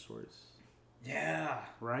dinosaurs. Yeah.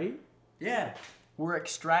 Right? Yeah. We're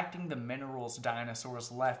extracting the minerals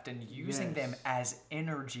dinosaurs left and using them as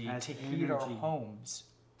energy to heat our homes.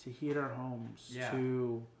 To heat our homes. Yeah.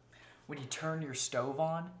 When you turn your stove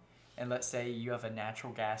on, and let's say you have a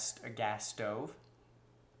gas stove,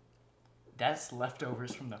 that's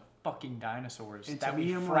leftovers from the fucking dinosaurs that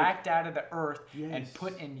we fracked out of the earth and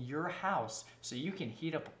put in your house so you can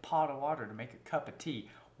heat up a pot of water to make a cup of tea.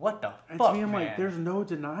 What the fuck, man? Like, there's no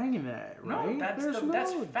denying that, right? No, that's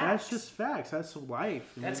facts. That's just facts. That's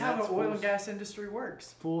life. That's how the oil and gas industry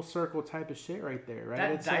works. Full circle type of shit right there, right?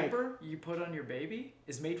 That diaper you put on your baby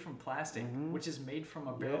is made from plastic, which is made from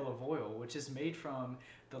a barrel of oil, which is made from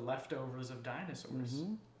the leftovers of dinosaurs.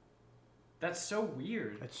 That's so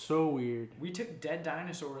weird. That's so weird. We took dead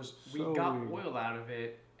dinosaurs, we got oil out of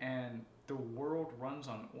it, and the world runs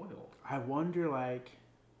on oil. I wonder, like,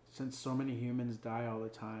 since so many humans die all the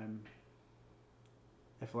time,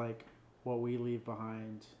 if, like, what we leave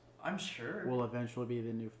behind, I'm sure, will eventually be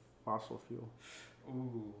the new fossil fuel.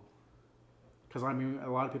 Ooh. Because, I mean, a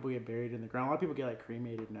lot of people get buried in the ground. A lot of people get, like,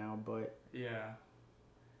 cremated now, but... Yeah.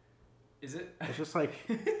 Is it? It's just, like...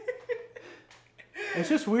 It's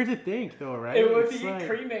just weird to think, though, right? If you get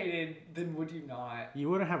cremated, then would you not? You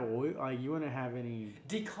wouldn't have oil. Like, you wouldn't have any...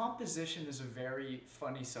 Decomposition is a very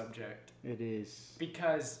funny subject. It is.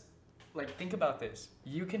 Because, like, think about this.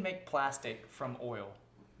 You can make plastic from oil.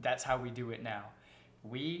 That's how we do it now.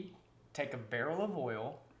 We take a barrel of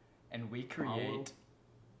oil and we create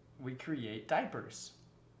diapers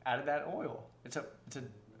out of that oil. It's a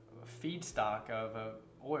feedstock of a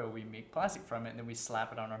oil. We make plastic from it, and then we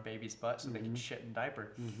slap it on our baby's butt so they can shit in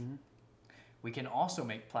diaper. We can also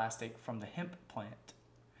make plastic from the hemp plant,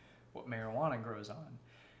 what marijuana grows on.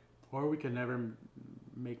 Or we could never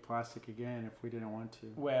make plastic again if we didn't want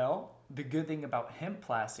to. Well, the good thing about hemp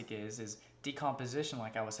plastic is decomposition,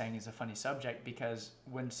 like I was saying, is a funny subject, because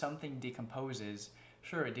when something decomposes,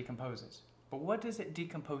 sure, it decomposes. But what does it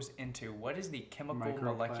decompose into? What is the chemical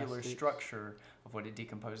molecular structure of what it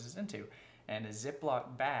decomposes into? And a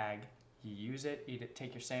Ziploc bag, you use it, eat it,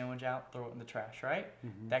 take your sandwich out, throw it in the trash, right?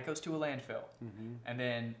 That goes to a landfill. And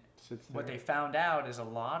then what they found out is a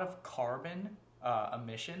lot of carbon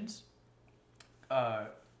emissions,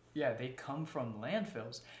 they come from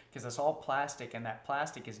landfills, because it's all plastic, and that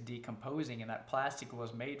plastic is decomposing, and that plastic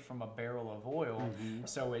was made from a barrel of oil,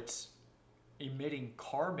 so it's emitting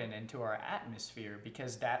carbon into our atmosphere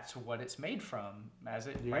because that's what it's made from, as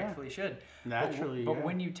it rightfully should. Naturally, but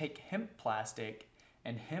when you take hemp plastic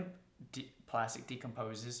and hemp plastic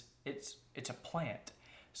decomposes, it's a plant.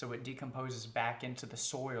 So it decomposes back into the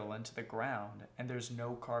soil, into the ground, and there's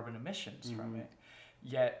no carbon emissions from it.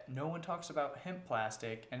 Yet no one talks about hemp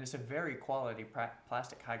plastic, and it's a very quality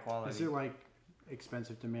plastic, high quality. Is it like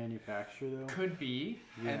expensive to manufacture though? Could be.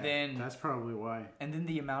 And then that's probably why. And then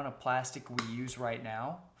the amount of plastic we use right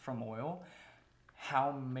now from oil,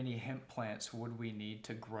 how many hemp plants would we need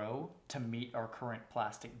to grow to meet our current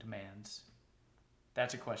plastic demands?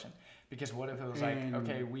 That's a question. Because what if it was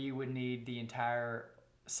we would need the entire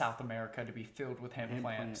South America to be filled with hemp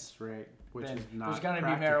plants, right? Which then is not there's going to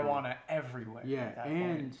be marijuana everywhere. Yeah,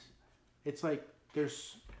 and it's like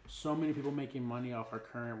there's so many people making money off our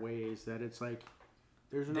current ways that it's like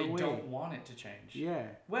there's no way. They don't want it to change. Yeah.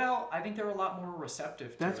 Well, I think they're a lot more receptive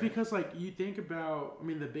to it. That's because, like, you think about, I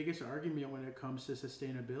mean, the biggest argument when it comes to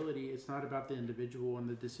sustainability, it's not about the individual and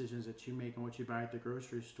the decisions that you make and what you buy at the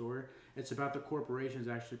grocery store. It's about the corporations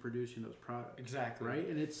actually producing those products. Exactly. Right?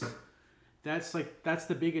 And that's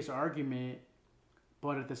the biggest argument,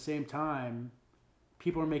 but at the same time,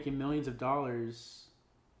 people are making millions of dollars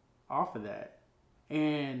off of that.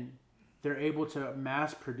 And they're able to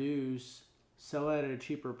mass produce, sell it at a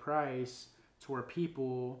cheaper price to where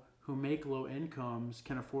people who make low incomes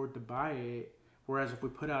can afford to buy it. Whereas if we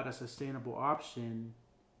put out a sustainable option,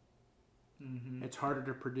 it's harder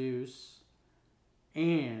to produce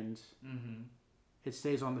and it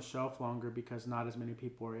stays on the shelf longer because not as many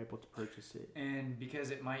people are able to purchase it. And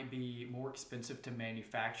because it might be more expensive to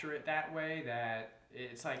manufacture it that way, that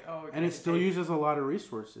it's like, and it still uses a lot of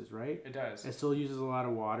resources, right? It does. It still uses a lot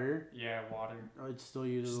of water. Yeah, water. It still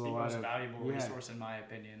uses a lot of... the most valuable resource in my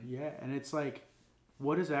opinion. Yeah, and it's like,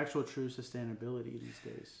 what is actual true sustainability these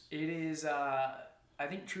days? It is, I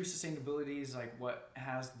think true sustainability is like what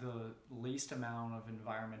has the least amount of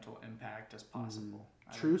environmental impact as possible.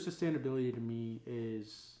 True sustainability to me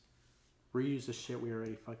is reuse the shit we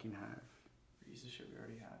already fucking have. Reuse the shit we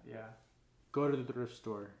already have, yeah. Go to the thrift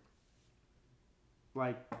store.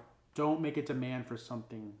 Like, don't make a demand for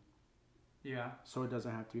something Yeah. so it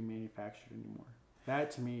doesn't have to be manufactured anymore.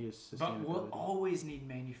 That to me is sustainability. But we'll always need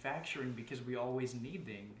manufacturing because we always need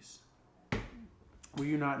things. We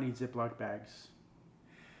do not need Ziploc bags.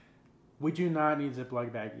 We do not need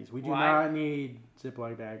Ziploc baggies. We do Why? not need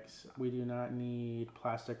Ziploc bags. We do not need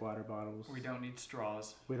plastic water bottles. We don't need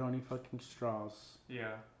straws. We don't need fucking straws.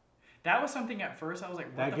 Yeah. That was something at first I was like,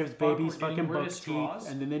 what That the gives fuck? babies We're getting fucking rid of buck straws?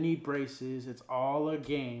 teeth, and then they need braces. It's all a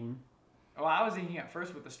game. Well, I was thinking at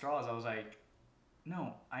first with the straws, I was like,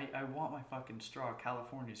 no, I want my fucking straw.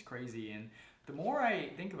 California's crazy. And the more I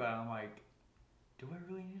think about it, I'm like, do I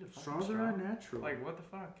really need a fucking straw? Straws are unnatural. Like, what the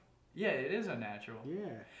fuck? Yeah, it is unnatural.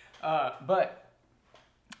 Yeah. But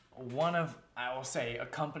one of, I will say, a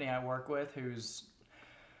company I work with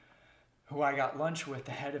who I got lunch with,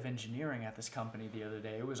 the head of engineering at this company the other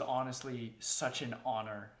day. It was honestly such an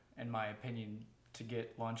honor, in my opinion, to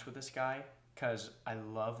get lunch with this guy because I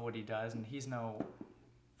love what he does, and he's no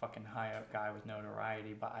fucking high up guy with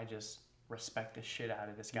notoriety, but I just respect the shit out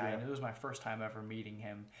of this guy. Yeah. And it was my first time ever meeting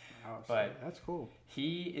him. Oh, But that's cool.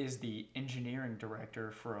 He is the engineering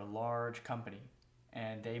director for a large company,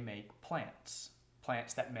 and they make plants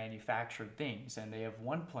that manufacture things. And they have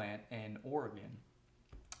one plant in Oregon,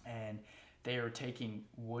 and they are taking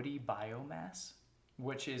woody biomass,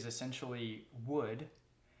 which is essentially wood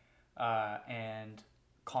and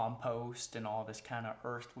compost and all this kind of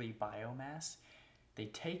earthly biomass. They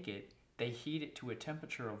take it, they heat it to a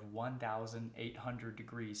temperature of 1,800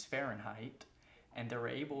 degrees Fahrenheit, and they're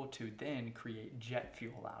able to then create jet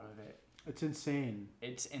fuel out of it. It's insane.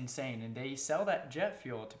 It's insane. And they sell that jet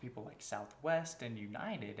fuel to people like Southwest and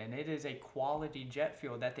United, and it is a quality jet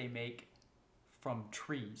fuel that they make from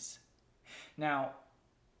trees. Now,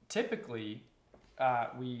 typically,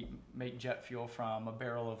 we make jet fuel from a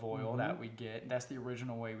barrel of oil that we get. That's the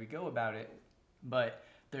original way we go about it. But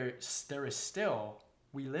there is still,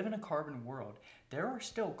 we live in a carbon world. There are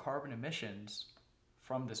still carbon emissions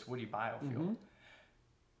from this woody biofuel. Mm-hmm.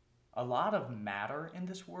 A lot of matter in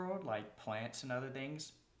this world, like plants and other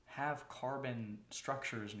things, have carbon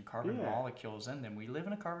structures and carbon molecules in them. We live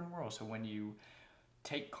in a carbon world, so when you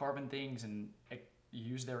take carbon things and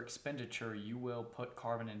use their expenditure, you will put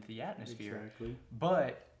carbon into the atmosphere. Exactly.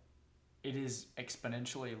 But it is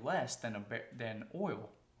exponentially less than oil,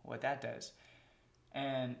 what that does.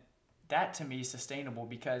 And that to me is sustainable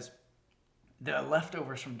because the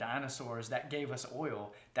leftovers from dinosaurs that gave us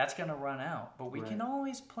oil, that's going to run out. But we can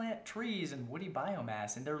always plant trees and woody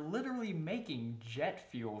biomass, and they're literally making jet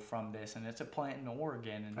fuel from this, and it's a plant in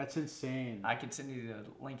Oregon. And that's insane. I could send you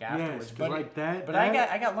the link afterwards. Yes, but like that. But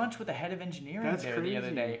I got lunch with the head of engineering there crazy. the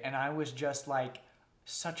other day, and I was just like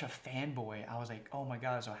such a fanboy. I was like, oh my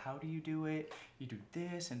God, so how do you do it? You do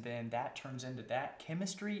this, and then that turns into that.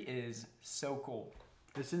 Chemistry is so cool.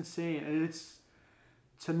 It's insane. And it's,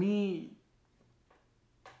 to me,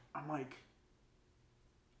 I'm like,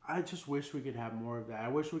 I just wish we could have more of that. I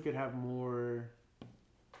wish we could have more.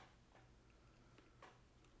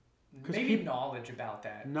 Maybe knowledge about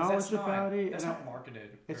that. Knowledge about it. That's not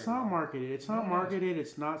marketed. It's not marketed. It's not marketed.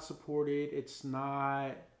 It's not supported. It's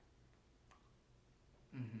not.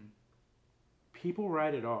 Mm-hmm. People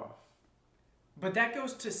write it off. But that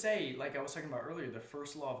goes to say, like I was talking about earlier, the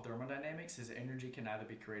first law of thermodynamics is energy can neither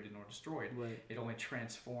be created nor destroyed. Right. It only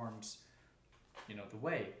transforms, the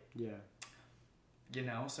way. Yeah.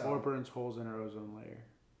 So. Or burns holes in our ozone layer.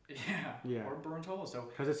 Yeah. Or burns holes. So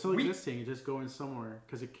because it's still existing, it's just going somewhere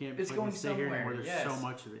because it can't. It's going stay somewhere. Here anymore. There's so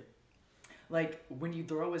much of it. Like when you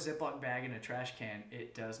throw a Ziploc bag in a trash can,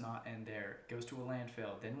 it does not end there. It goes to a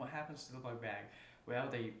landfill. Then what happens to the Ziploc bag? Well,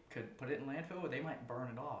 they could put it in landfill, or they might burn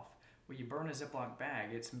it off. When you burn a Ziploc bag,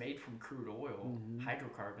 it's made from crude oil,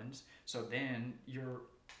 hydrocarbons. So then you're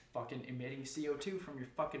fucking emitting CO2 from your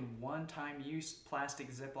fucking one-time use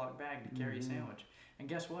plastic Ziploc bag to carry a sandwich. And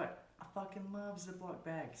guess what? I fucking love Ziploc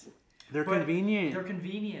bags. They're convenient. They're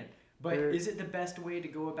convenient. But is it the best way to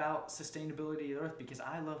go about sustainability of the earth? Because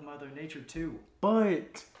I love Mother Nature too.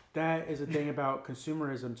 But that is the thing about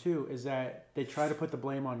consumerism too, is that they try to put the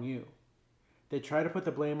blame on you. They try to put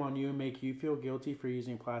the blame on you and make you feel guilty for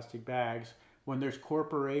using plastic bags when there's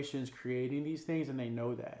corporations creating these things and they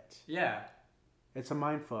know that. Yeah. It's a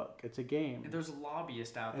mind fuck. It's a game. And there's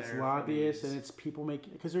lobbyists out there. It's lobbyists and it's people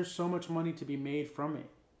making, because there's so much money to be made from it.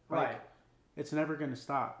 Right. It's never going to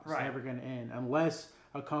stop. It's never going to end unless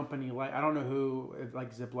a company like, I don't know who,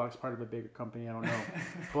 like Ziploc's part of a bigger company, I don't know.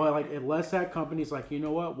 But like unless that company's like, you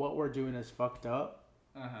know what we're doing is fucked up.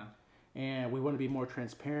 And we want to be more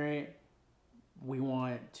transparent. We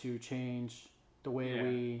want to change the way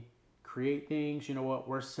we create things. You know what?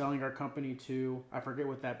 We're selling our company to, I forget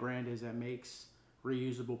what that brand is that makes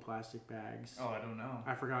reusable plastic bags. Oh, I don't know.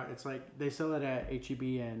 I forgot. It's like they sell it at HEB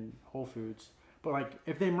and Whole Foods. But like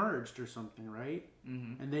if they merged or something, right?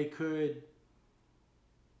 Mm-hmm. And they could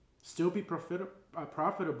still be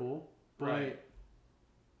profitable, but right.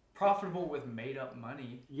 Profitable with made up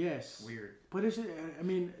money. Yes. Weird. But is it? I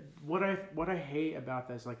mean, what I hate about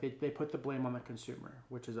this, like they put the blame on the consumer,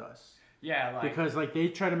 which is us. Yeah, like because like they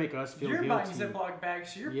try to make us feel you're guilty. buying Ziploc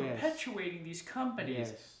bags, so you're Yes. perpetuating these companies.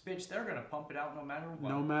 Yes. Bitch, they're gonna pump it out no matter what.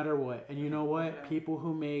 No matter what. And you know what? Yeah. People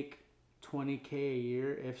who make $20K a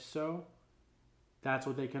year, if so, that's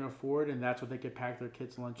what they can afford, and that's what they could pack their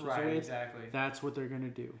kids' lunches Right, with. exactly. That's what they're gonna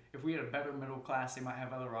do. If we had a better middle class, they might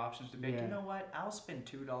have other options to be like, Yeah. you know what? I'll spend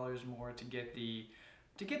 $2 more to get the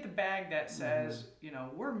bag that says, you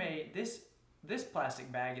know, we're made this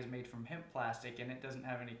plastic bag is made from hemp plastic and it doesn't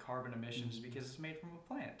have any carbon emissions because it's made from a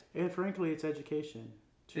plant. And frankly, it's education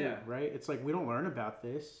too, Yeah. right? It's like we don't learn about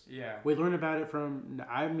this. Yeah. We learn about it from.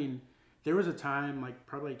 I mean, there was a time like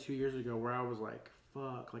probably like 2 years ago where I was like,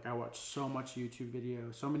 fuck, like I watched so many YouTube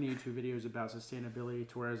videos about sustainability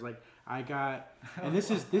to where I was like, I got, and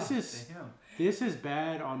this is Damn. this is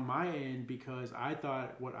bad on my end because I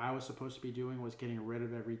thought what I was supposed to be doing was getting rid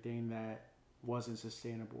of everything that wasn't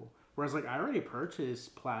sustainable. Whereas like I already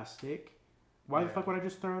purchased plastic, why the fuck would I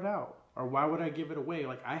just throw it out? Or why would I give it away?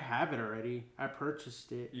 Like I have it already. I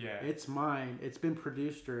purchased it. Yeah. It's mine. It's been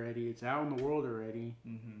produced already. It's out in the world already.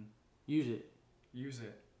 Mm-hmm. Use it. Use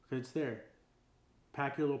it. It's there.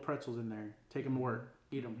 Pack your little pretzels in there. Take them to work.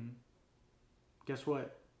 Eat them. Mm-hmm. Guess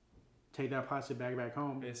what? Take that plastic bag back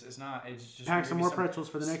home. It's just Pack some maybe more pretzels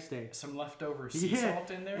for the next day. Some leftover sea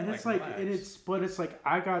salt in there. And it's like, but it's like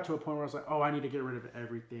I got to a point where I was like, oh, I need to get rid of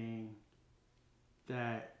everything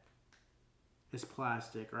that is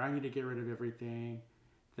plastic, or I need to get rid of everything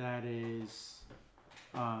that is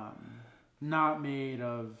not made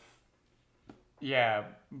of. Yeah,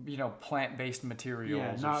 you know, plant-based materials.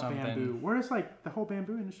 Yeah, or not something. bamboo. Whereas like the whole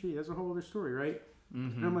bamboo industry, that's a whole other story, right?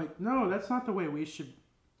 Mm-hmm. And I'm like, no, that's not the way we should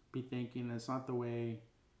be thinking. That's not the way.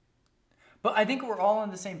 But I think we're all on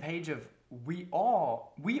the same page of we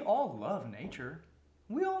all love nature.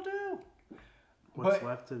 We all do. What's But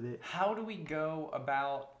left of it? how do we go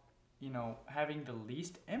about, you know, having the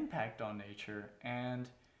least impact on nature? And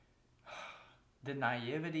the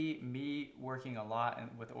naivety, me working a lot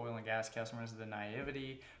with oil and gas customers, the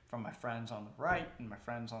naivety from my friends on the right and my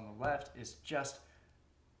friends on the left is just,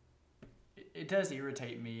 it does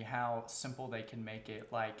irritate me how simple they can make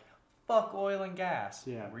it. Like, fuck oil and gas.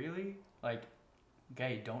 Yeah. Really? Like,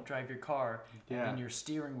 okay, don't drive your car. And Yeah. then your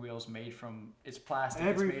steering wheel's made from, it's plastic.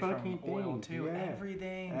 Every it's made fucking from oil thing. too. Yeah.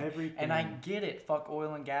 Everything. Everything. And I get it, fuck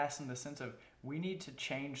oil and gas in the sense of we need to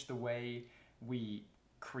change the way we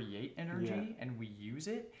create energy and we use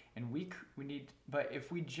it. And we need, but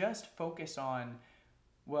if we just focus on,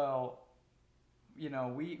 well, you know,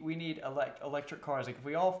 we need electric cars. Like if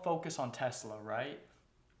we all focus on Tesla, right?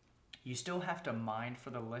 You still have to mine for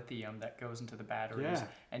the lithium that goes into the batteries. Yeah.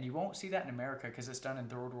 And you won't see that in America because it's done in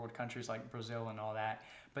third world countries like Brazil and all that.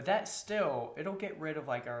 But that still, it'll get rid of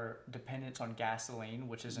like our dependence on gasoline,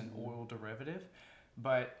 which is an oil derivative.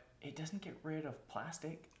 But it doesn't get rid of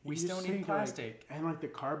plastic. We You still just need think, plastic. Like, and like the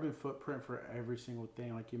carbon footprint for every single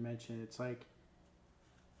thing, like you mentioned, it's like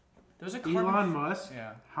There's a Elon Musk.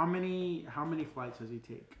 Yeah. How many flights does he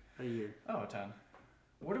take a year? Oh, a ton.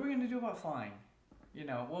 What are we going to do about flying? You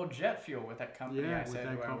know, well, jet fuel with that company Yeah, I with said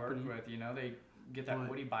that who I worked company. with, you know, they get that But-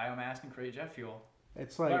 woody biomass and create jet fuel.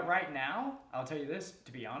 It's like But right now, I'll tell you this,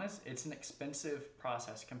 to be honest, it's an expensive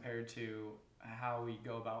process compared to how we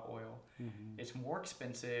go about oil. Mhm. It's more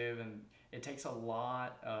expensive and it takes a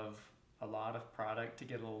lot of product to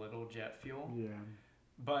get a little jet fuel. yeah,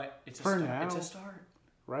 But it's For a start. now. It's a start.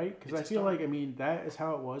 right? Because It's I a feel start. like that is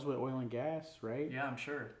how it was with oil and gas, right? Yeah, I'm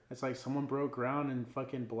sure. It's like someone broke ground and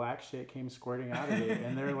fucking black shit came squirting out of it,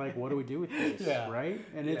 and they're like, "What do we do with this?" Yeah. Right?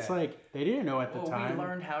 And it's Yeah. like they didn't know at the Well, time. we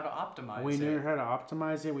learned how to optimize We it. learned how to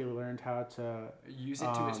optimize it. We learned how to Use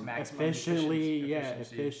it to its maximum efficiently,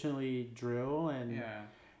 efficiency. efficiently drill and Yeah.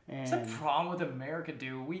 and It's the problem with America,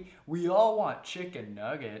 dude. We all want chicken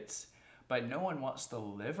nuggets, but no one wants the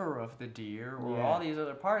liver of the deer or Yeah. all these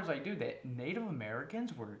other parts. Like, dude, the Native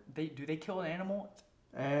Americans do they kill an animal?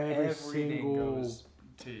 every Everything single goes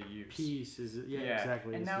to use. piece is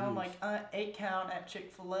exactly. And is now I'm used. like, 8 count at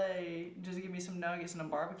Chick-fil-A. Just give me some nuggets and a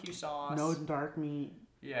barbecue sauce. no dark meat,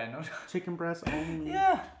 Yeah, no. chicken breast only.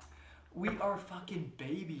 Yeah. We are fucking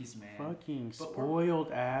babies, man. Fucking But we're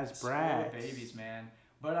spoiled as brats. Spoiled babies, man.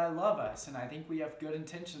 But I love us, and I think we have good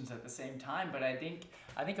intentions at the same time. But I think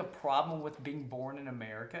a problem with being born in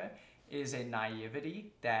America is a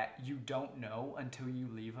naivety that you don't know until you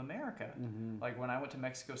leave America. Mm-hmm. Like when I went to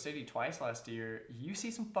Mexico City twice last year, you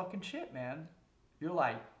see some fucking shit, man. You're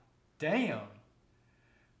like, damn.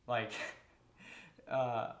 Like,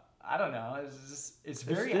 I don't know. It's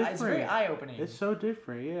very eye opening. It's so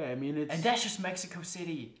different. Yeah, I mean and that's just Mexico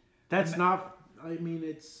City. That's not. I mean,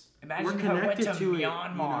 it's. Imagine we're if I went connected to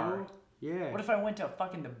Myanmar. It, you know? Yeah. What if I went to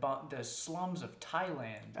fucking the slums of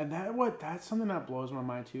Thailand? And that's something that blows my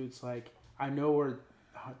mind too. It's like I know we're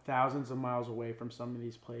thousands of miles away from some of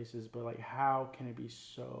these places, but like how can it be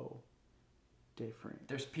so different?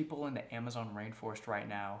 There's people in the Amazon rainforest right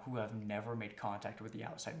now who have never made contact with the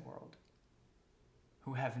outside world.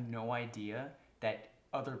 Who have no idea that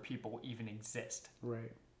other people even exist.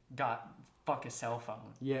 Right. Fuck a cell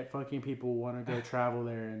phone. Yet fucking people want to go travel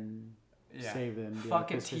there and save them.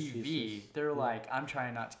 Fucking TV. They're like, I'm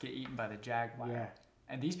trying not to get eaten by the jaguar. Yeah.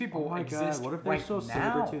 And these people exist. God, what if there's still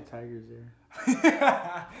saber-tooth tigers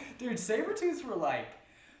there? Dude, saber-tooths were like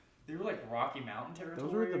Rocky Mountain territory.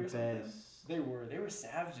 Those were the best. They were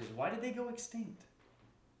savages. Why did they go extinct?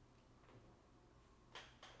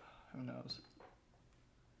 Who knows?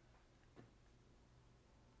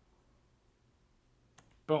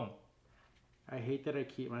 Boom. I hate that I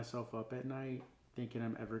keep myself up at night thinking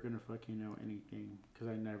I'm ever going to fucking know anything, because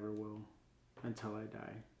I never will until I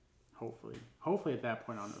die. Hopefully at that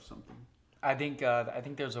point I'll know something. I think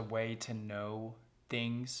there's a way to know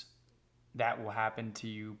things that will happen to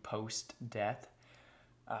you post-death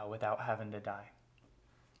without having to die.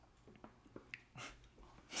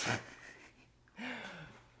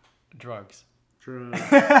 Drugs.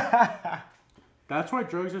 That's why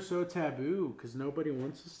drugs are so taboo, because nobody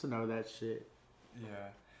wants us to know that shit. Yeah.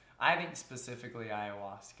 I think specifically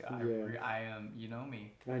ayahuasca. I am, you know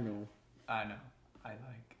me. I know.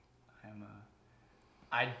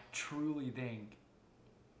 I truly think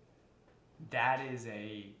that is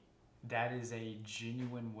a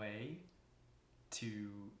genuine way to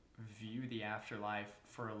view the afterlife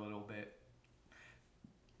for a little bit.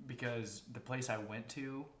 Because the place I went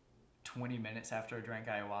to 20 minutes after I drank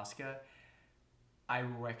ayahuasca, I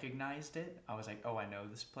recognized it. I was like, oh, I know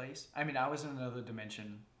this place. I mean, I was in another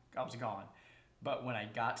dimension. I was gone. But when I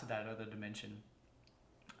got to that other dimension,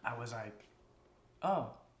 I was like,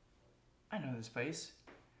 oh, I know this place.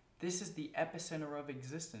 This is the epicenter of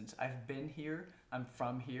existence. I've been here. I'm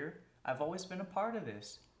from here. I've always been a part of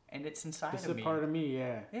this. And it's inside of me. It's a part of me,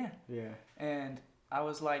 yeah. Yeah. Yeah. And I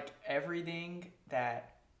was like, everything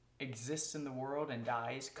that exists in the world and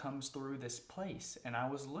dies comes through this place. And I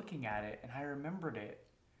was looking at it and I remembered it.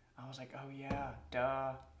 I was like, oh yeah,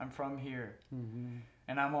 duh, I'm from here. Mm-hmm.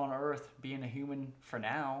 And I'm on Earth being a human for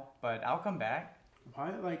now, but I'll come back.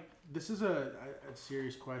 Why, like, this is a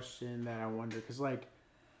serious question that I wonder, because like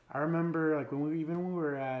I remember like when we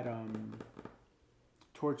were at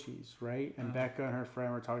Torchy's, right? And Becca and her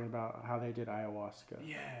friend were talking about how they did ayahuasca.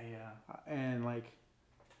 Yeah. And like,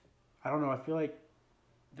 I don't know, I feel like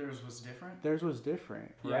theirs was different? Theirs was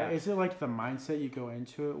different, right? Yeah. Is it like the mindset you go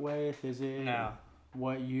into it with? Is it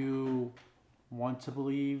what you want to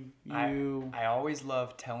believe I always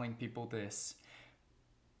love telling people this,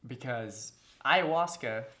 because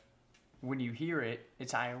ayahuasca, when you hear it,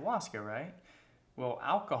 it's ayahuasca, right? Well,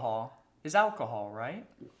 alcohol is alcohol, right?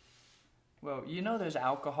 Well, you know there's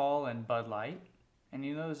alcohol in Bud Light, and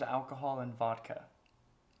you know there's alcohol in vodka.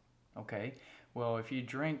 Okay? Well, if you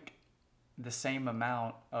drink the same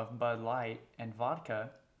amount of Bud Light and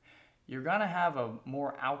vodka, you're going to have a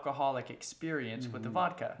more alcoholic experience with the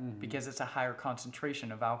vodka because it's a higher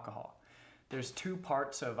concentration of alcohol. There's two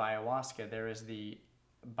parts of ayahuasca. There is the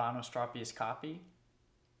Banostropius caapi,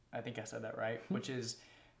 I think I said that right, which is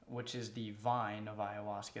the vine of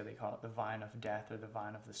ayahuasca. They call it the vine of death or the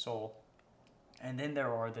vine of the soul. And then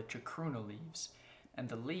there are the chacruna leaves, and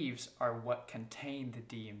the leaves are what contain the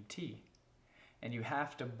DMT. And you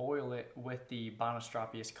have to boil it with the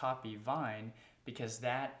Banostropius caapi vine because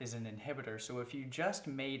that is an inhibitor. So if you just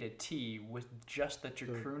made a tea with just the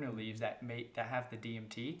chacruna leaves that have the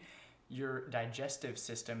DMT, your digestive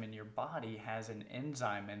system in your body has an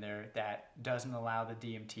enzyme in there that doesn't allow the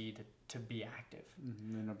DMT to be active.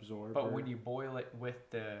 And absorb. But when you boil it with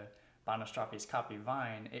the Banostropius caapi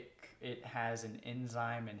vine, it has an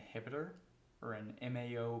enzyme inhibitor or an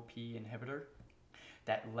MAOP inhibitor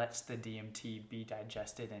that lets the DMT be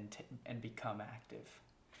digested and become active.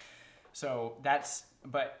 So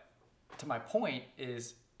but to my point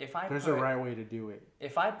is, there's a right way to do it.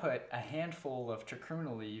 If I put a handful of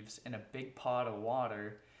chacruna leaves in a big pot of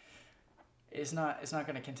water, it's not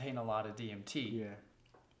going to contain a lot of DMT. Yeah.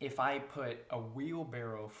 if I put a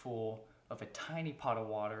wheelbarrow full of a tiny pot of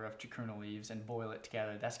water of chacruna leaves and boil it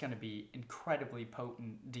together, that's going to be incredibly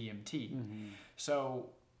potent DMT. So,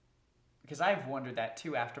 because I've wondered that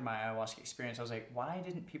too after my ayahuasca experience, I was like, why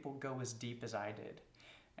didn't people go as deep as I did?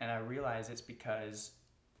 And I realized it's because,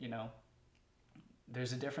 you know,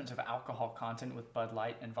 there's a difference of alcohol content with Bud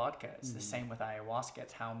Light and vodka. It's the same with ayahuasca.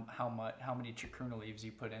 It's how many chacruna leaves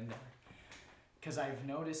you put in there. Because I've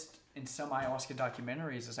noticed in some ayahuasca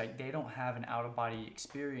documentaries, it's like they don't have an out-of-body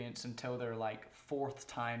experience until their like 4th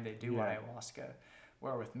time they do ayahuasca.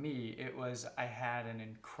 Where with me, it was I had an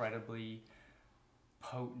incredibly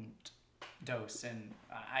potent dose, and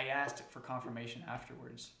I asked for confirmation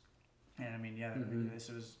afterwards. And I mean, this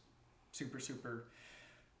was super, super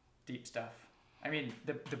deep stuff. I mean,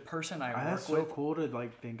 the person I work that's with... so cool to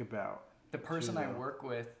like think about. The person I work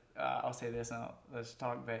with, I'll say this and let's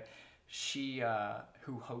talk, but she,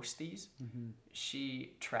 who hosts these,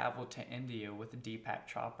 she traveled to India with Deepak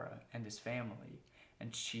Chopra and his family,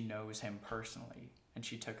 and she knows him personally. And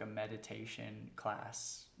she took a meditation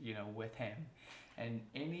class, you know, with him. And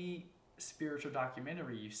any spiritual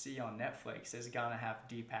documentary you see on Netflix is gonna have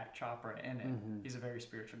Deepak Chopra in it. He's a very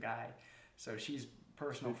spiritual guy. So she's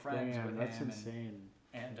personal friends with that's him. Insane.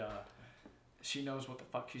 And she knows what the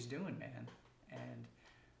fuck she's doing, man.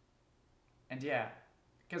 And yeah,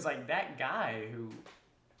 because like that guy who,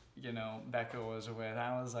 you know, Becca was with,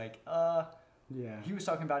 I was like, he was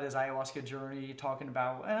talking about his ayahuasca journey, talking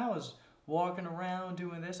about, and I was walking around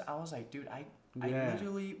doing this. I was like, dude, I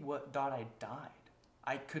literally thought I died.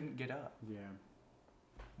 I couldn't get up. Yeah.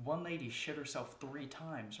 One lady shit herself 3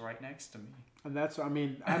 times right next to me. And that's, I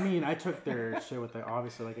mean, I took their shit with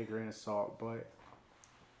obviously like a grain of salt, but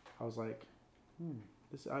I was like,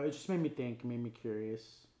 it just made me think, it made me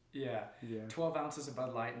curious. Yeah. 12 ounces of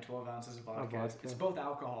Bud Light and 12 ounces of vodka. It's both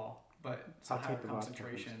alcohol, but it's a higher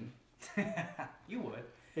concentration. You would.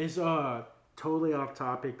 It's totally off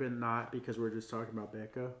topic, but not because we're just talking about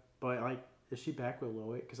Becca. But like, is she back with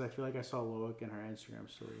Loic? Because I feel like I saw Loic in her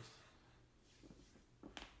Instagram stories.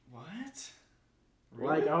 What?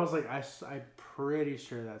 Really? Like, I was like, I'm pretty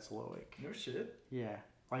sure that's Loic. No shit. Yeah.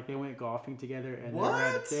 Like, they went golfing together, and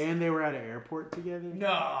what? They were at an airport together.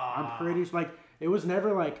 No. I'm pretty sure, like, it was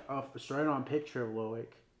never like a straight-on picture of Loic,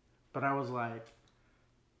 but I was like,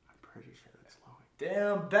 I'm pretty sure that's Loic.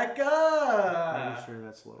 Damn, Becca! I'm pretty sure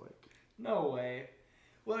that's Loic. No way.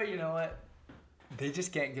 Well, you know what? They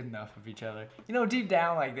just can't get enough of each other. You know, deep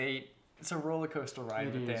down, like, it's a roller coaster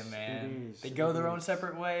ride with them, man. They go their own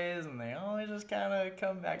separate ways, and they always just kind of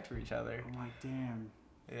come back to each other. I'm like, damn.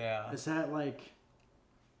 Yeah. Is that, like,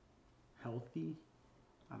 healthy?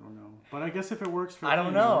 I don't know. But I guess if it works for them,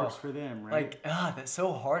 it works for them, right? Like, that's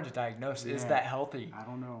so hard to diagnose. Yeah. Is that healthy? I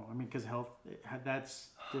don't know. I mean, because that's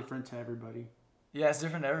different to everybody. Yeah, it's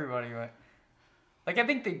different to everybody, right? Like, I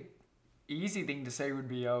think the easy thing to say would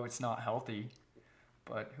be, oh, it's not healthy.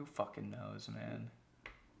 But who fucking knows, man?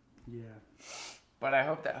 Yeah. But I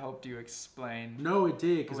hope that helped you explain. No, it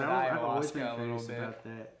did, because I've always been a little curious bit about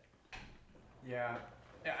that. Yeah.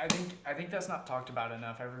 I think that's not talked about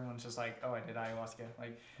enough. Everyone's just like, oh, I did ayahuasca.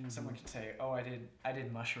 Like, someone can say, oh, I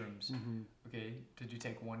did mushrooms. Okay, did you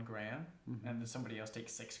take 1 gram? And then somebody else take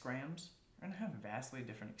 6 grams? You're going to have vastly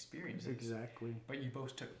different experiences. Exactly. But you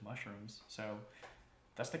both took mushrooms. So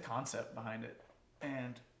that's the concept behind it.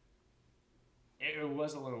 And it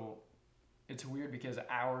was it's weird because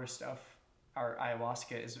our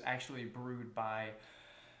ayahuasca is actually brewed by,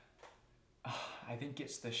 I think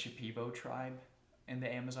it's the Shipibo tribe in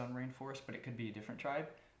the Amazon rainforest, but it could be a different tribe.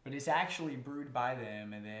 But it's actually brewed by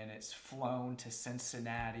them, and then it's flown to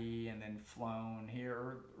Cincinnati, and then flown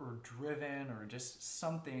here, or driven, or just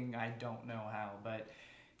something, I don't know how, but...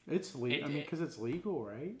 It's legal, because it's legal,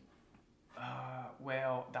 right?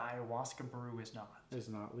 Well, the ayahuasca brew is not. It's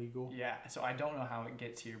not legal? Yeah, so I don't know how it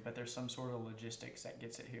gets here, but there's some sort of logistics that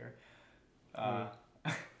gets it here. Well,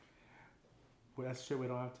 that's shit we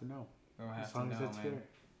don't have to know. We don't have as long to as know, it's man. here.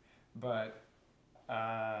 But,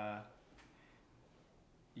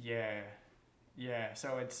 yeah,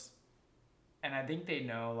 so it's, and I think they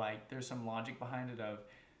know, like, there's some logic behind it of,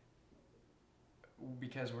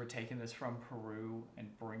 because we're taking this from Peru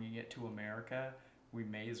and bringing it to America, we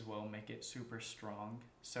may as well make it super strong.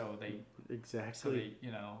 So they,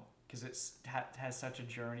 you know, because it's has such a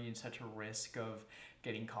journey and such a risk of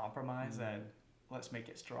getting compromised that let's make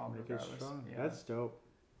it strong regardless. It strong. Yeah. That's dope.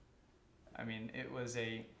 I mean, it was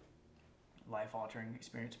a life-altering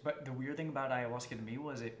experience. But the weird thing about ayahuasca to me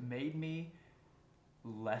was it made me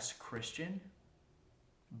less Christian,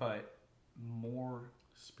 but more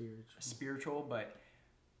spiritual. But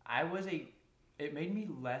it made me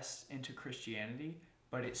less into Christianity,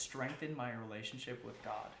 but it strengthened my relationship with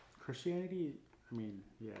God. Christianity, I mean,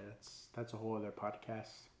 yeah, that's a whole other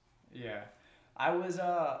podcast. Yeah. I was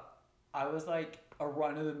like a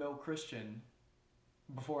run-of-the-mill Christian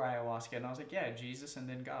before ayahuasca, and I was like, yeah, Jesus and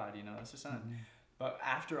then God, that's the Son. Mm-hmm. But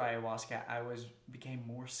after ayahuasca, I became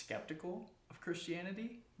more skeptical of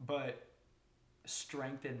Christianity, but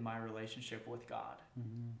strengthened my relationship with God.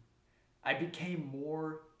 Mm-hmm. I became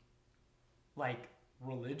more like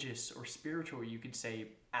religious or spiritual, you could say,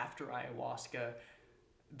 after ayahuasca,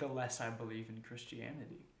 the less I believe in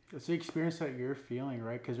Christianity. It's the experience that you're feeling,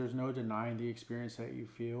 right? Because there's no denying the experience that you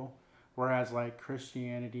feel. Whereas, like,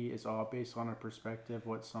 Christianity is all based on a perspective,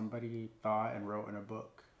 what somebody thought and wrote in a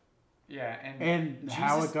book. Yeah, and Jesus,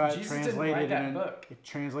 how it got translated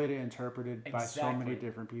and interpreted by so many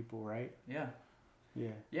different people, right? Yeah. Yeah.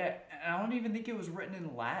 Yeah, and I don't even think it was written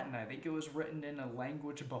in Latin. I think it was written in a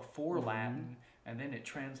language before Latin, and then it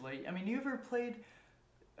translated. I mean, you ever played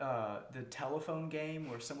the telephone game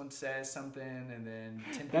where someone says something and then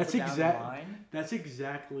 10 people down the line? That's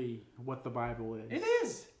exactly what the Bible is. It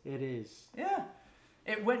is. It is. Yeah.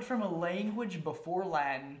 It went from a language before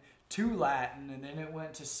Latin to Latin, and then it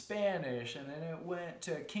went to Spanish, and then it went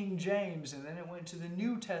to King James, and then it went to the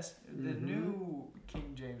New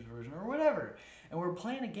King James version or whatever. And we're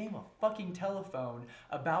playing a game of fucking telephone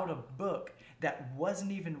about a book that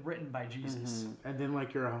wasn't even written by Jesus. Mm-hmm. And then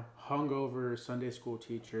like your hungover Sunday school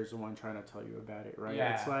teacher is the one trying to tell you about it, right?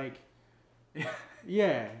 Yeah. It's like,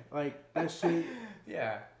 yeah, like that shit.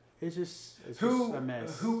 Yeah. It's just a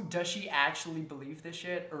mess. Who does she actually believe this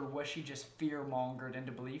shit, or was she just fear-mongered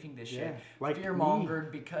into believing this shit? Like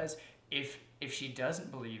fear-mongered because if she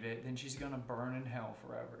doesn't believe it, then she's gonna burn in hell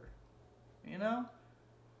forever.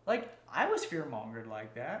 Like I was fear-mongered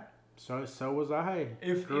like that. So was I.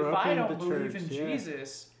 If I don't believe in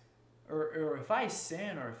Jesus, or if I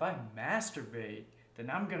sin, or if I masturbate,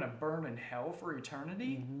 then I'm gonna burn in hell for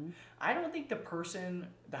eternity. Mm-hmm. I don't think the person,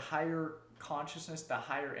 the higher consciousness, the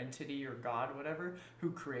higher entity or God, whatever, who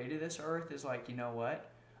created this earth is like, you know what?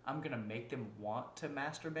 I'm gonna make them want to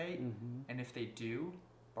masturbate, and if they do,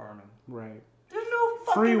 burn them. Right. There's no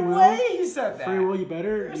fucking way he said that. Free will, you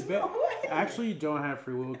better. There's no way. Actually, you don't have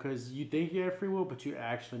free will because you think you have free will, but you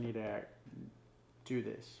actually need to do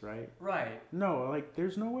this, right? Right. No, like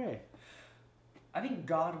there's no way. I think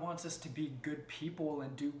God wants us to be good people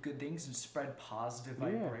and do good things and spread positive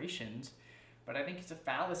vibrations. But I think it's a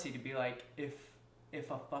fallacy to be like, if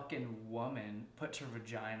a fucking woman puts her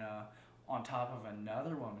vagina on top of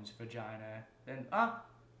another woman's vagina, then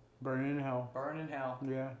burn in hell. Burn in hell.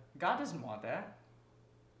 Yeah. God doesn't want that.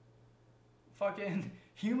 Fucking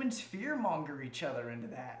humans fearmonger each other into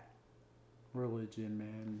that. Religion,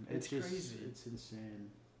 man. It's just crazy. It's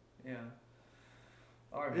insane. Yeah.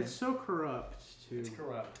 All right, man. It's so corrupt, too. It's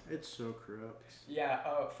corrupt. It's so corrupt. Yeah,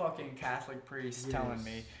 fucking Catholic priest telling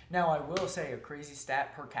me. Now, I will say a crazy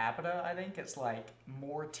stat per capita, I think it's like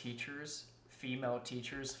more teachers, female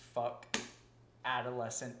teachers, fuck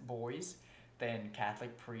adolescent boys than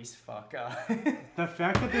Catholic priests fuck. The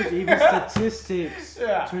fact that there's even statistics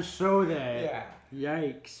to show that. Yeah.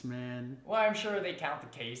 Yikes, man. Well, I'm sure they count the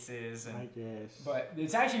cases. And, I guess. But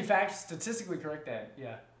it's actually statistically correct that,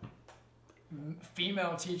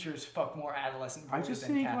 female teachers fuck more adolescent boys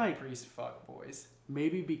than Catholic priests fuck boys.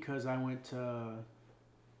 Maybe because I went to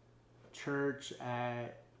church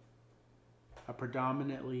at a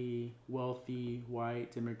predominantly wealthy,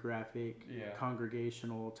 white, demographic,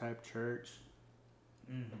 congregational type church,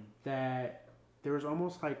 that there was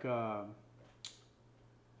almost like a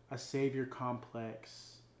savior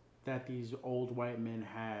complex that these old white men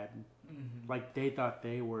had. Like they thought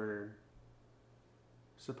they were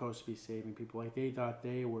supposed to be saving people. Like they thought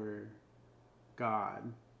they were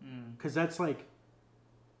God. Because that's like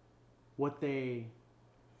what they...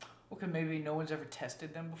 Okay, maybe no one's ever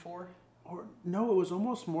tested them before? Or no, it was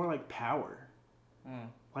almost more like power.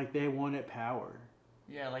 Like they wanted power.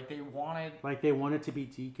 Yeah, like they wanted... Like they wanted to be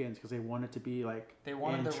deacons because they wanted to be like they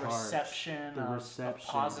wanted the reception of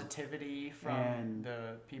positivity from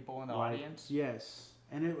the people in the audience. Yes.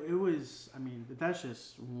 And it was, I mean, that's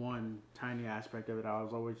just one tiny aspect of it. I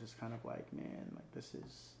was always just kind of like, man, like this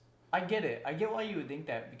is... I get it. I get why you would think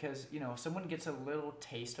that because, if someone gets a little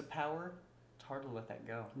taste of power, it's hard to let that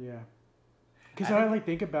go. Yeah. Because I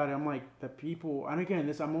think about it, I'm like, the people, and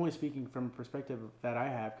again, I'm only speaking from a perspective that I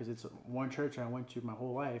have because it's one church I went to my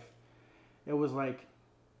whole life. It was like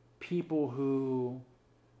people who,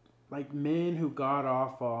 like men who got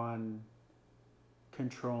off on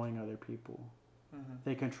controlling other people.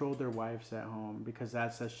 They controlled their wives at home because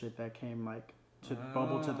that's the shit that came like to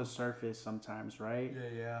bubble to the surface sometimes, right?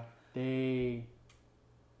 Yeah. They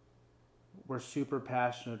we're super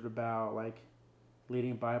passionate about like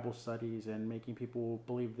leading Bible studies and making people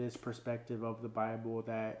believe this perspective of the Bible,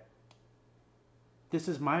 that this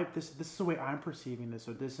is the way I'm perceiving this,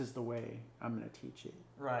 or this is the way I'm going to teach it.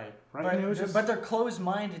 Right. Right. But they're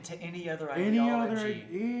closed-minded to any other ideology.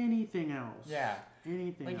 Anything else. Yeah.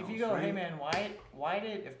 Anything like else. If you go, right? hey man, why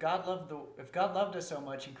did if God loved us so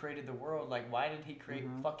much and created the world, like why did He create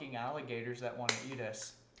fucking alligators that want to eat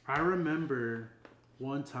us? I remember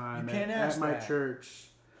one time at my church.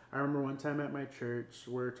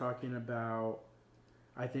 We were talking about,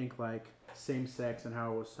 I think, like same sex and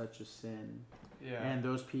how it was such a sin. Yeah. And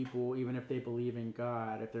those people, even if they believe in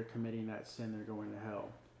God, if they're committing that sin, they're going to hell.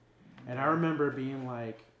 And I remember being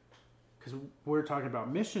like, because we were talking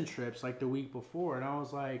about mission trips like the week before, and I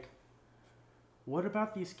was like, what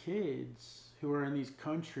about these kids who are in these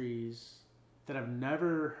countries that have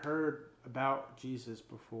never heard about Jesus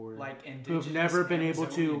before? Like indigenous, who have never been able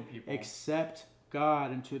to people. accept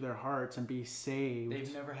God into their hearts and be saved.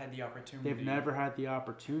 They've never had the opportunity.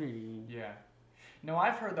 Yeah. No,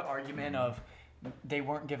 I've heard the argument of they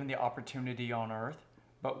weren't given the opportunity on earth,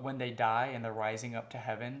 but when they die and they're rising up to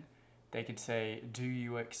heaven, they could say, do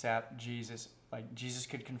you accept Jesus? Like, Jesus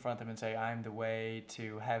could confront them and say, I'm the way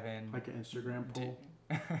to heaven. Like an Instagram poll?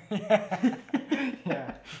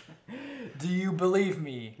 Yeah. Do you believe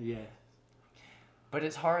me? Yeah. But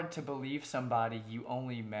it's hard to believe somebody you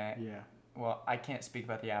only met. Yeah. Well, I can't speak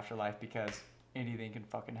about the afterlife because anything can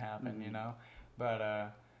fucking happen, you know?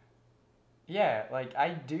 But, yeah, like, I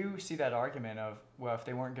do see that argument of, well, if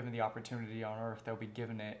they weren't given the opportunity on earth, they'll be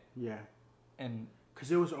given it. Yeah. And because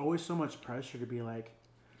there was always so much pressure to be like,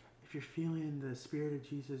 if you're feeling the Spirit of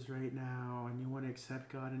Jesus right now and you want to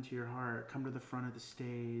accept God into your heart, come to the front of the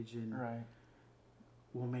stage and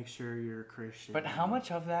we'll make sure you're a Christian. But how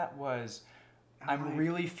much of that was, I'm like,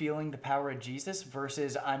 really feeling the power of Jesus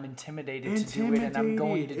versus I'm intimidated to do it and I'm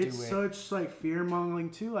going to do it? It's such like fear-mongering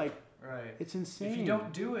too. Like, right. It's insane. If you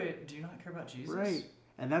don't do it, do you not care about Jesus? Right.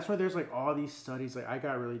 And that's why there's like all these studies. Like I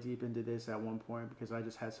got really deep into this at one point because I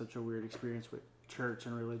just had such a weird experience with church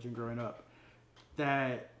and religion growing up,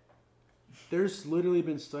 that there's literally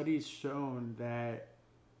been studies shown that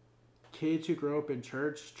kids who grow up in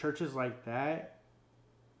churches like that,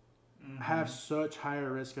 have such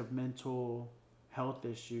higher risk of mental health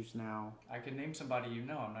issues now. I could name somebody you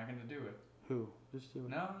know. I'm not going to do it. Who? Just do it.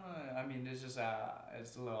 No, I mean, it's just,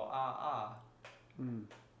 it's a little,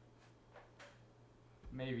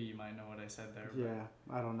 Maybe you might know what I said there. Yeah,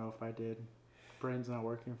 I don't know if I did. Brain's not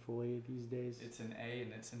working fully these days. It's an A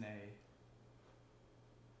and it's an A.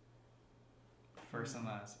 First and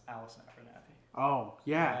last, Allison Abernathy. Oh,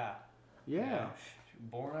 yeah. Yeah.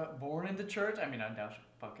 Born in the church. I mean, I doubt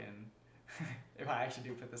fucking if I actually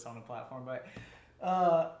do put this on a platform, but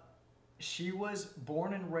she was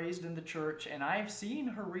born and raised in the church, and I've seen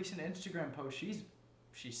her recent Instagram post.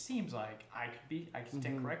 She seems like I could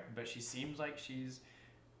stand corrected, but she seems like she's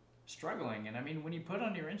struggling. And I mean, when you put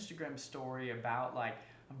on your Instagram story about like,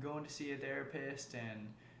 I'm going to see a therapist and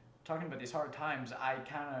talking about these hard times, I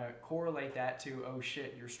kind of correlate that to, oh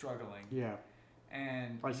shit, you're struggling. Yeah.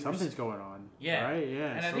 And like something's going on. Yeah. Right?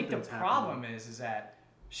 Yeah. And I think the problem is that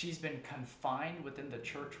she's been confined within the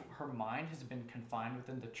church. Her mind has been confined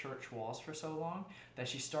within the church walls for so long that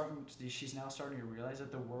she's now starting to realize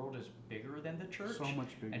that the world is bigger than the church. So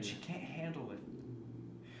much bigger. And she can't handle it.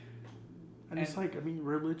 And it's like, I mean,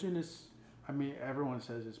 religion is, I mean, everyone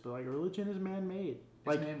says this, but like religion is man-made.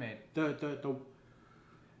 It's man-made. The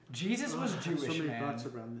Jesus was Jewish, so many man. thoughts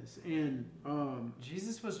around this. And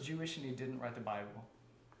Jesus was Jewish and he didn't write the Bible.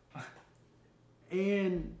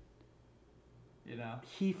 And you know,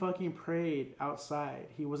 he fucking prayed outside.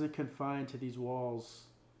 He wasn't confined to these walls.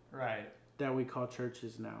 Right. That we call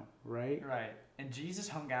churches now, right? Right. And Jesus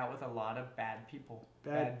hung out with a lot of bad people.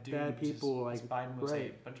 Bad dudes. Bad people, as Biden would say,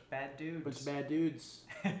 a bunch of bad dudes. Bunch of bad dudes.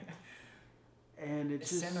 And it's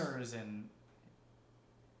just sinners, and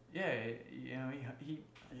yeah, you know, he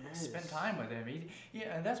spent time with him.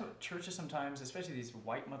 And that's what churches sometimes, especially these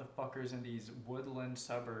white motherfuckers in these woodland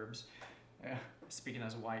suburbs. Speaking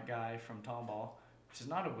as a white guy from Tomball, which is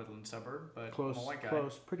not a woodland suburb, but close, I'm a white guy.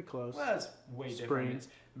 Close, pretty close. Well, it's way different. It's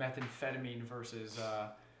methamphetamine versus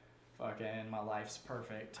fucking my life's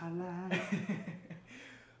perfect. I like.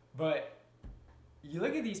 But you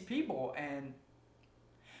look at these people, and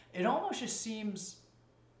it almost just seems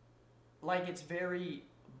like it's very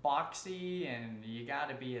boxy, and you got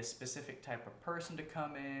to be a specific type of person to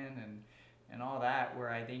come in, and all that. Where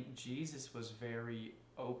I think Jesus was very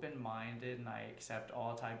open-minded, and I accept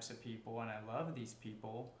all types of people, and I love these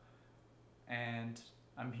people, and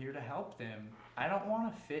I'm here to help them. I don't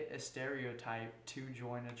want to fit a stereotype to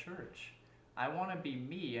join a church. I want to be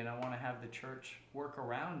me, and I want to have the church work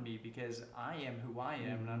around me because I am who I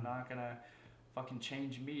am, and I'm not gonna fucking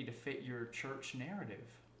change me to fit your church narrative.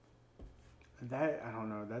 That, I don't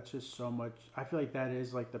know, that's just so much. I feel like that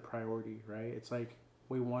is like the priority, right? It's like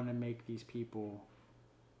we want to make these people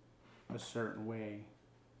a certain way.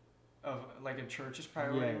 Of like a church's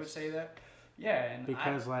priority would say that? Yeah, and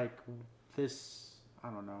because like this, I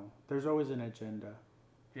don't know, there's always an agenda.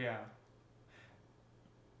 Yeah.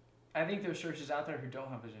 I think there's churches out there who don't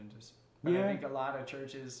have agendas. But I think a lot of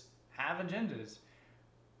churches have agendas.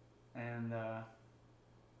 And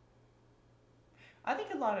I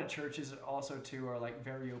think a lot of churches also too are like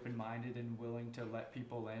very open-minded and willing to let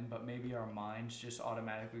people in, but maybe our minds just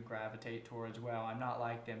automatically gravitate towards, well, I'm not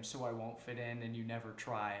like them, so I won't fit in, and you never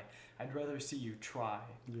try. I'd rather see you try.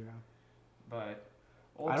 Yeah. But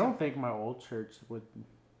I don't think my old church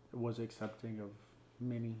was accepting of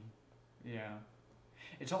many. Yeah.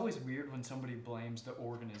 It's always weird when somebody blames the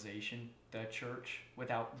organization, the church,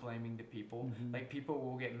 without blaming the people. Mm-hmm. Like, people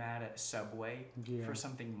will get mad at Subway for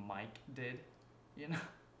something Mike did, you know?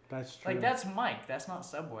 That's true. Like, that's Mike. That's not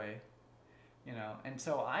Subway, you know? And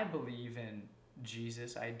so I believe in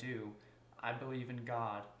Jesus. I do. I believe in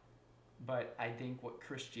God. But I think what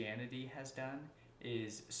Christianity has done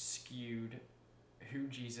is skewed who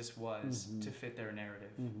Jesus was to fit their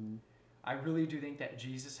narrative. Mm-hmm. I really do think that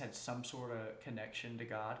Jesus had some sort of connection to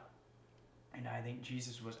God. And I think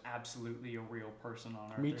Jesus was absolutely a real person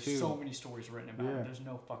on earth. There's so many stories written about him. There's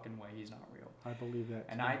no fucking way he's not real. I believe that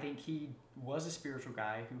And I think he was a spiritual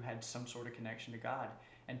guy who had some sort of connection to God.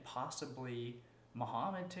 And possibly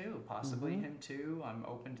Muhammad too. Possibly him too. I'm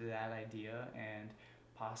open to that idea. And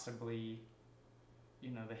possibly,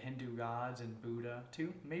 you know, the Hindu gods and Buddha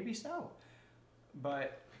too. Maybe so.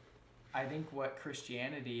 But I think what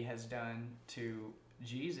Christianity has done to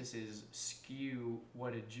Jesus is skew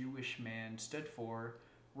what a Jewish man stood for,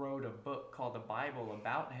 wrote a book called the Bible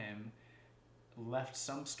about him, left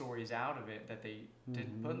some stories out of it that they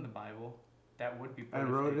didn't put in the Bible that would be I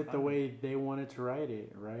wrote it the way they wanted to write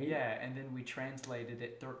it, right? Yeah, and then we translated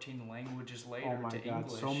it 13 languages later to English. Oh my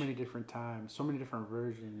God, so many different times, so many different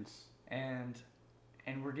versions. And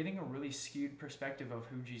we're getting a really skewed perspective of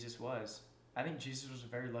who Jesus was. I think Jesus was a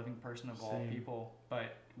very loving person of all people,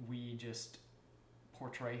 but we just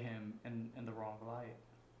portray him in the wrong light.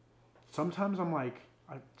 Sometimes I'm like,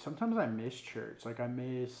 sometimes I miss church. Like, I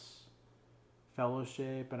miss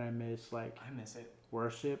fellowship, and I miss it.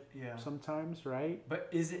 Worship sometimes, right? But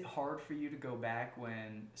is it hard for you to go back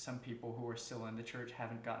when some people who are still in the church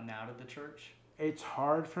haven't gotten out of the church? It's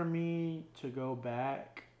hard for me to go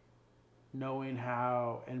back knowing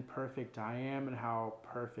how imperfect I am and how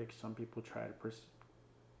perfect some people try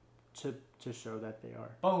to show that they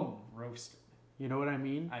are. Boom, roasted. You know what I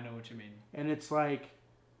mean? I know what you mean. And it's like,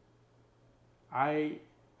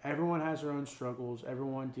 everyone has their own struggles.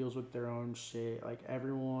 Everyone deals with their own shit. Like,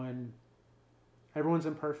 everyone's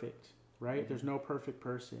imperfect, right? There's no perfect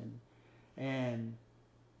person. And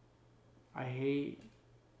I hate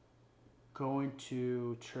going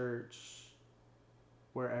to church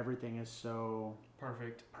where everything is so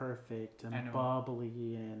perfect and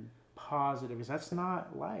bubbly and positive, because that's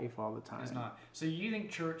not life all the time. It's not. So you think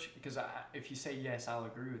church, because if you say yes, I'll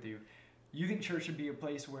agree with you. You think church should be a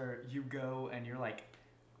place where you go and you're like,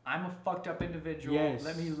 I'm a fucked up individual. Yes.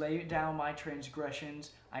 Let me lay down my transgressions.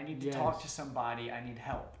 I need to talk to somebody. I need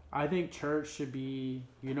help. I think church should be,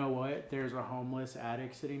 you know what? There's a homeless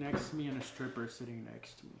addict sitting next to me and a stripper sitting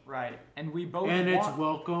next to me. Right. And we both it's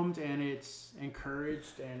welcomed and it's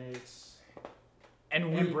encouraged and it's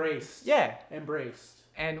embraced. Yeah. Embraced.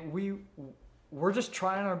 And we're just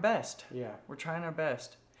trying our best. Yeah. We're trying our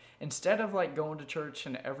best. Instead of like going to church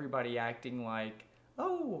and everybody acting like,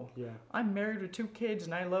 oh, I'm married with 2 kids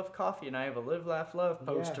and I love coffee and I have a live, laugh, love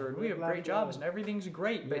poster and we have great jobs and everything's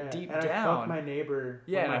great, but deep down, I fuck my neighbor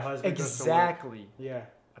when my husband goes to work. Yeah.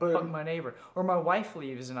 I fuck my neighbor. Or my wife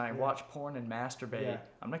leaves and I watch porn and masturbate. Yeah.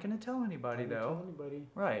 I'm not going to tell anybody though.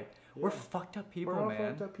 Right. Yeah. We're fucked up people, man. We're all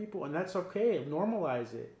fucked up people, and that's okay.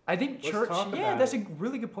 Normalize it. I think church, that's a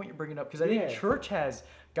really good point you're bringing up, because I think church has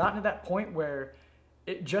gotten to that point where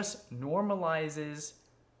it just normalizes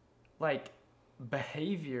like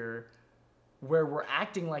behavior where we're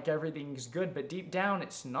acting like everything's good, but deep down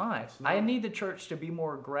it's not. I need the church to be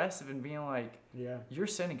more aggressive and being like, you're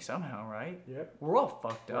sinning somehow, right? Yep. We're all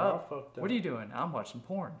fucked up. What are you doing? I'm watching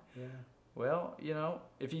porn. Yeah. Well, you know,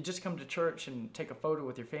 if you just come to church and take a photo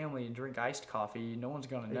with your family and drink iced coffee, no one's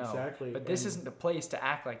going to know. Exactly. But this isn't the place to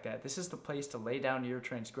act like that. This is the place to lay down your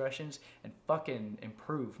transgressions and fucking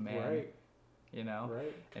improve, man. Right. You know?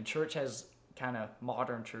 Right. And church has kind of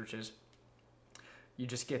modern churches. You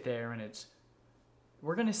just get there and it's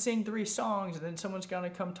we're going to sing 3 songs and then someone's going to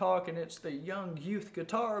come talk and it's the young youth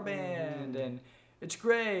guitar band and it's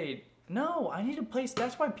great. No, I need a place.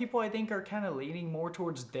 That's why people, I think, are kind of leaning more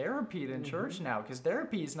towards therapy than church now, because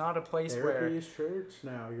therapy is not a place where... Therapy is church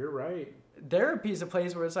now. You're right. Therapy is a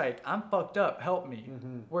place where it's like, I'm fucked up, help me.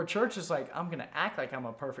 Where church is like, I'm going to act like I'm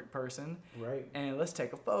a perfect person. Right. And let's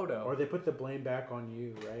take a photo. Or they put the blame back on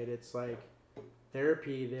you, right? It's like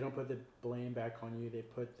therapy, they don't put the blame back on you. They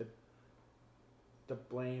put the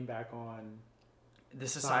blame back on the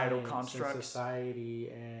societal science constructs. and society,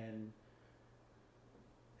 and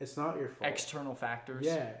it's not your fault. External factors.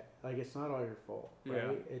 Yeah, like it's not all your fault, right?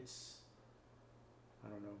 Yeah. It's, I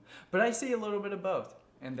don't know. But I see a little bit of both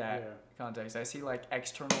in that context. I see like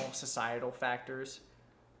external societal factors.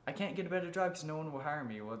 I can't get a better job because no one will hire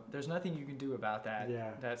me. Well, there's nothing you can do about that.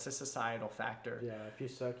 Yeah. That's a societal factor. Yeah, if you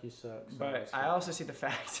suck, you suck. So But I also see the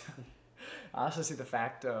fact. I also see the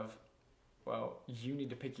fact of, well, you need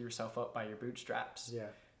to pick yourself up by your bootstraps. Yeah.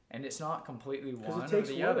 And it's not completely one it or takes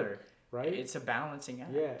the work, other. right? It's a balancing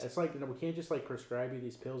act. Yeah, it's like, we can't just like prescribe you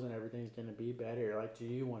these pills and everything's gonna be better. Like, do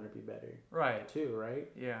you want to be better? Right. Too, right?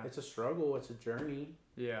 Yeah. It's a struggle. It's a journey.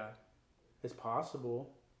 Yeah. It's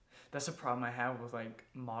possible. That's a problem I have with like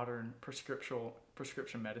modern prescription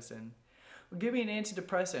medicine. Well, give me an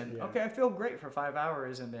antidepressant. Yeah. Okay, I feel great for 5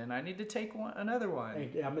 hours, and then I need to take another one.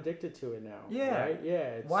 And I'm addicted to it now. Yeah. Right?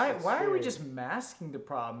 Yeah. Why it's are we scary. just masking the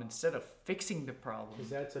problem instead of fixing the problem? Because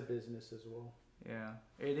that's a business as well. Yeah,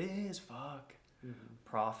 it is. Fuck.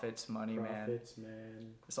 Profits, money, Profits,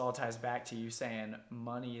 man. This all ties back to you saying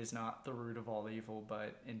money is not the root of all evil,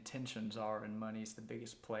 but intentions are, and money's the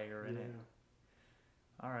biggest player in it.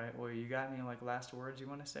 All right. Well, you got any like last words you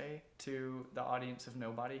want to say to the audience of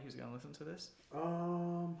nobody who's gonna listen to this?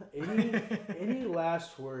 Any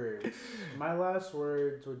last words? My last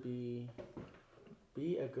words would be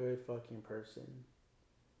a good fucking person.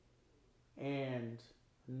 And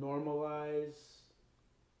normalize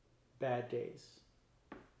bad days.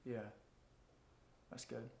 Yeah. That's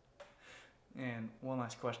good. And one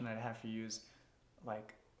last question that I have for you is,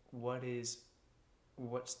 like,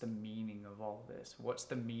 what's the meaning of all this? What's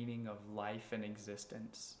the meaning of life and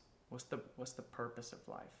existence? What's the purpose of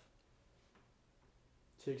life?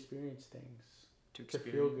 To experience things. To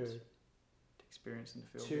experience. To feel good. To experience and to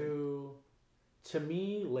feel good. To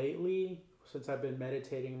me, lately, since I've been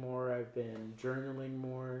meditating more, I've been journaling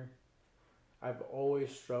more, I've always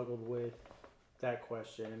struggled with that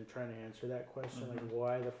question and trying to answer that question. Like,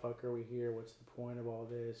 why the fuck are we here? What's the point of all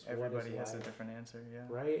this? Everybody has a different answer, yeah.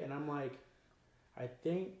 Right? And I'm like, I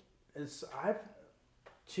think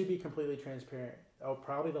to be completely transparent,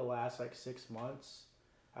 probably the last like 6 months,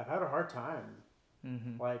 I've had a hard time.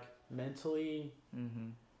 Like mentally,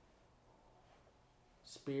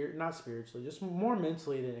 not spiritually, just more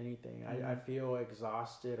mentally than anything. I feel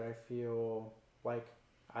exhausted. I feel like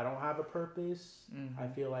I don't have a purpose. I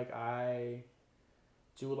feel like I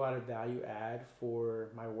do a lot of value add for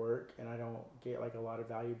my work, and I don't get like a lot of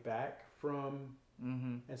value back from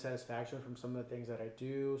and satisfaction from some of the things that I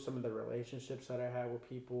do, some of the relationships that I have with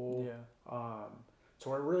people. Yeah.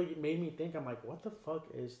 So it really made me think, I'm like, what the fuck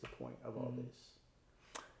is the point of all this?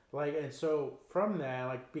 Like, and so from that,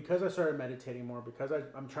 like, because I started meditating more, because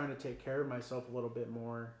I'm trying to take care of myself a little bit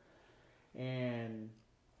more, and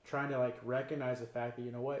trying to like recognize the fact that,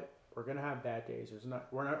 you know what, we're gonna have bad days. I'm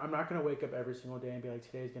not gonna wake up every single day and be like,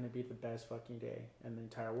 today's gonna be the best fucking day in the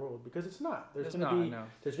entire world, because it's not. There's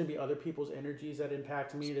gonna be other people's energies that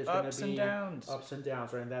impact me. There's gonna be ups and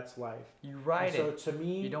downs, right? And that's life. You ride it. So to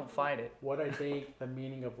me, you don't fight it. What I think the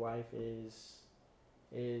meaning of life is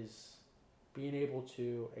being able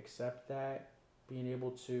to accept that, being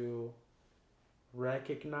able to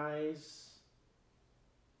recognize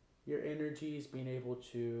your energies, being able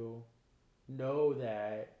to know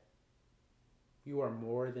that you are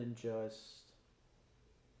more than just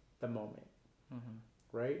the moment,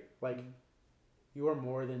 right? Like, you are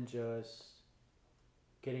more than just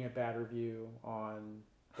getting a bad review on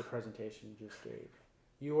the presentation you just gave.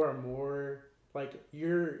 You are more, like,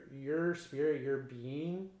 your spirit, your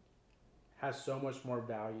being has so much more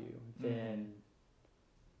value than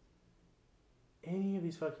any of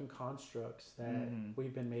these fucking constructs that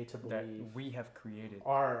we've been made to believe that we have created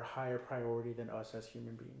are higher priority than us as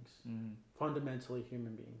human beings. Fundamentally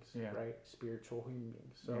human beings, right? Spiritual human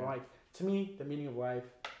beings. So like, to me, the meaning of life,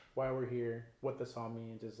 why we're here, what this all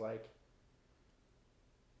means is like,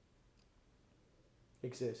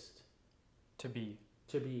 exist. To be,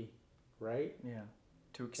 right? Yeah.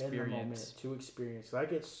 To experience. In the moment, to experience. I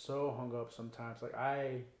get so hung up sometimes. Like,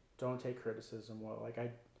 I don't take criticism well. Like,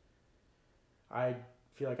 I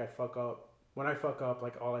feel like I fuck up when I fuck up,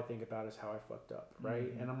 like all I think about is how I fucked up,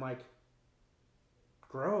 right? And I'm like,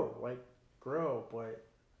 grow, but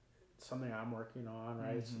it's something I'm working on,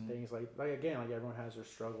 right? Some things like again, like everyone has their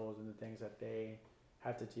struggles and the things that they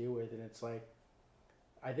have to deal with, and it's like,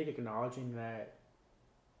 I think acknowledging that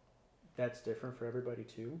that's different for everybody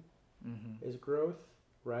too is growth,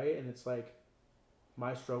 right? And it's like,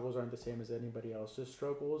 my struggles aren't the same as anybody else's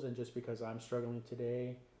struggles, and just because I'm struggling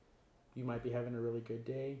today, you might be having a really good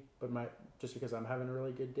day, but just because I'm having a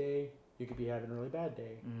really good day, you could be having a really bad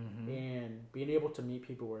day. And being able to meet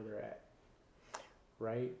people where they're at,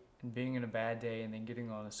 right? And being in a bad day and then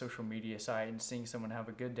getting on a social media site and seeing someone have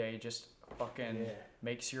a good day just fucking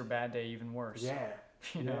makes your bad day even worse. Yeah.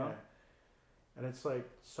 You know? And it's like,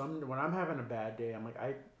 when I'm having a bad day, I'm like,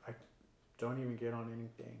 I don't even get on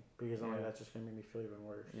anything, because I'm like, that's just going to make me feel even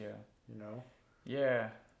worse. Yeah. You know? Yeah.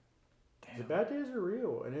 The bad days are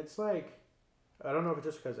real, and it's like, I don't know if it's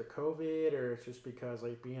just because of COVID, or it's just because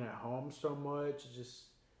like being at home so much, it's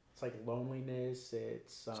like loneliness,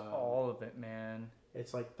 it's all of it, man.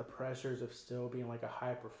 It's like the pressures of still being like a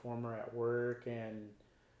high performer at work, and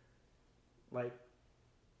like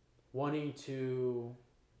wanting to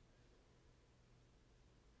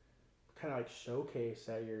kind of like showcase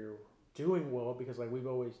that you're doing well, because like we've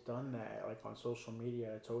always done that, like on social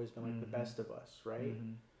media, it's always been like the best of us, right?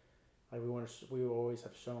 Like we always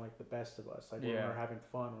have shown like the best of us, like when we're having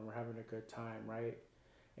fun, when we're having a good time, right?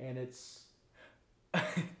 And it's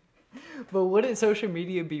but wouldn't social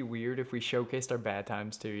media be weird if we showcased our bad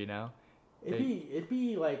times too, you know? It'd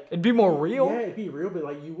be like, it'd be more real. Yeah, it'd be real, but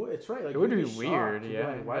like it's right, like it would be shocked. weird. You'd Yeah, be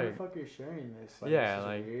like, why the fuck are you sharing this? Like, yeah, this is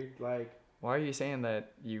like weird. Like, why are you saying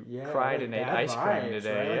that you cried and ate ice cream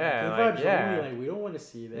today? Right? Like, yeah, good like, vibes only. Like, we don't want to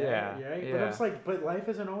see that. Yeah, right? yeah. But it's like, but life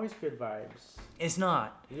isn't always good vibes. It's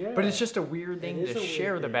not. Yeah. But it's just a weird thing to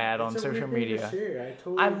share the bad on social media. I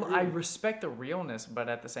totally agree. I respect the realness, but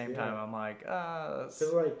at the same time, I'm like,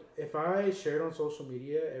 So like, if I shared on social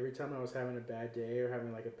media every time I was having a bad day or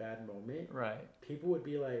having like a bad moment, right? People would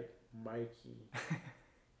be like, Mikey,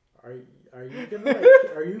 are you gonna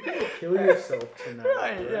kill yourself tonight?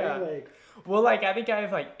 Right? Yeah. Like, well, like I think I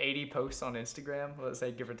have like 80 posts on Instagram, let's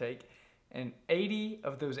say, give or take, and 80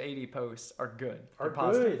 of those 80 posts are good. They're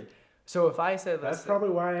positive. Good. So if I said, that's probably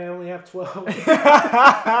why I only have 12.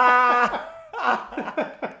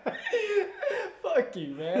 Fuck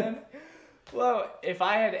you, man. Well, if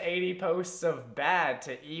I had 80 posts of bad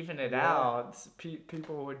to even it out,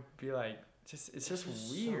 people would be like, it's just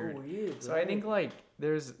weird. So weird. So I think like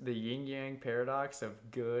there's the yin yang paradox of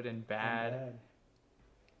good and bad.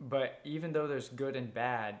 But even though there's good and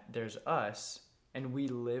bad, there's us, and we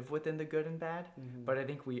live within the good and bad. But I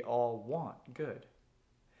think we all want good.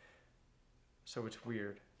 So it's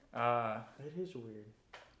weird. It is weird.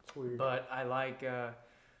 It's weird. But I like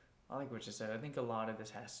what you said. I think a lot of this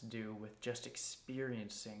has to do with just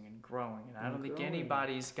experiencing and growing. And I don't think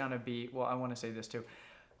anybody's going to be... Well, I want to say this too.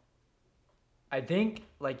 I think,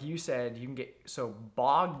 like you said, you can get so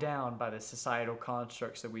bogged down by the societal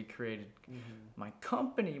constructs that we created. My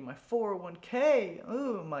company, my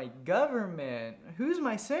 401k, my government, who's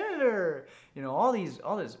my senator? You know, all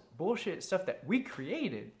this bullshit stuff that we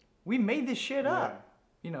created. We made this shit up.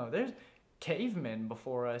 You know, there's cavemen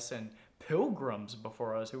before us and pilgrims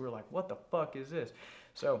before us who were like, what the fuck is this?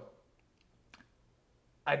 So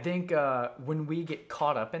I think when we get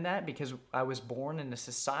caught up in that, because I was born in a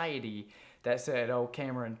society that said, oh,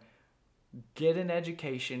 Cameron, get an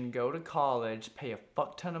education, go to college, pay a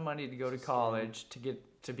fuck ton of money to go to college to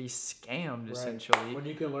be scammed, essentially. When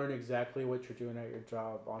you can learn exactly what you're doing at your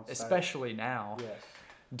job on site. Especially now. Yes.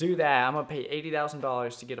 Do that. I'm going to pay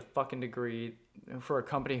 $80,000 to get a fucking degree for a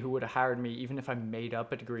company who would have hired me even if I made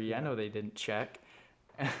up a degree. Yeah. I know they didn't check.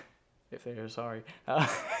 If they are, sorry. But,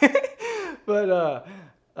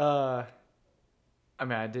 I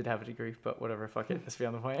mean, I did have a degree, but whatever, fuck it. Let's be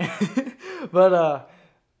on the point. But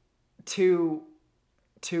to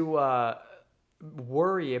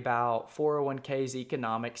worry about 401ks,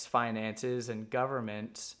 economics, finances, and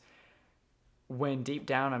governments, when deep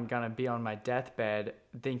down I'm going to be on my deathbed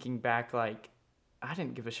thinking back like, I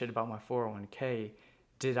didn't give a shit about my 401k.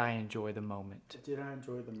 Did I enjoy the moment? Did I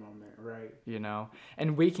enjoy the moment, right? You know?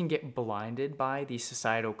 And we can get blinded by these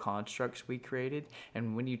societal constructs we created.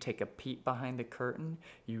 And when you take a peek behind the curtain,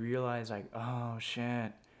 you realize like, oh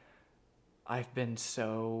shit, I've been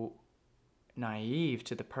so naive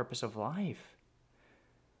to the purpose of life.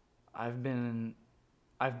 I've been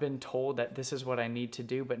told that this is what I need to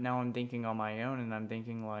do, but now I'm thinking on my own, and I'm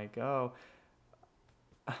thinking like, oh,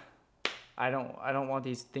 I don't want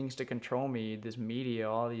these things to control me, this media,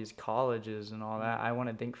 all these colleges and all that. I want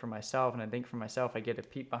to think for myself, and I think for myself. I get a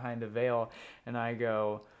peek behind the veil, and I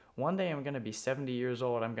go, one day I'm going to be 70 years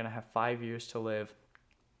old. I'm going to have 5 years to live.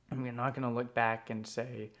 I'm not going to look back and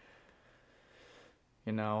say,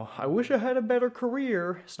 you know, I wish I had a better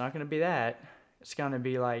career. It's not going to be that. It's going to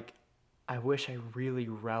be like, I wish I really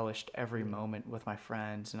relished every moment with my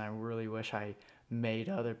friends, and I really wish I made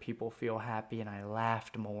other people feel happy, and I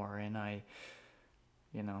laughed more, and I,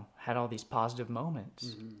 you know, had all these positive moments.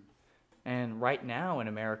 Mm-hmm. And right now in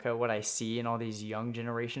America, what I see in all these young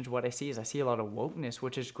generations, what I see a lot of wokeness,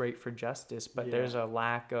 which is great for justice, but there's a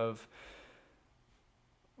lack of,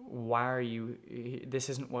 why are you, this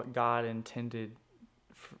isn't what God intended,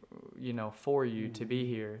 you know, for you to be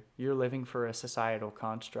here. You're living for a societal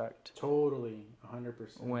construct. Totally,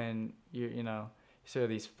 100%. When you know, so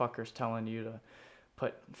these fuckers telling you to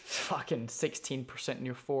put fucking 16% in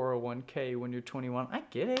your 401k when you're 21. I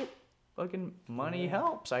get it. Fucking money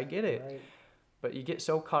helps. I get it. Right. But you get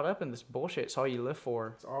so caught up in this bullshit. It's all you live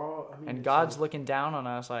for. It's all. I mean, and God's looking down on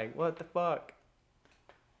us like, what the fuck?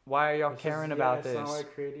 Why are y'all caring about this? That's not why I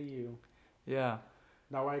created you. Yeah.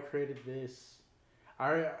 Not why I created this.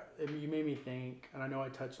 You made me think, and I know I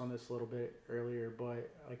touched on this a little bit earlier, but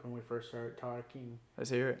like when we first started talking, let's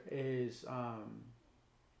hear it. Is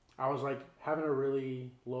I was like having a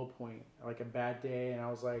really low point, like a bad day, and I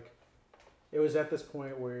was like, it was at this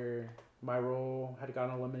point where my role had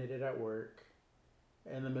gotten eliminated at work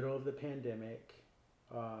in the middle of the pandemic,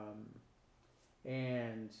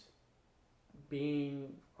 and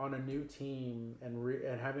being on a new team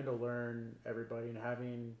and having to learn everybody and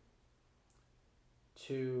having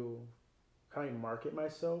to kind of market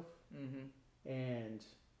myself and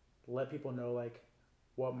let people know like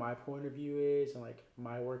what my point of view is and like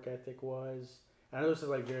my work ethic was. I know this is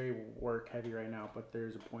like very work heavy right now, but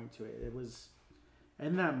there's a point to it. It was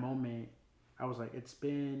in that moment, I was like, it's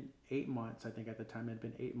been 8 months. I think at the time it had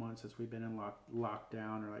been 8 months since we've been in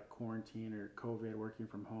lockdown or like quarantine or COVID, working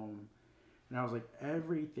from home. And I was like,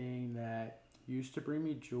 everything that used to bring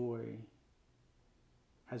me joy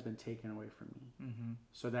has been taken away from me. Mm-hmm.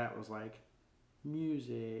 So that was like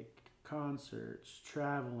music, concerts,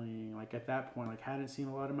 traveling. Like at that point, like hadn't seen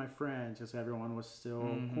a lot of my friends because everyone was still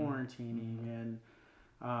quarantining, and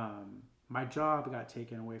my job got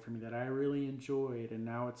taken away from me that I really enjoyed, and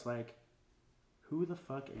now it's like, who the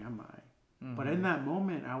fuck am I? But in that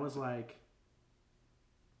moment, I was like,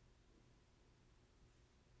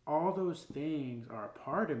 all those things are a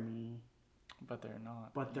part of me, but they're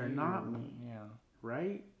not. But they're not me. Yeah.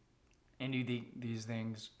 Right? And these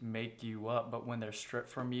things make you up, but when they're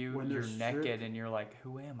stripped from you, when you're naked and you're like,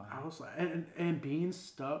 who am I? I was like, and being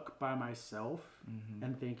stuck by myself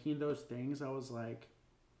and thinking those things, I was like,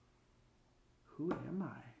 who am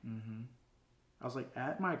I? I was like,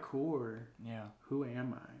 at my core, who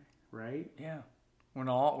am I? Right? Yeah.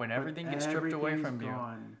 When everything gets stripped away from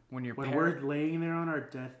gone. You, when we're laying there on our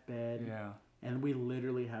deathbed, and we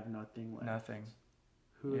literally have nothing left. Nothing.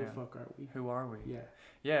 Who the fuck are we? Who are we? Yeah.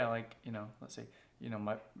 Yeah, like, you know, let's say, you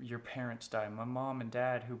know, your parents died. My mom and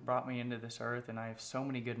dad who brought me into this earth, and I have so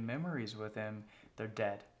many good memories with them, they're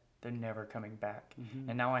dead. They're never coming back.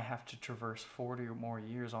 And now I have to traverse 40 or more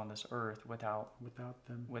years on this earth without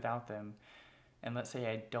them. And let's say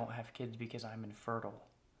I don't have kids because I'm infertile.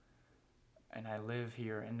 And I live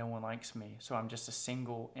here and no one likes me. So I'm just a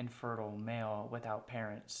single infertile male without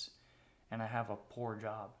parents. And I have a poor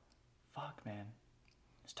job. Fuck, man.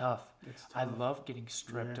 It's tough. I love getting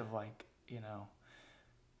stripped of, like, you know,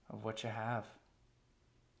 of what you have.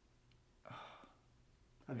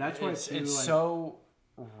 And that's why it's like, so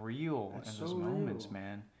real in those moments,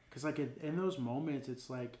 man. Because, like, in those moments, it's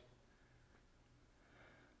like,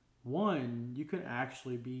 one, you can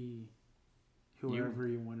actually be whoever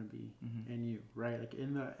you want to be, and you, right? Like,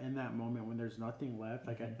 in that moment when there's nothing left,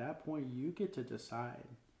 like, at that point, you get to decide.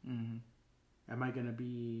 Am I going to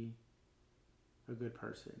be a good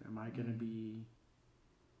person? Am I going to be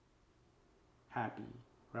happy?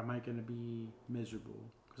 Or am I going to be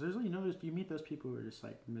miserable? Because there's, you know, you meet those people who are just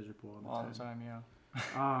like miserable all the time.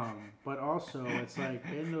 But also it's like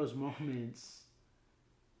in those moments,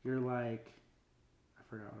 you're like, I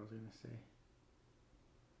forgot what I was going to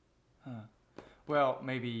say. Well,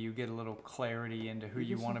 maybe you get a little clarity into who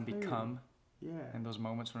you want to become. Yeah. In those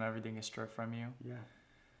moments when everything is stripped from you. Yeah.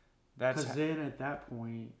 Because then at that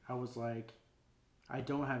point, I was like, I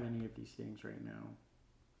don't have any of these things right now.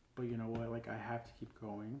 But you know what? Like, I have to keep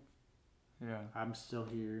going. Yeah. I'm still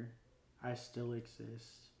here. I still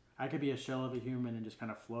exist. I could be a shell of a human and just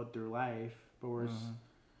kind of float through life. But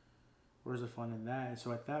where's the fun in that?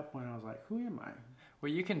 So at that point, I was like, who am I?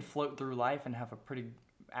 Well, you can float through life and have a pretty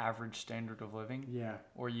average standard of living. Yeah.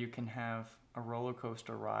 Or you can have a roller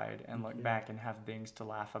coaster ride and look Yeah. back and have things to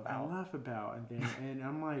laugh about. And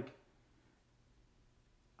I'm like,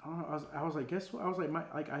 I don't know. I was like, guess what? I was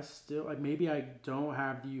like, I still like maybe I don't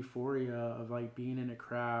have the euphoria of like being in a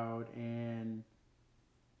crowd and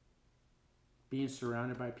being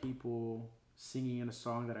surrounded by people singing in a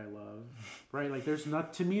song that I love, right? Like there's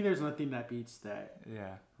nothing that beats that.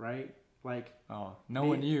 Yeah. Right? Like, oh,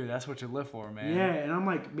 knowing you, that's what you live for, man. Yeah, and I'm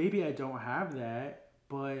like, maybe I don't have that,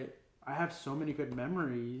 but I have so many good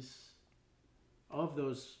memories of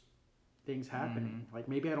those things happening. Like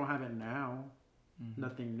maybe I don't have it now.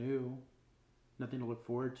 Nothing new, nothing to look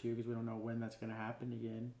forward to because we don't know when that's going to happen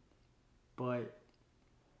again. But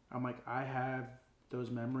I'm like, I have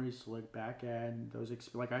those memories to look back at, and those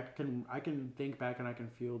like I can think back and I can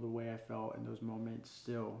feel the way I felt in those moments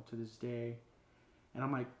still to this day. And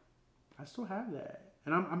I'm like, I still have that,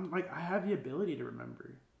 and I'm like, I have the ability to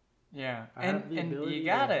remember. Yeah, and you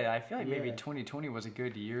gotta. I feel like maybe 2020 was a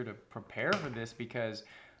good year to prepare for this because,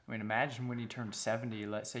 I mean, imagine when you turn 70.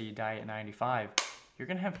 Let's say you die at 95. You're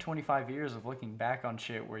gonna have 25 years of looking back on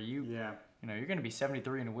shit where you know, you're gonna be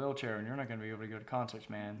 73 in a wheelchair and you're not gonna be able to go to concerts,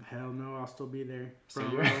 man. Hell no, I'll still be there. So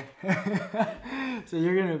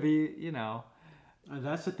you're gonna be, you know.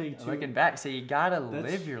 That's the thing too. Looking back, so you gotta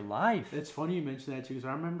live your life. It's funny you mention that too, because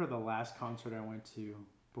I remember the last concert I went to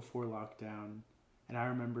before lockdown, and I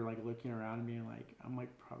remember like looking around and being like, I'm like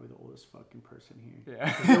probably the oldest fucking person here.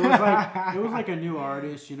 Yeah. It was like a new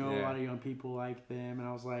artist, you know, a lot of young people like them, and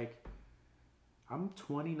I was like, I'm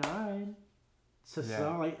 29. So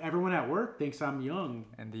like everyone at work thinks I'm young,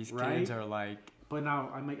 and these kids are like. But now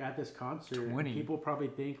I'm like at this concert, 20. And people probably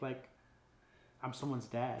think like I'm someone's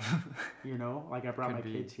dad, you know? Like I brought my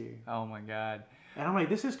kids here. Oh my God. And I'm like,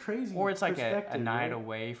 this is crazy. Or it's like a night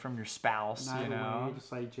away from your spouse, you know? Away,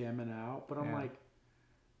 just like jamming out. But I'm like,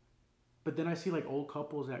 but then I see like old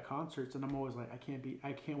couples at concerts and I'm always like,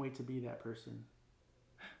 I can't wait to be that person.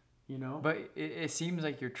 You know? But it seems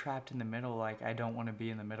like you're trapped in the middle. Like, I don't want to be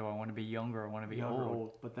in the middle. I want to be younger. I want to be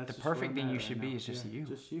old. But that's the perfect thing you should be is just you.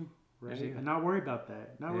 Just you. Right? Just you. And not worry about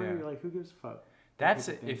that. Not worry, like, who gives a fuck? That's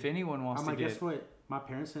it. If anyone wants to get... guess what? My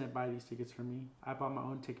parents didn't buy these tickets for me. I bought my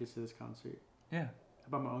own tickets to this concert. Yeah. I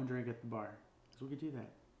bought my own drink at the bar. So we could do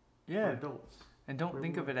that. Yeah. For adults. And don't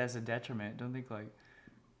think of it as a detriment. Don't think like,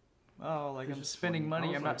 oh, like I'm spending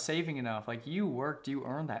money. I'm not saving enough. Like you worked, you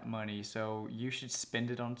earned that money. So you should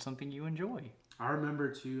spend it on something you enjoy. I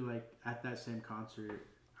remember too, like at that same concert,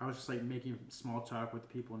 I was just like making small talk with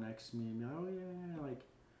the people next to me and be like, oh yeah, like,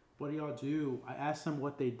 what do y'all do? I asked them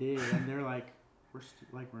what they did and they're like,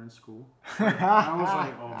 we're in school. I was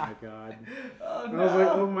like, oh my God. Oh, no. I was like,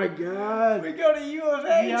 oh my God. We go to U of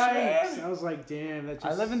H, Yikes. man. I was like, damn. That just...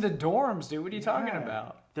 I live in the dorms, dude. What are you talking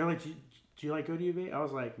about? They're like, do you like go to U of H? I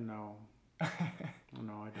was like, no. No, I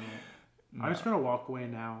don't. No. I'm just going to walk away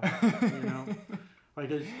now. You know?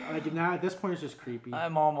 Like now at this point, it's just creepy.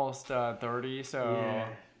 I'm almost 30, so... Yeah.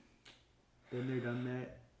 Been there, done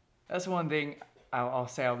that. That's one thing I'll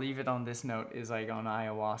say. I'll leave it on this note is like on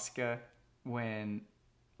ayahuasca. When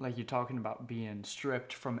like you're talking about being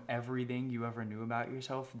stripped from everything you ever knew about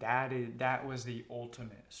yourself, that was the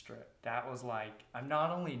ultimate strip. That was like, I'm not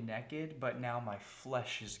only naked, but now my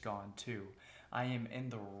flesh is gone too. I am in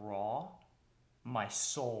the raw, my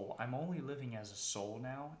soul. I'm only living as a soul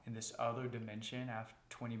now in this other dimension after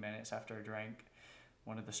 20 minutes after I drank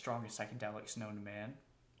one of the strongest psychedelics known to man.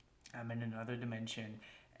 I'm in another dimension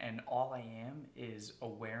and all I am is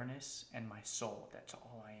awareness and my soul. That's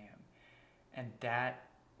all I am. And that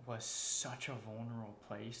was such a vulnerable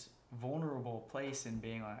place in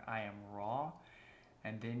being like, I am raw.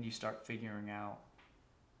 And then you start figuring out,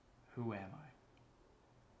 who am I?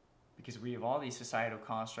 Because we have all these societal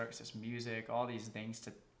constructs, this music, all these things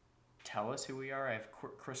to tell us who we are. I have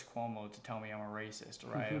Chris Cuomo to tell me I'm a racist,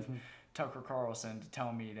 or I have Tucker Carlson to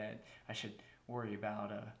tell me that I should worry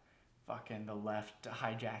about fucking the left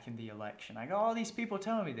hijacking the election. I got all these people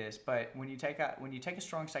telling me this, but when you take a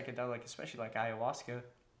strong psychedelic, especially like ayahuasca,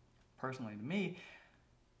 personally to me,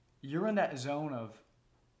 you're in that zone of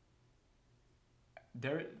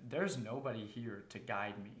there's nobody here to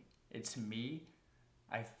guide me. It's me.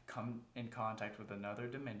 I've come in contact with another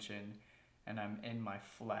dimension and I'm in my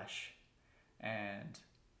flesh. And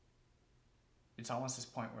it's almost this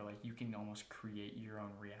point where like you can almost create your own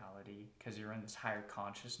reality because you're in this higher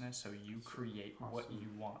consciousness, so you create what you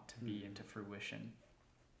want to be into fruition.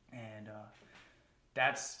 And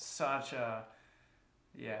that's such a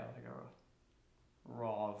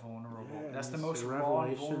raw, vulnerable. That's the most raw,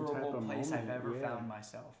 vulnerable place I've ever found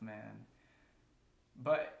myself, man.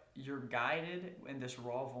 But you're guided in this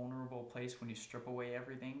raw, vulnerable place when you strip away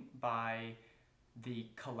everything by the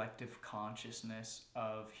collective consciousness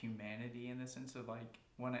of humanity, in the sense of like,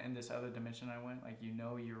 when in this other dimension I went, like, you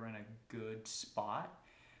know, you're in a good spot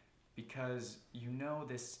because you know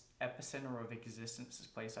this epicenter of existence, this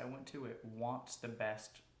place I went to, it wants the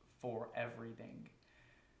best for everything.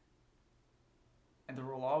 And there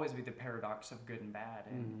will always be the paradox of good and bad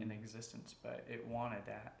in existence, but it wanted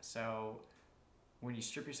that. So when you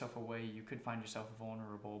strip yourself away, you could find yourself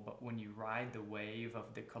vulnerable, but when you ride the wave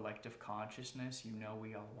of the collective consciousness, you know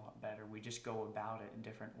we all want better. We just go about it in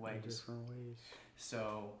different ways.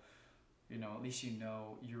 So, you know, at least you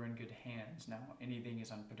know you're in good hands. Now, anything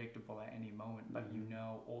is unpredictable at any moment, but you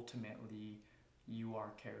know ultimately you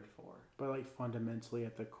are cared for. But like fundamentally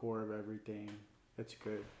at the core of everything, it's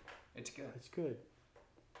good. It's good. It's good.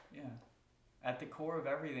 Yeah. At the core of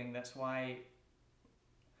everything, that's why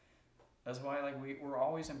like we're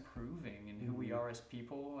always improving in who we are as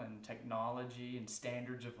people and technology and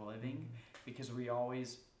standards of living, because we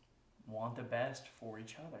always want the best for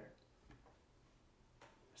each other.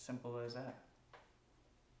 Simple as that.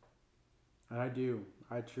 I do.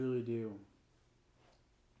 I truly do.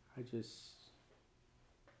 Man,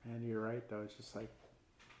 you're right though. It's just like,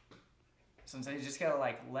 sometimes you just gotta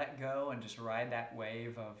like let go and just ride that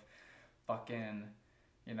wave of fucking,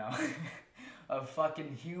 you know, of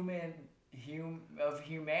fucking of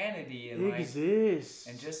humanity, and like exist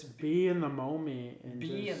and just be in the moment and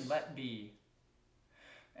be and let be.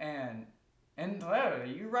 And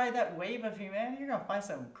literally, you ride that wave of humanity, you're gonna find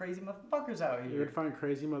some crazy motherfuckers out here. You're gonna find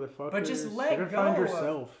crazy motherfuckers. But just let You're go. gonna find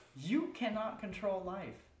yourself. You cannot control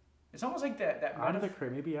life. It's almost like that.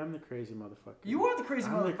 Maybe I'm the crazy motherfucker. You are the crazy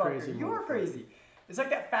motherfucker. You are motherfucker. crazy. It's like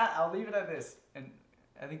that fat. I'll leave it at this. And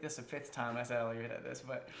I think that's the 5th time I said I'll leave it at this.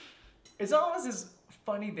 But it's almost this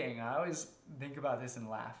funny thing. I always think about this and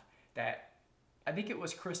laugh. That I think it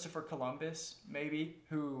was Christopher Columbus, maybe,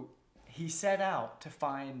 who he set out to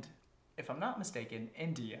find, if I'm not mistaken,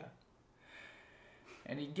 India.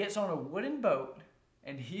 And he gets on a wooden boat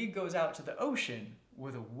and he goes out to the ocean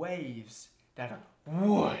with waves that are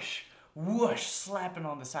whoosh, whoosh, slapping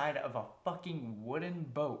on the side of a fucking wooden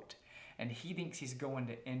boat. And he thinks he's going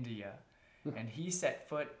to India. And he set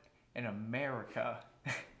foot in America.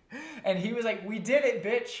 And he was like, we did it,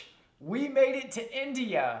 bitch. We made it to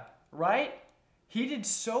India, right? He did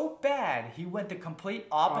so bad, he went the complete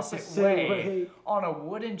opposite way on a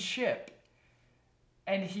wooden ship.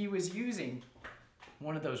 And he was using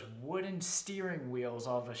one of those wooden steering wheels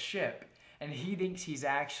of a ship. And he thinks he's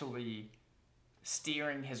actually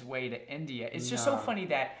steering his way to India. It's just so funny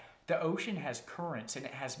that the ocean has currents and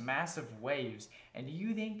it has massive waves, and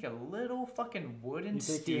you think a little fucking wooden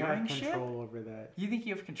steering ship? You control over that. You think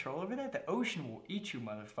you have control over that? The ocean will eat you,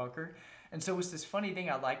 motherfucker. And so it's this funny thing.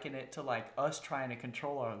 I liken it to like us trying to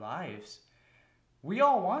control our lives. We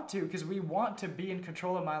all want to, because we want to be in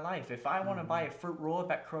control of my life. If I want to buy a fruit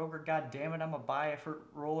roll-up at Kroger, God damn it, I'm going to buy a fruit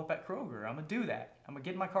roll-up at Kroger. I'm going to do that. I'm going to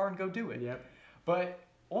get in my car and go do it. Yep. But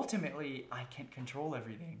ultimately, I can't control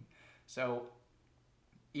everything. So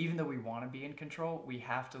even though we want to be in control, we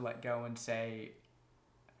have to let go and say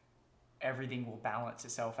everything will balance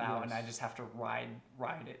itself out, and I just have to ride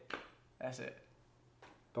it. That's it.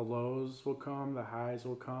 The lows will come, the highs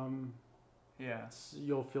will come. Yeah.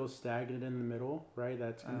 You'll feel stagnant in the middle, right?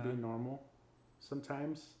 That's going to be normal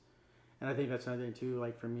sometimes. And I think that's another thing too.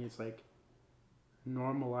 Like for me, it's like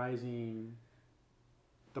normalizing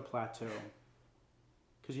the plateau.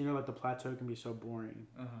 Because you know, like the plateau can be so boring.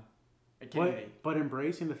 It can be. But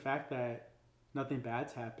embracing the fact that nothing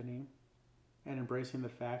bad's happening, and embracing the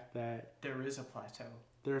fact that there is a plateau.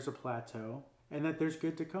 There's a plateau, and that there's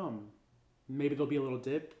good to come. Maybe there'll be a little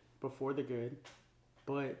dip before the good,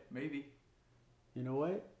 but maybe. You know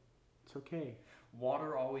what? It's okay.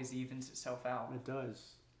 Water always evens itself out. It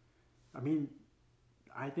does. I mean,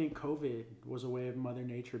 I think COVID was a way of Mother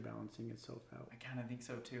Nature balancing itself out. I kind of think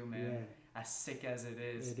so too, man. Yeah. As sick as it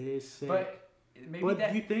is. It is sick. But maybe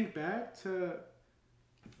you think back to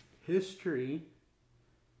history,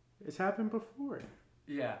 it's happened before.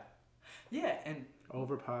 Yeah. Yeah, and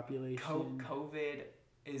overpopulation. COVID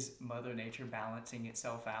is Mother Nature balancing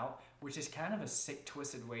itself out, which is kind of a sick,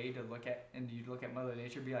 twisted way to look at, and you look at Mother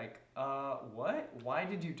Nature and be like, what? Why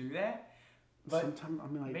did you do that? But sometimes, I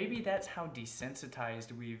mean, like, maybe that's how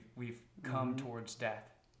desensitized we've come towards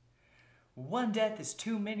death. One death is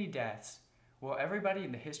too many deaths. Well, everybody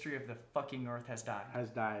in the history of the fucking earth has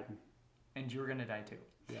died. And you're gonna die too.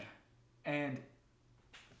 Yeah. And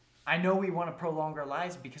I know we want to prolong our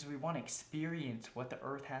lives because we want to experience what the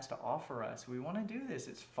earth has to offer us. We want to do this.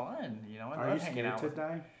 It's fun, you know. I love hanging out. Are you scared to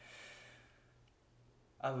die?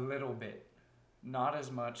 A little bit. Not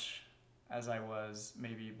as much as I was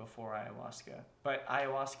maybe before ayahuasca. But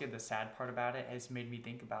ayahuasca, the sad part about it, has made me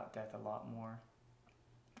think about death a lot more.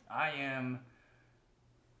 I am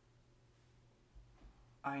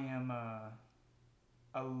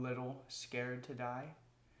a little scared to die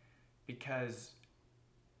because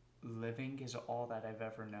living is all that I've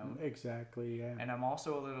ever known. Exactly, yeah. And I'm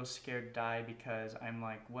also a little scared to die because I'm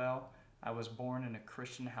like, well, I was born in a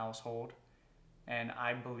Christian household and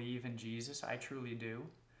I believe in Jesus. I truly do.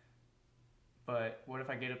 But what if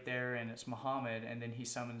I get up there and it's Muhammad and then he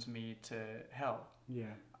summons me to hell?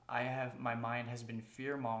 Yeah. My mind has been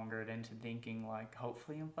fear-mongered into thinking like,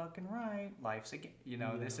 hopefully I'm fucking right. Life's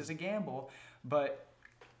this is a gamble. But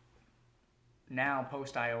now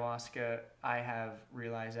post ayahuasca, I have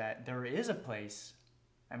realized that there is a place.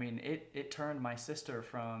 I mean, it turned my sister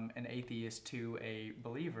from an atheist to a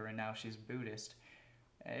believer, and now she's Buddhist.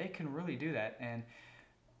 It can really do that, and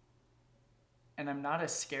I'm not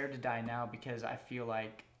as scared to die now because I feel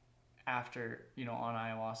like after, on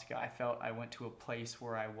ayahuasca, I felt I went to a place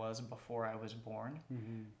where I was before I was born,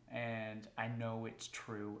 and I know it's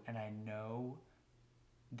true, and I know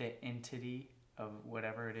the entity of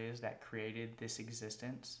whatever it is that created this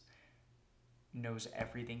existence knows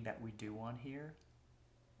everything that we do on here,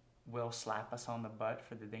 will slap us on the butt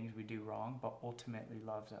for the things we do wrong, but ultimately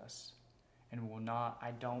loves us. And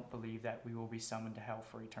I don't believe that we will be summoned to hell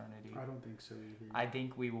for eternity. I don't think so either. I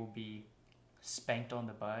think we will be spanked on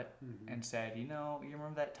the butt and said, you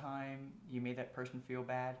remember that time you made that person feel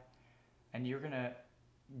bad? And you're going to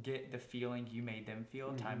get the feeling you made them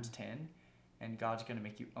feel times 10, and God's going to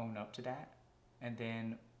make you own up to that. And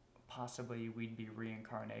then possibly we'd be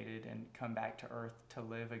reincarnated and come back to earth to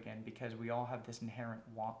live again because we all have this inherent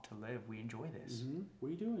want to live. We enjoy this.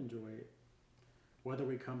 We do enjoy it. Whether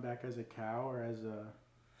we come back as a cow or as a...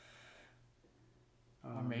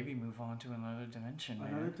 or maybe move on to another dimension,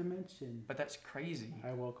 man. Another dimension. But that's crazy.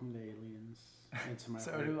 I welcome the aliens into my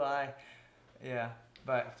So heart. do I. Yeah,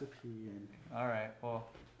 but... I have to pee in. All right, well,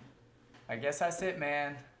 I guess that's it,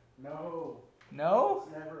 man. No. No?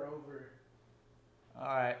 It's never over. All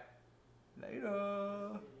right.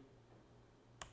 Later.